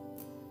word.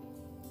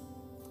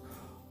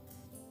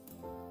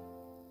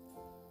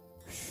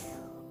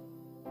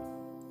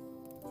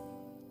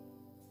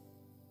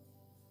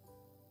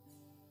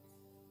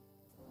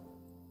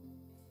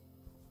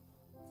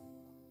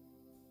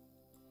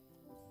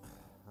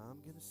 I'm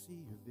going to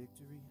see your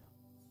victory.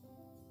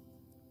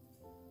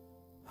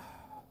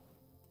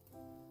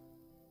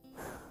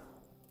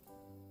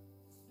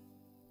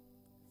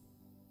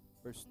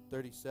 Verse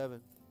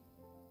 37.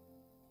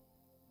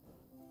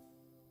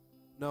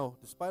 No,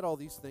 despite all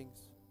these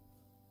things,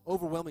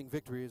 overwhelming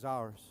victory is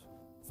ours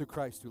through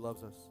Christ who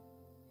loves us.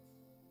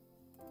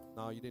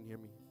 No, you didn't hear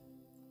me.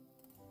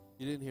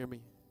 You didn't hear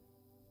me.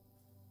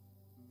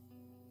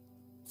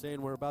 I'm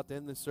saying we're about to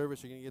end this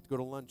service. You're going to get to go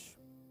to lunch.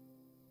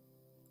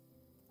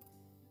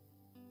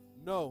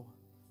 No,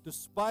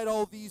 despite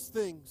all these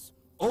things,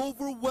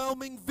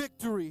 overwhelming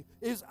victory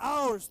is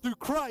ours through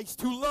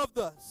Christ who loved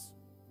us.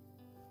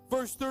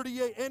 Verse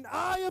 38, and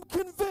I am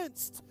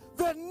convinced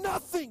that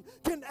nothing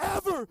can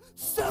ever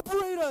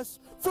separate us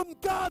from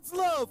God's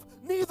love,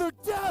 neither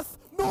death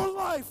nor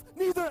life,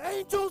 neither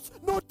angels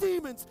nor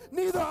demons,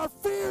 neither our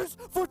fears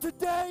for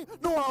today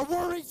nor our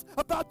worries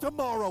about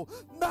tomorrow.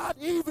 Not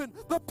even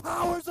the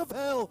powers of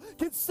hell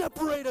can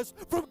separate us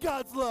from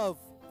God's love.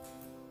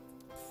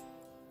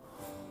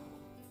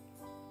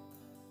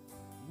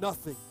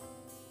 Nothing.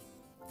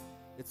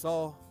 It's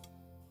all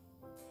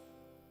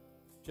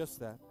just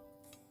that.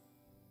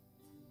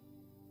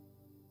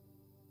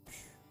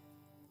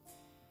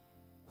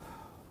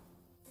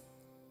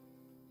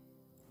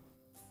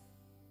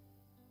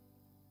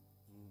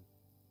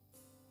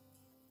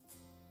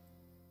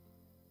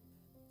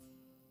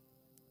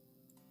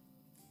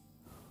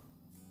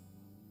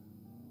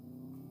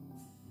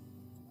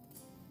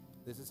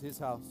 This is his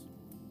house.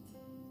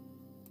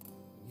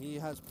 And he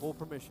has full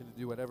permission to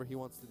do whatever he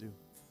wants to do.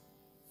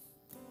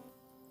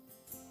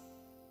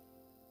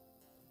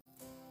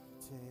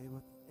 Take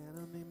what the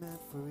enemy meant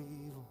for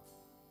evil,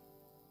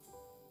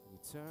 and you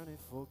turn it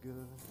for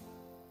good.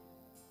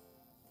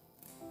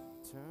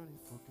 Turn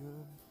it for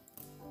good.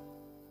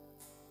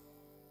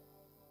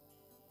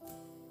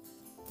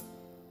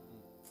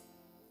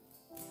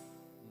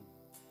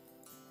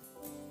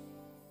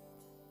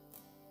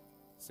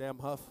 Sam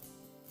Huff,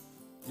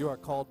 you are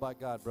called by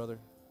God, brother.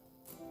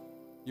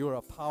 You are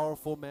a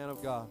powerful man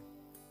of God.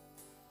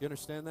 You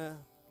understand that?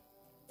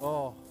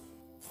 Oh,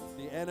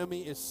 the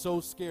enemy is so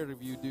scared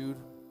of you, dude.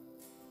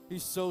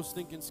 He's so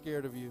stinking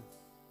scared of you.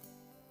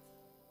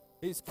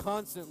 He's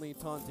constantly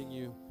taunting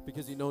you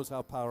because he knows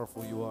how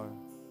powerful you are.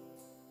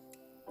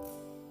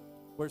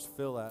 Where's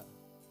Phil at?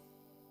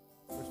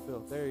 Where's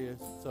Phil? There he is.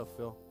 What's up,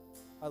 Phil?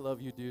 I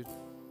love you, dude.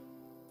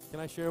 Can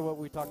I share what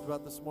we talked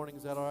about this morning?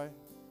 Is that all right?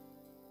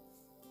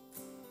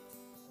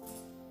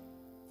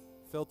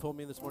 Phil told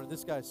me this morning,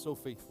 this guy is so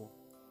faithful.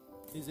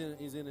 He's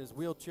in his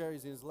wheelchair.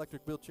 He's in his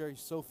electric wheelchair.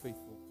 He's so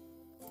faithful.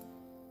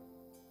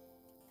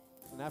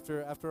 And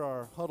after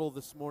our huddle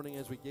this morning,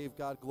 as we gave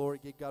God glory,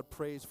 gave God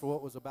praise for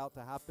what was about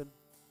to happen,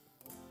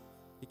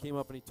 he came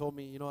up and he told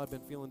me, you know, I've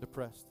been feeling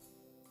depressed.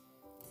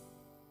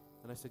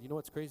 And I said, you know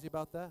what's crazy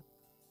about that?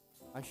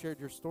 I shared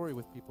your story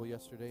with people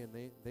yesterday,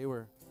 and they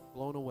were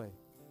blown away.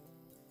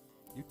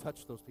 You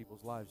touched those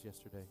people's lives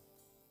yesterday.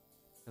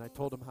 And I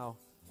told him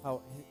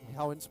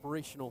how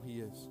inspirational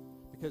he is.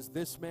 Because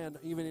this man,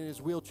 even in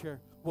his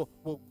wheelchair,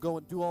 will go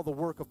and do all the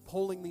work of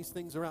pulling these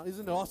things around.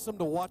 Isn't it awesome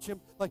to watch him?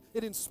 Like,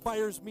 it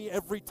inspires me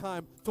every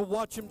time to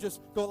watch him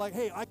just go like,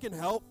 hey, I can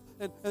help.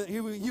 And he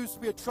used to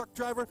be a truck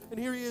driver, and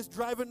here he is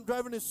driving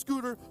his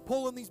scooter,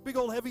 pulling these big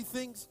old heavy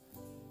things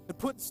and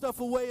putting stuff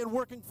away and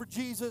working for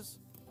Jesus.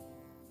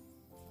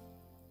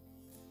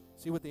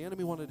 See, what the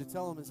enemy wanted to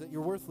tell him is that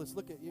you're worthless.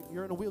 Look,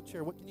 you're in a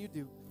wheelchair. What can you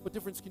do? What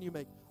difference can you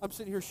make? I'm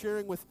sitting here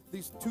sharing with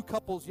these two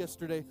couples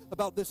yesterday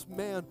about this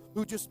man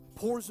who just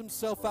pours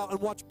himself out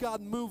and watch God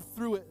move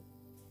through it.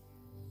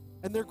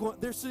 And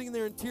they're sitting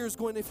there in tears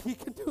going, if he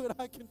can do it,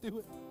 I can do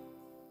it.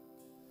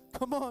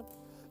 Come on.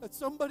 That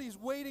somebody's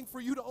waiting for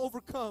you to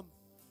overcome,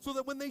 so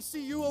that when they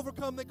see you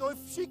overcome, they go, if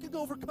she can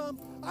overcome,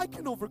 I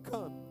can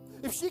overcome.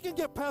 If she can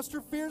get past her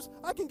fears,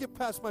 I can get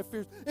past my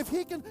fears. If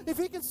he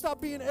can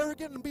stop being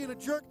arrogant and being a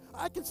jerk,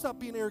 I can stop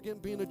being arrogant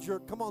and being a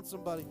jerk. Come on,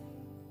 somebody.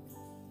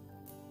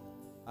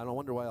 I don't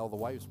wonder why all the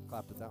wives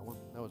clapped at that one.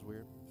 That was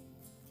weird.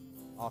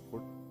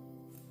 Awkward.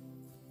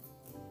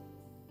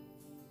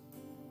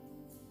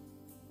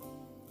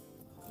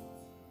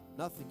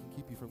 Nothing can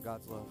keep you from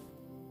God's love.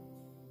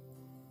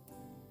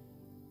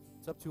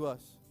 It's up to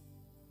us.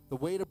 The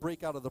way to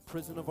break out of the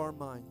prison of our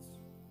minds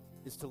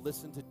is to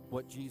listen to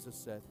what Jesus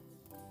said,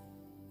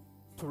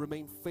 to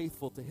remain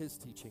faithful to his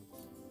teachings.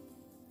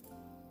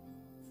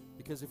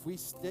 Because if we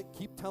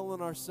keep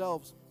telling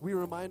ourselves, we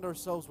remind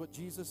ourselves what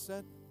Jesus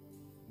said,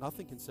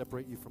 nothing can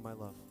separate you from my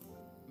love.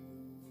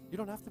 You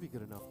don't have to be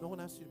good enough. No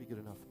one asks you to be good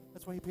enough.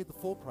 That's why he paid the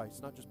full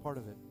price, not just part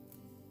of it.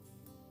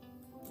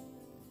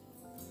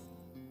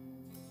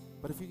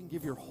 But if you can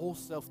give your whole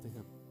self to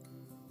him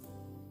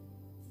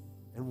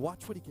and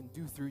watch what he can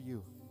do through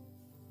you,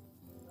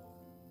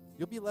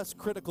 you'll be less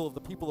critical of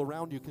the people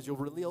around you, because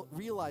you'll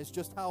realize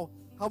just how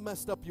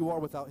messed up you are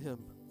without him.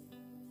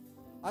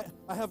 I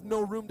have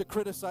no room to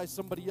criticize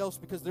somebody else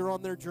because they're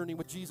on their journey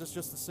with Jesus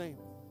just the same.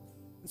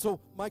 And so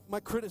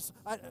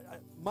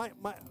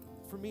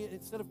for me,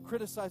 instead of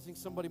criticizing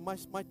somebody,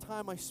 my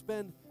time I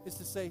spend is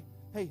to say,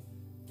 hey,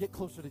 get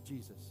closer to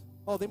Jesus.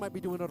 Oh, they might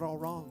be doing it all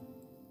wrong.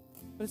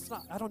 But it's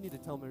not. I don't need to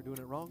tell them they're doing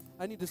it wrong.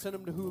 I need to send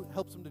them to who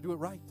helps them to do it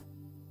right.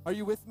 Are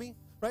you with me?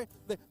 right?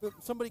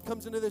 Somebody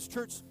comes into this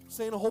church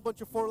saying a whole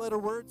bunch of four-letter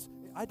words.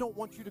 I don't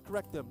want you to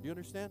correct them. Do you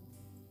understand?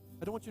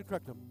 I don't want you to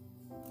correct them.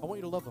 I want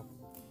you to love them.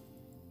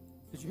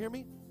 Did you hear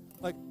me?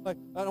 Like, I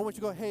don't want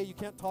you to go, hey, you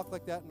can't talk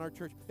like that in our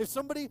church. If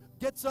somebody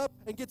gets up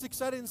and gets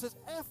excited and says,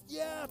 F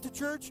yeah to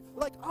church,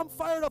 like, I'm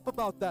fired up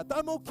about that.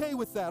 I'm okay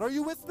with that. Are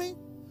you with me?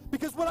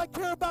 Because what I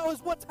care about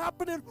is what's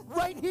happening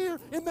right here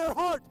in their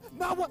heart.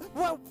 Not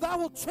what that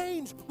will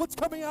change what's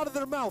coming out of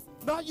their mouth.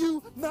 Not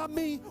you, not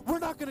me. We're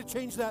not going to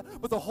change that,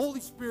 but the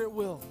Holy Spirit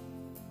will.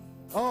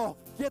 Oh,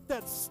 get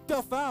that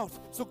stuff out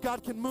so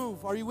God can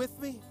move. Are you with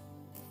me?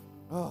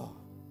 Oh.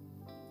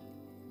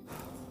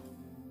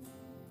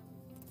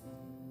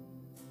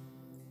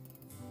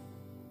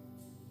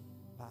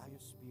 By your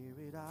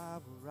Spirit I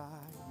will rise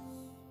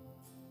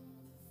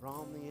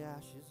from the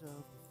ashes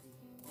of defeat.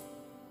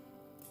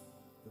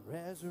 The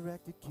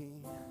resurrected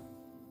King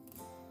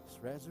is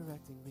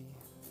resurrecting me.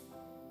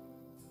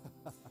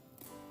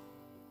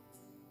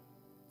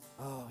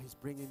 Oh, He's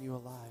bringing you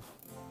alive.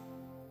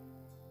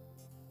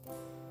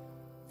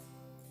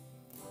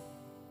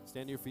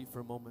 Stand to your feet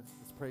for a moment.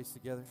 Let's praise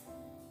together.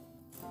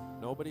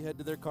 Nobody head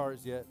to their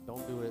cars yet.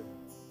 Don't do it.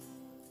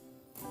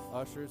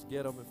 Ushers,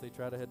 get them if they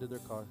try to head to their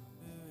car.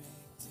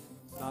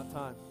 It's not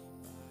time.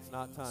 It's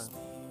not time.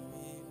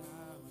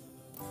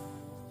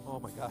 Oh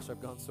my gosh,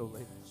 I've gone so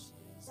late.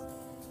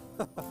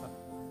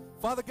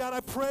 Father God,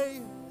 I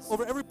pray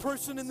over every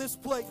person in this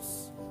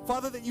place,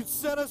 Father, that you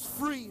set us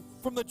free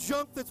from the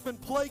junk that's been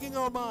plaguing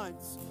our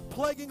minds,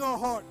 plaguing our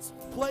hearts,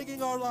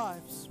 plaguing our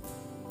lives.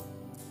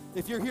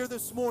 If you're here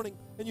this morning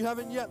and you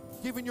haven't yet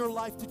given your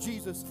life to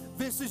Jesus,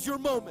 this is your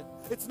moment.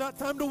 It's not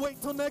time to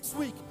wait till next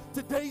week.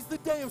 Today's the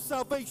day of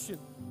salvation.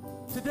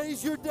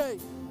 Today's your day.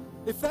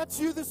 If that's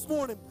you this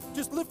morning,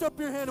 just lift up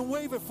your hand and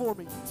wave it for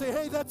me. Say,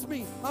 hey, that's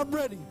me. I'm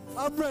ready.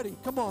 I'm ready.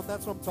 Come on,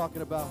 that's what I'm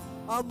talking about.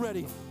 I'm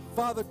ready.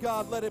 Father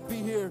God, let it be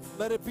here.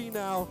 Let it be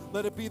now.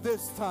 Let it be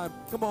this time.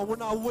 Come on, we're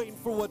not waiting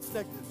for what's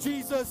next.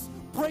 Jesus,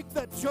 break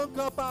that junk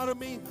up out of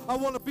me. I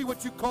want to be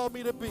what you called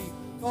me to be.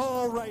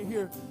 All right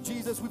here.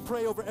 Jesus, we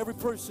pray over every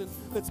person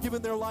that's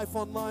given their life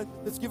online,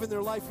 that's given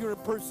their life here in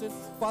person.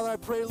 Father, I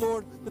pray,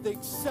 Lord, that they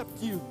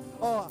accept you.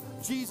 Oh,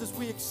 Jesus,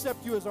 we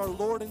accept you as our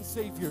Lord and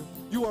Savior.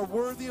 You are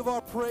worthy of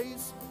our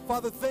praise.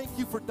 Father, thank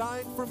you for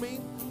dying for me,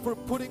 for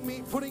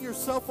putting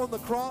yourself on the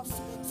cross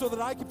so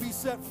that I could be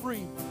set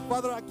free.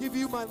 Father, I give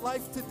you my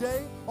life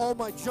today, all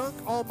my junk,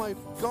 all my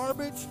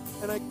garbage,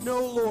 and I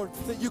know, Lord,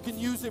 that you can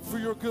use it for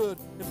your good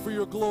and for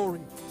your glory.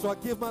 So I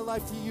give my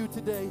life to you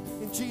today.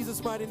 In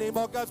Jesus' mighty name,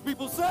 all God's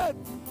people said,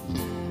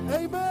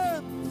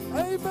 amen,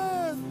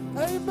 amen,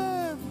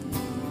 amen.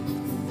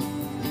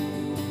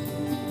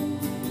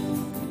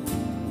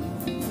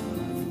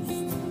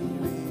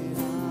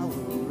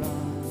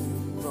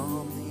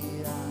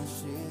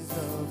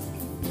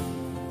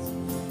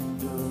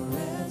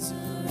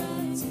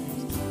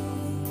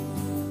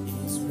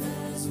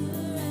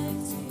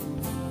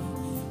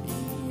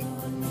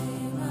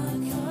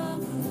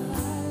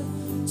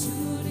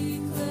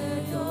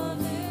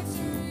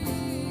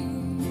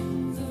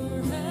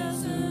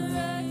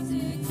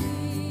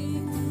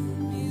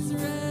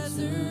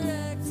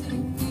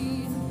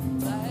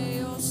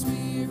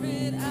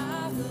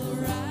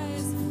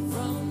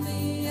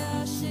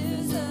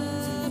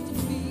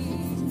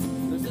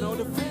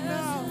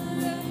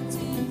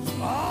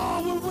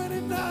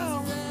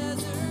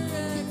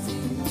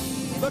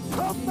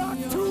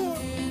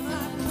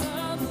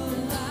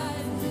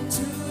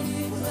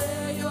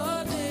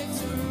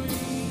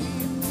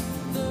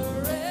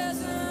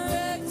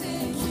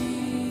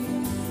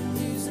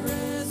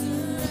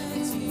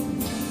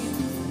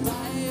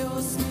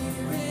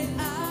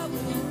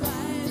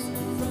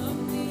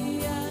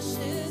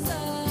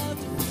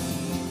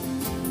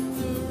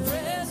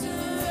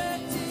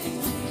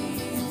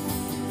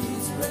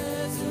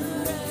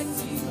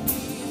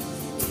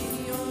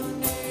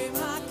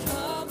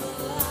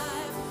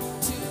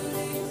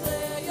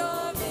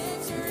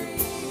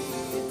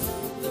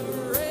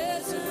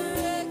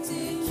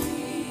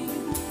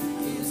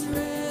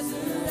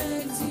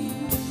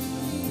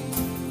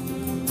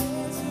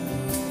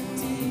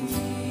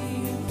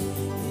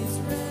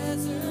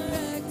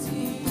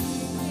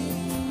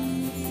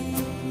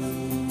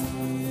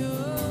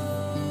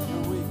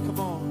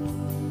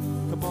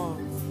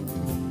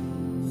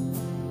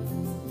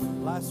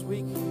 Last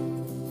week,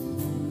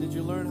 did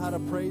you learn how to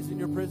praise in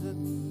your prison?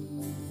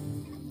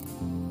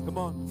 Come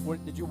on.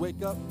 Did you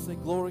wake up and say,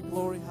 glory,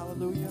 glory,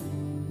 hallelujah?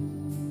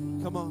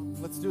 Come on.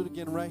 Let's do it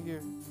again right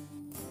here.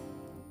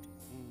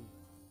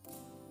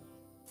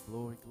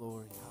 Glory,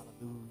 glory,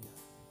 hallelujah.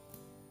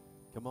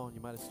 Come on.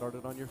 You might have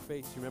started on your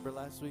face. You remember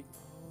last week?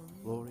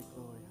 Glory,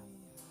 glory,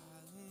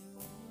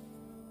 hallelujah.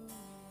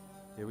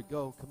 Here we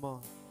go. Come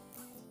on.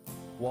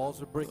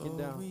 Walls are breaking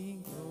down. Glory,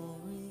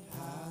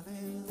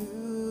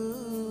 hallelujah.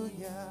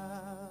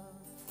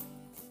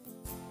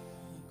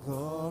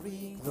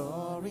 Glory,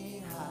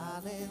 glory,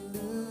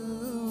 hallelujah.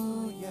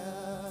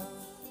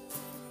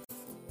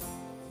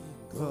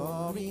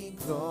 Glory,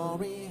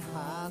 glory,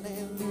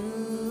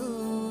 hallelujah.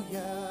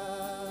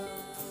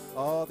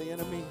 Oh, the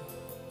enemy.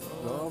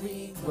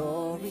 Glory,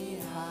 glory,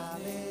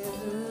 hallelujah.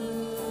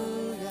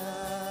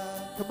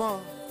 Come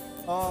on.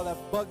 Oh, that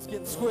bug's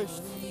getting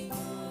squished.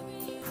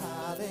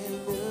 Hallelujah.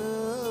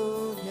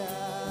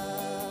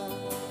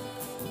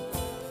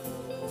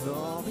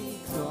 Glory,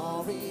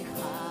 glory,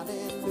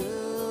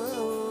 hallelujah.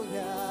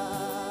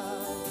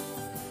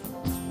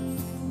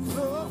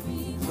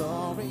 Glory,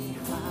 glory,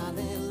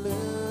 hallelujah.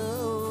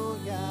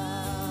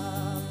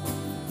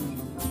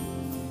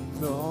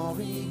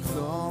 Glory,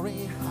 glory,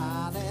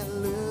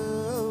 hallelujah.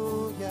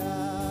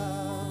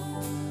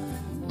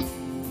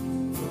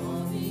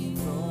 Glory,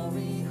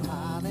 glory,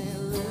 hallelujah.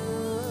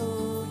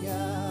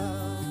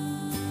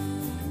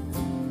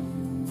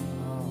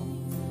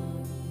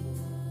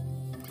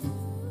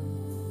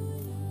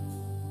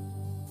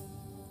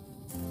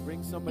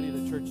 Bring somebody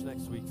to church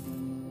next week.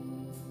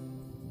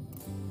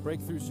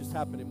 Breakthroughs just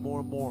happening more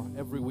and more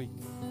every week.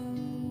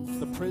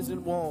 The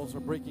prison walls are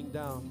breaking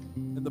down,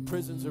 and the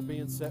prisons are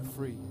being set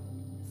free.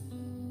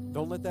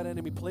 Don't let that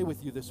enemy play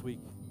with you this week.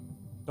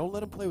 Don't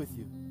let him play with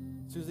you.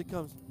 As soon as he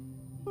comes,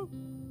 boop,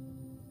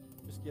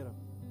 just get him.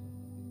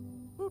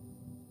 Boop.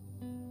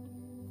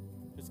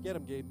 Just get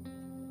him, Gabe.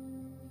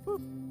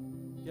 Boop.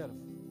 Get him.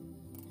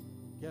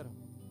 Get him.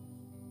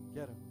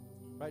 Get him.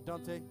 Right,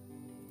 Dante?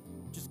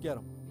 Just get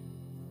him.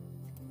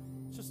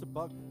 It's just a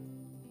bug.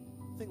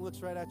 Thing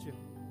looks right at you.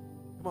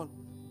 Come on.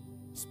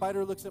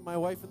 Spider looks at my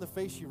wife in the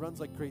face, she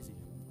runs like crazy.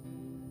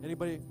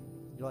 Anybody?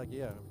 You're like,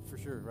 yeah, for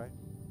sure, right?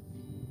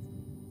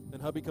 Then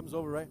hubby comes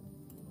over, right?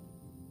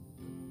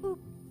 Boop.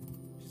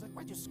 She's like,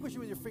 why'd you squish it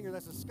with your finger?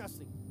 That's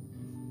disgusting.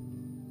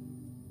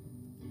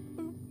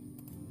 Boop.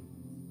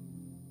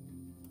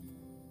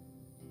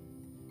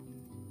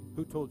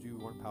 Who told you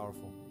weren't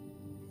powerful?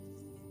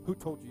 Who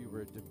told you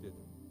were addicted?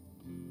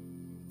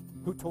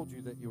 Who told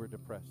you that you were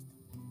depressed?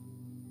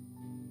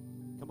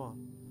 Come on.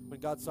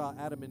 When God saw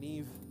Adam and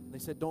Eve, they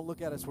said, don't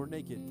look at us, we're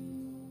naked.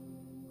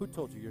 Who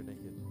told you you're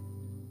naked?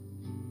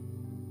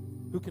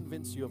 Who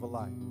convinced you of a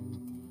lie?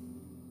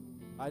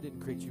 I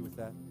didn't create you with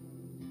that.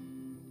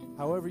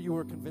 However you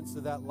were convinced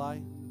of that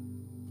lie,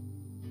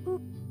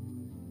 boop,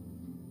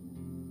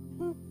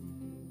 boop,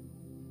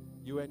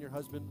 you and your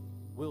husband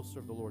will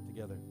serve the Lord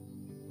together.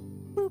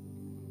 Boop,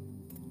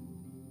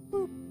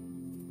 boop.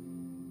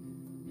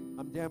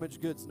 I'm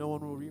damaged goods, no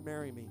one will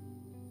remarry me.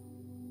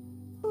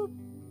 Boop.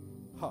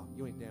 Huh,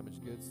 you ain't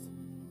damaged goods.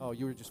 Oh,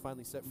 you were just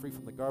finally set free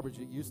from the garbage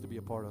you used to be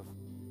a part of.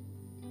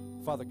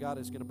 Father God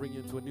is going to bring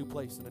you into a new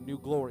place and a new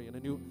glory and a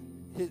new.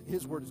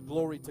 His word is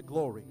glory to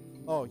glory.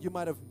 Oh, you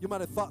might have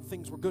thought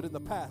things were good in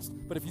the past,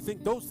 but if you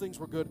think those things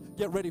were good,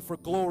 get ready for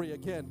glory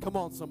again. Come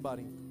on,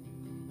 somebody.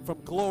 From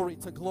glory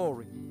to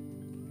glory.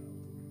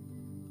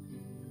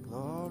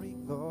 Glory,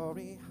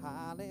 glory,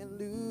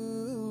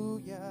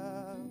 hallelujah.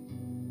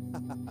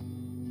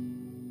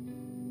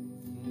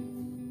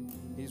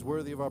 He's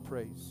worthy of our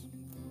praise.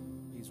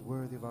 He's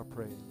worthy of our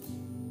praise.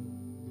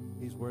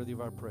 He's worthy of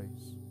our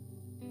praise.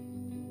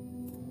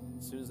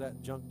 As soon as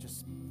that junk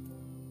just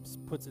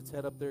puts its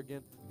head up there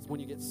again, it's when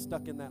you get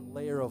stuck in that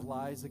layer of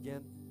lies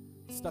again,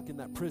 stuck in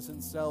that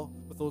prison cell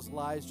with those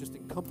lies just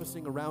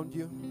encompassing around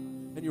you,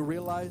 and you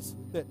realize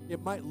that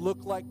it might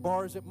look like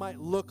bars, it might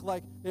look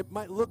like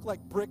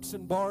bricks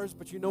and bars,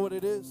 but you know what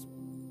it is?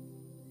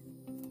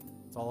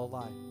 It's all a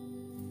lie.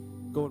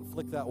 Go and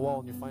flick that wall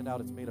and you find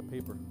out it's made of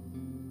paper.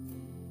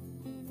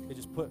 They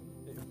just put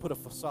a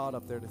facade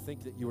up there to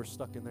think that you were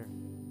stuck in there.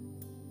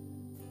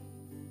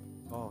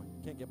 Oh,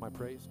 you can't get my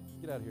praise.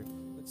 Get out of here.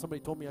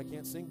 Somebody told me I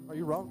can't sing. Are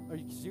you wrong? Are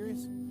you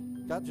serious?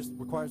 God just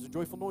requires a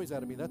joyful noise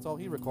out of me. That's all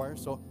he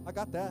requires. So I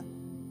got that.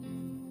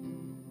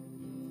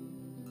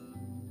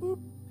 Boop.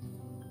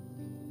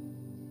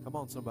 Come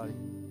on, somebody.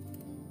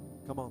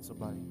 Come on,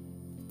 somebody.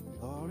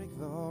 Glory,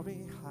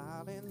 glory,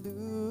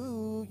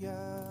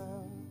 hallelujah.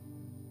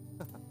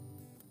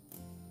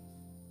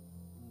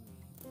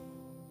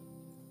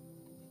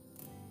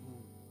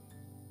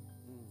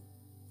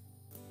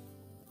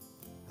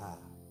 I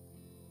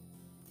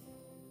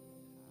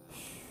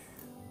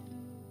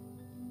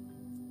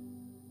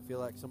feel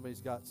like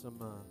somebody's got some,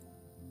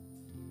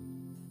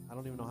 I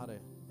don't even know how to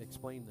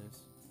explain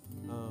this,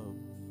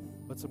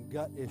 but some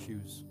gut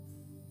issues.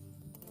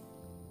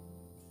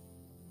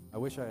 I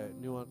wish I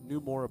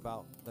knew more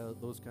about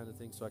those kind of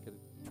things so I could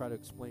try to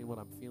explain what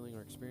I'm feeling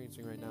or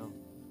experiencing right now.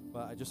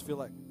 But I just feel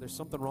like there's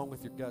something wrong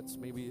with your guts.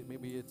 Maybe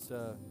it's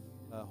a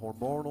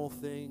hormonal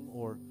thing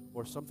or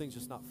something's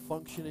just not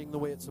functioning the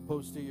way it's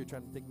supposed to. You're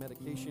trying to take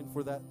medication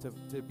for that to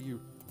be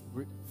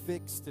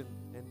fixed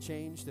and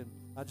changed. And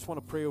I just want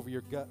to pray over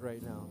your gut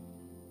right now.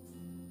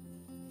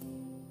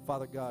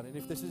 Father God, and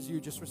if this is you,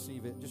 just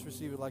receive it. Just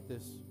receive it like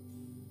this.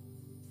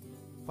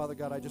 Father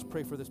God, I just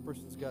pray for this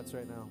person's guts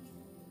right now.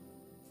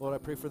 Lord, I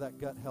pray for that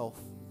gut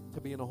health to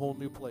be in a whole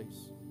new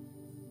place.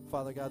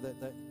 Father God,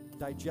 that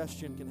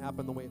digestion can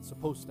happen the way it's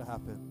supposed to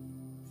happen.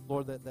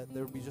 Lord, that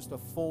there would be just a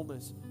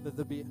fullness, that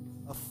there be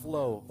a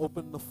flow.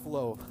 Open the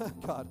flow,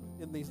 God,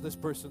 in this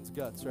person's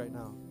guts right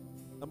now.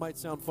 That might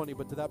sound funny,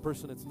 but to that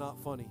person it's not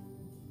funny.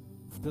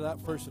 To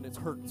that person, it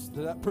hurts.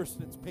 To that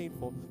person, it's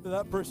painful. To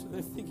that person,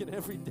 they're thinking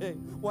every day,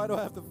 why do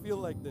I have to feel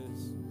like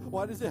this?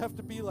 Why does it have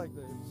to be like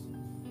this?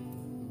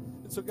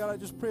 And so, God, I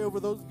just pray over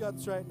those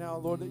guts right now,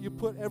 Lord, that you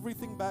put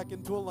everything back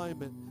into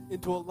alignment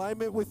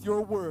with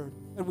your word.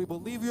 And we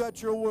believe you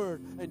at your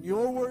word. And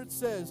your word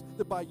says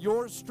that by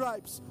your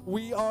stripes,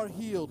 we are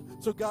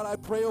healed. So, God, I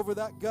pray over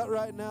that gut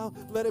right now.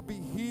 Let it be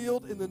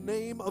healed in the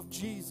name of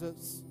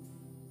Jesus.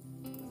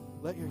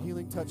 Let your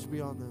healing touch be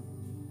on them.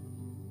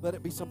 Let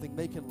it be something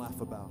they can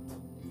laugh about.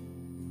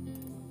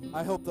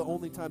 I hope the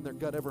only time their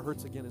gut ever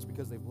hurts again is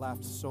because they've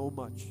laughed so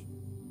much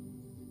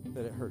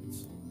that it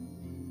hurts.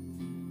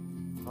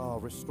 Oh,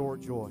 restore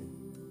joy.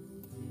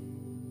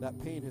 That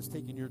pain has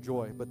taken your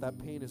joy, but that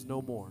pain is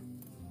no more.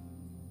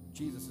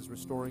 Jesus is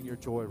restoring your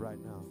joy right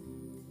now.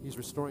 He's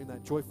restoring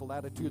that joyful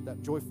attitude,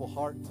 that joyful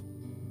heart.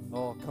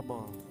 Oh, come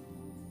on.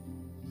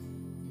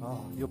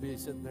 Oh, you'll be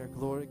sitting there,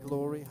 glory,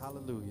 glory,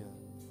 hallelujah.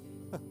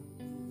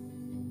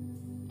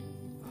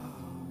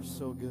 You're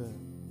so good.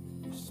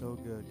 You're so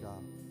good,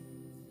 God.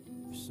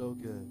 You're so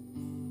good.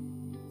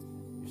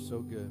 You're so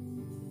good.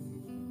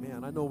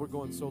 Man, I know we're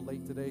going so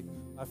late today.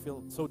 I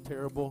feel so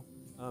terrible.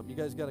 You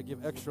guys got to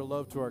give extra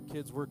love to our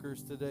kids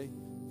workers today,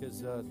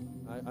 because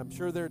I'm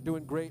sure they're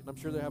doing great and I'm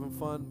sure they're having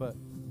fun, but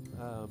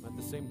at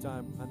the same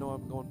time, I know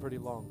I'm going pretty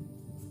long.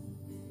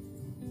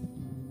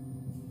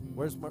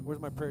 Where's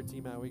my prayer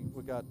team at? We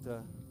got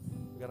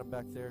them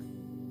back there.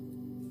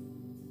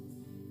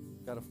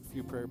 Got a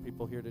few prayer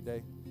people here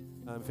today.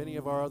 If any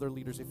of our other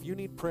leaders, if you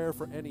need prayer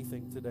for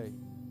anything today,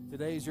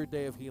 today is your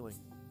day of healing.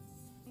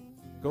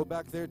 Go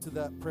back there to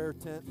that prayer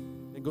tent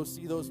and go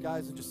see those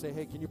guys and just say,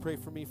 hey, can you pray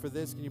for me for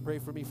this? Can you pray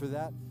for me for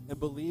that? And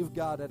believe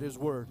God at his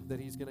word that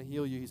he's going to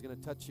heal you. He's going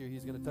to touch you.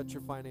 He's going to touch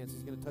your finances.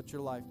 He's going to touch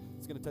your life.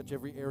 He's going to touch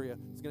every area.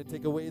 He's going to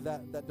take away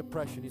that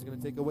depression. He's going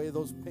to take away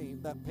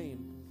that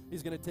pain.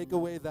 He's going to take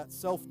away that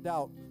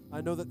self-doubt.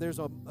 I know that there's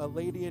a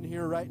lady in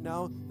here right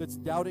now that's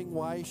doubting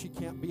why she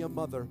can't be a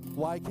mother.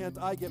 Why can't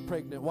I get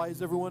pregnant? Why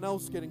is everyone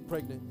else getting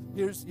pregnant?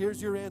 Here's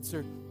your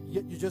answer.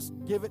 You just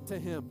give it to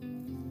him.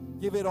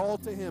 Give it all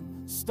to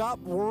him. Stop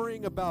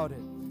worrying about it.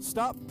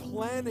 Stop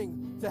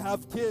planning to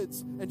have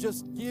kids and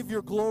just give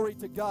your glory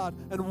to God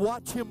and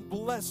watch him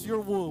bless your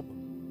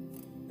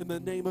womb in the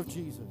name of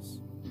Jesus.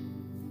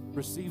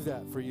 Receive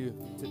that for you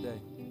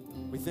today.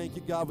 We thank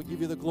you, God. We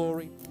give you the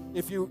glory.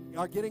 If you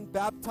are getting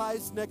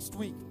baptized next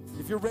week,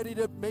 if you're ready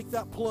to make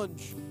that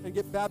plunge and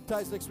get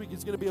baptized next week,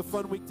 it's going to be a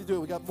fun week to do it.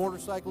 We got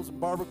motorcycles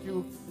and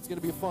barbecue. It's going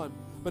to be fun.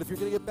 But if you're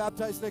going to get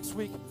baptized next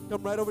week,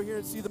 come right over here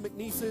and see the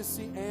McNeeses,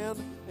 see Ann,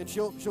 and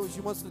she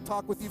wants to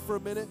talk with you for a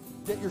minute,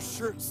 get your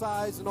shirt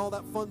size and all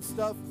that fun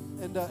stuff,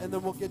 and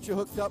then we'll get you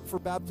hooked up for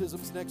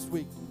baptisms next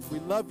week. We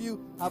love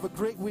you. Have a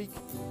great week.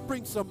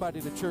 Bring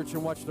somebody to church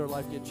and watch their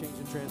life get changed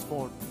and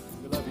transformed.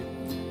 We love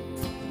you.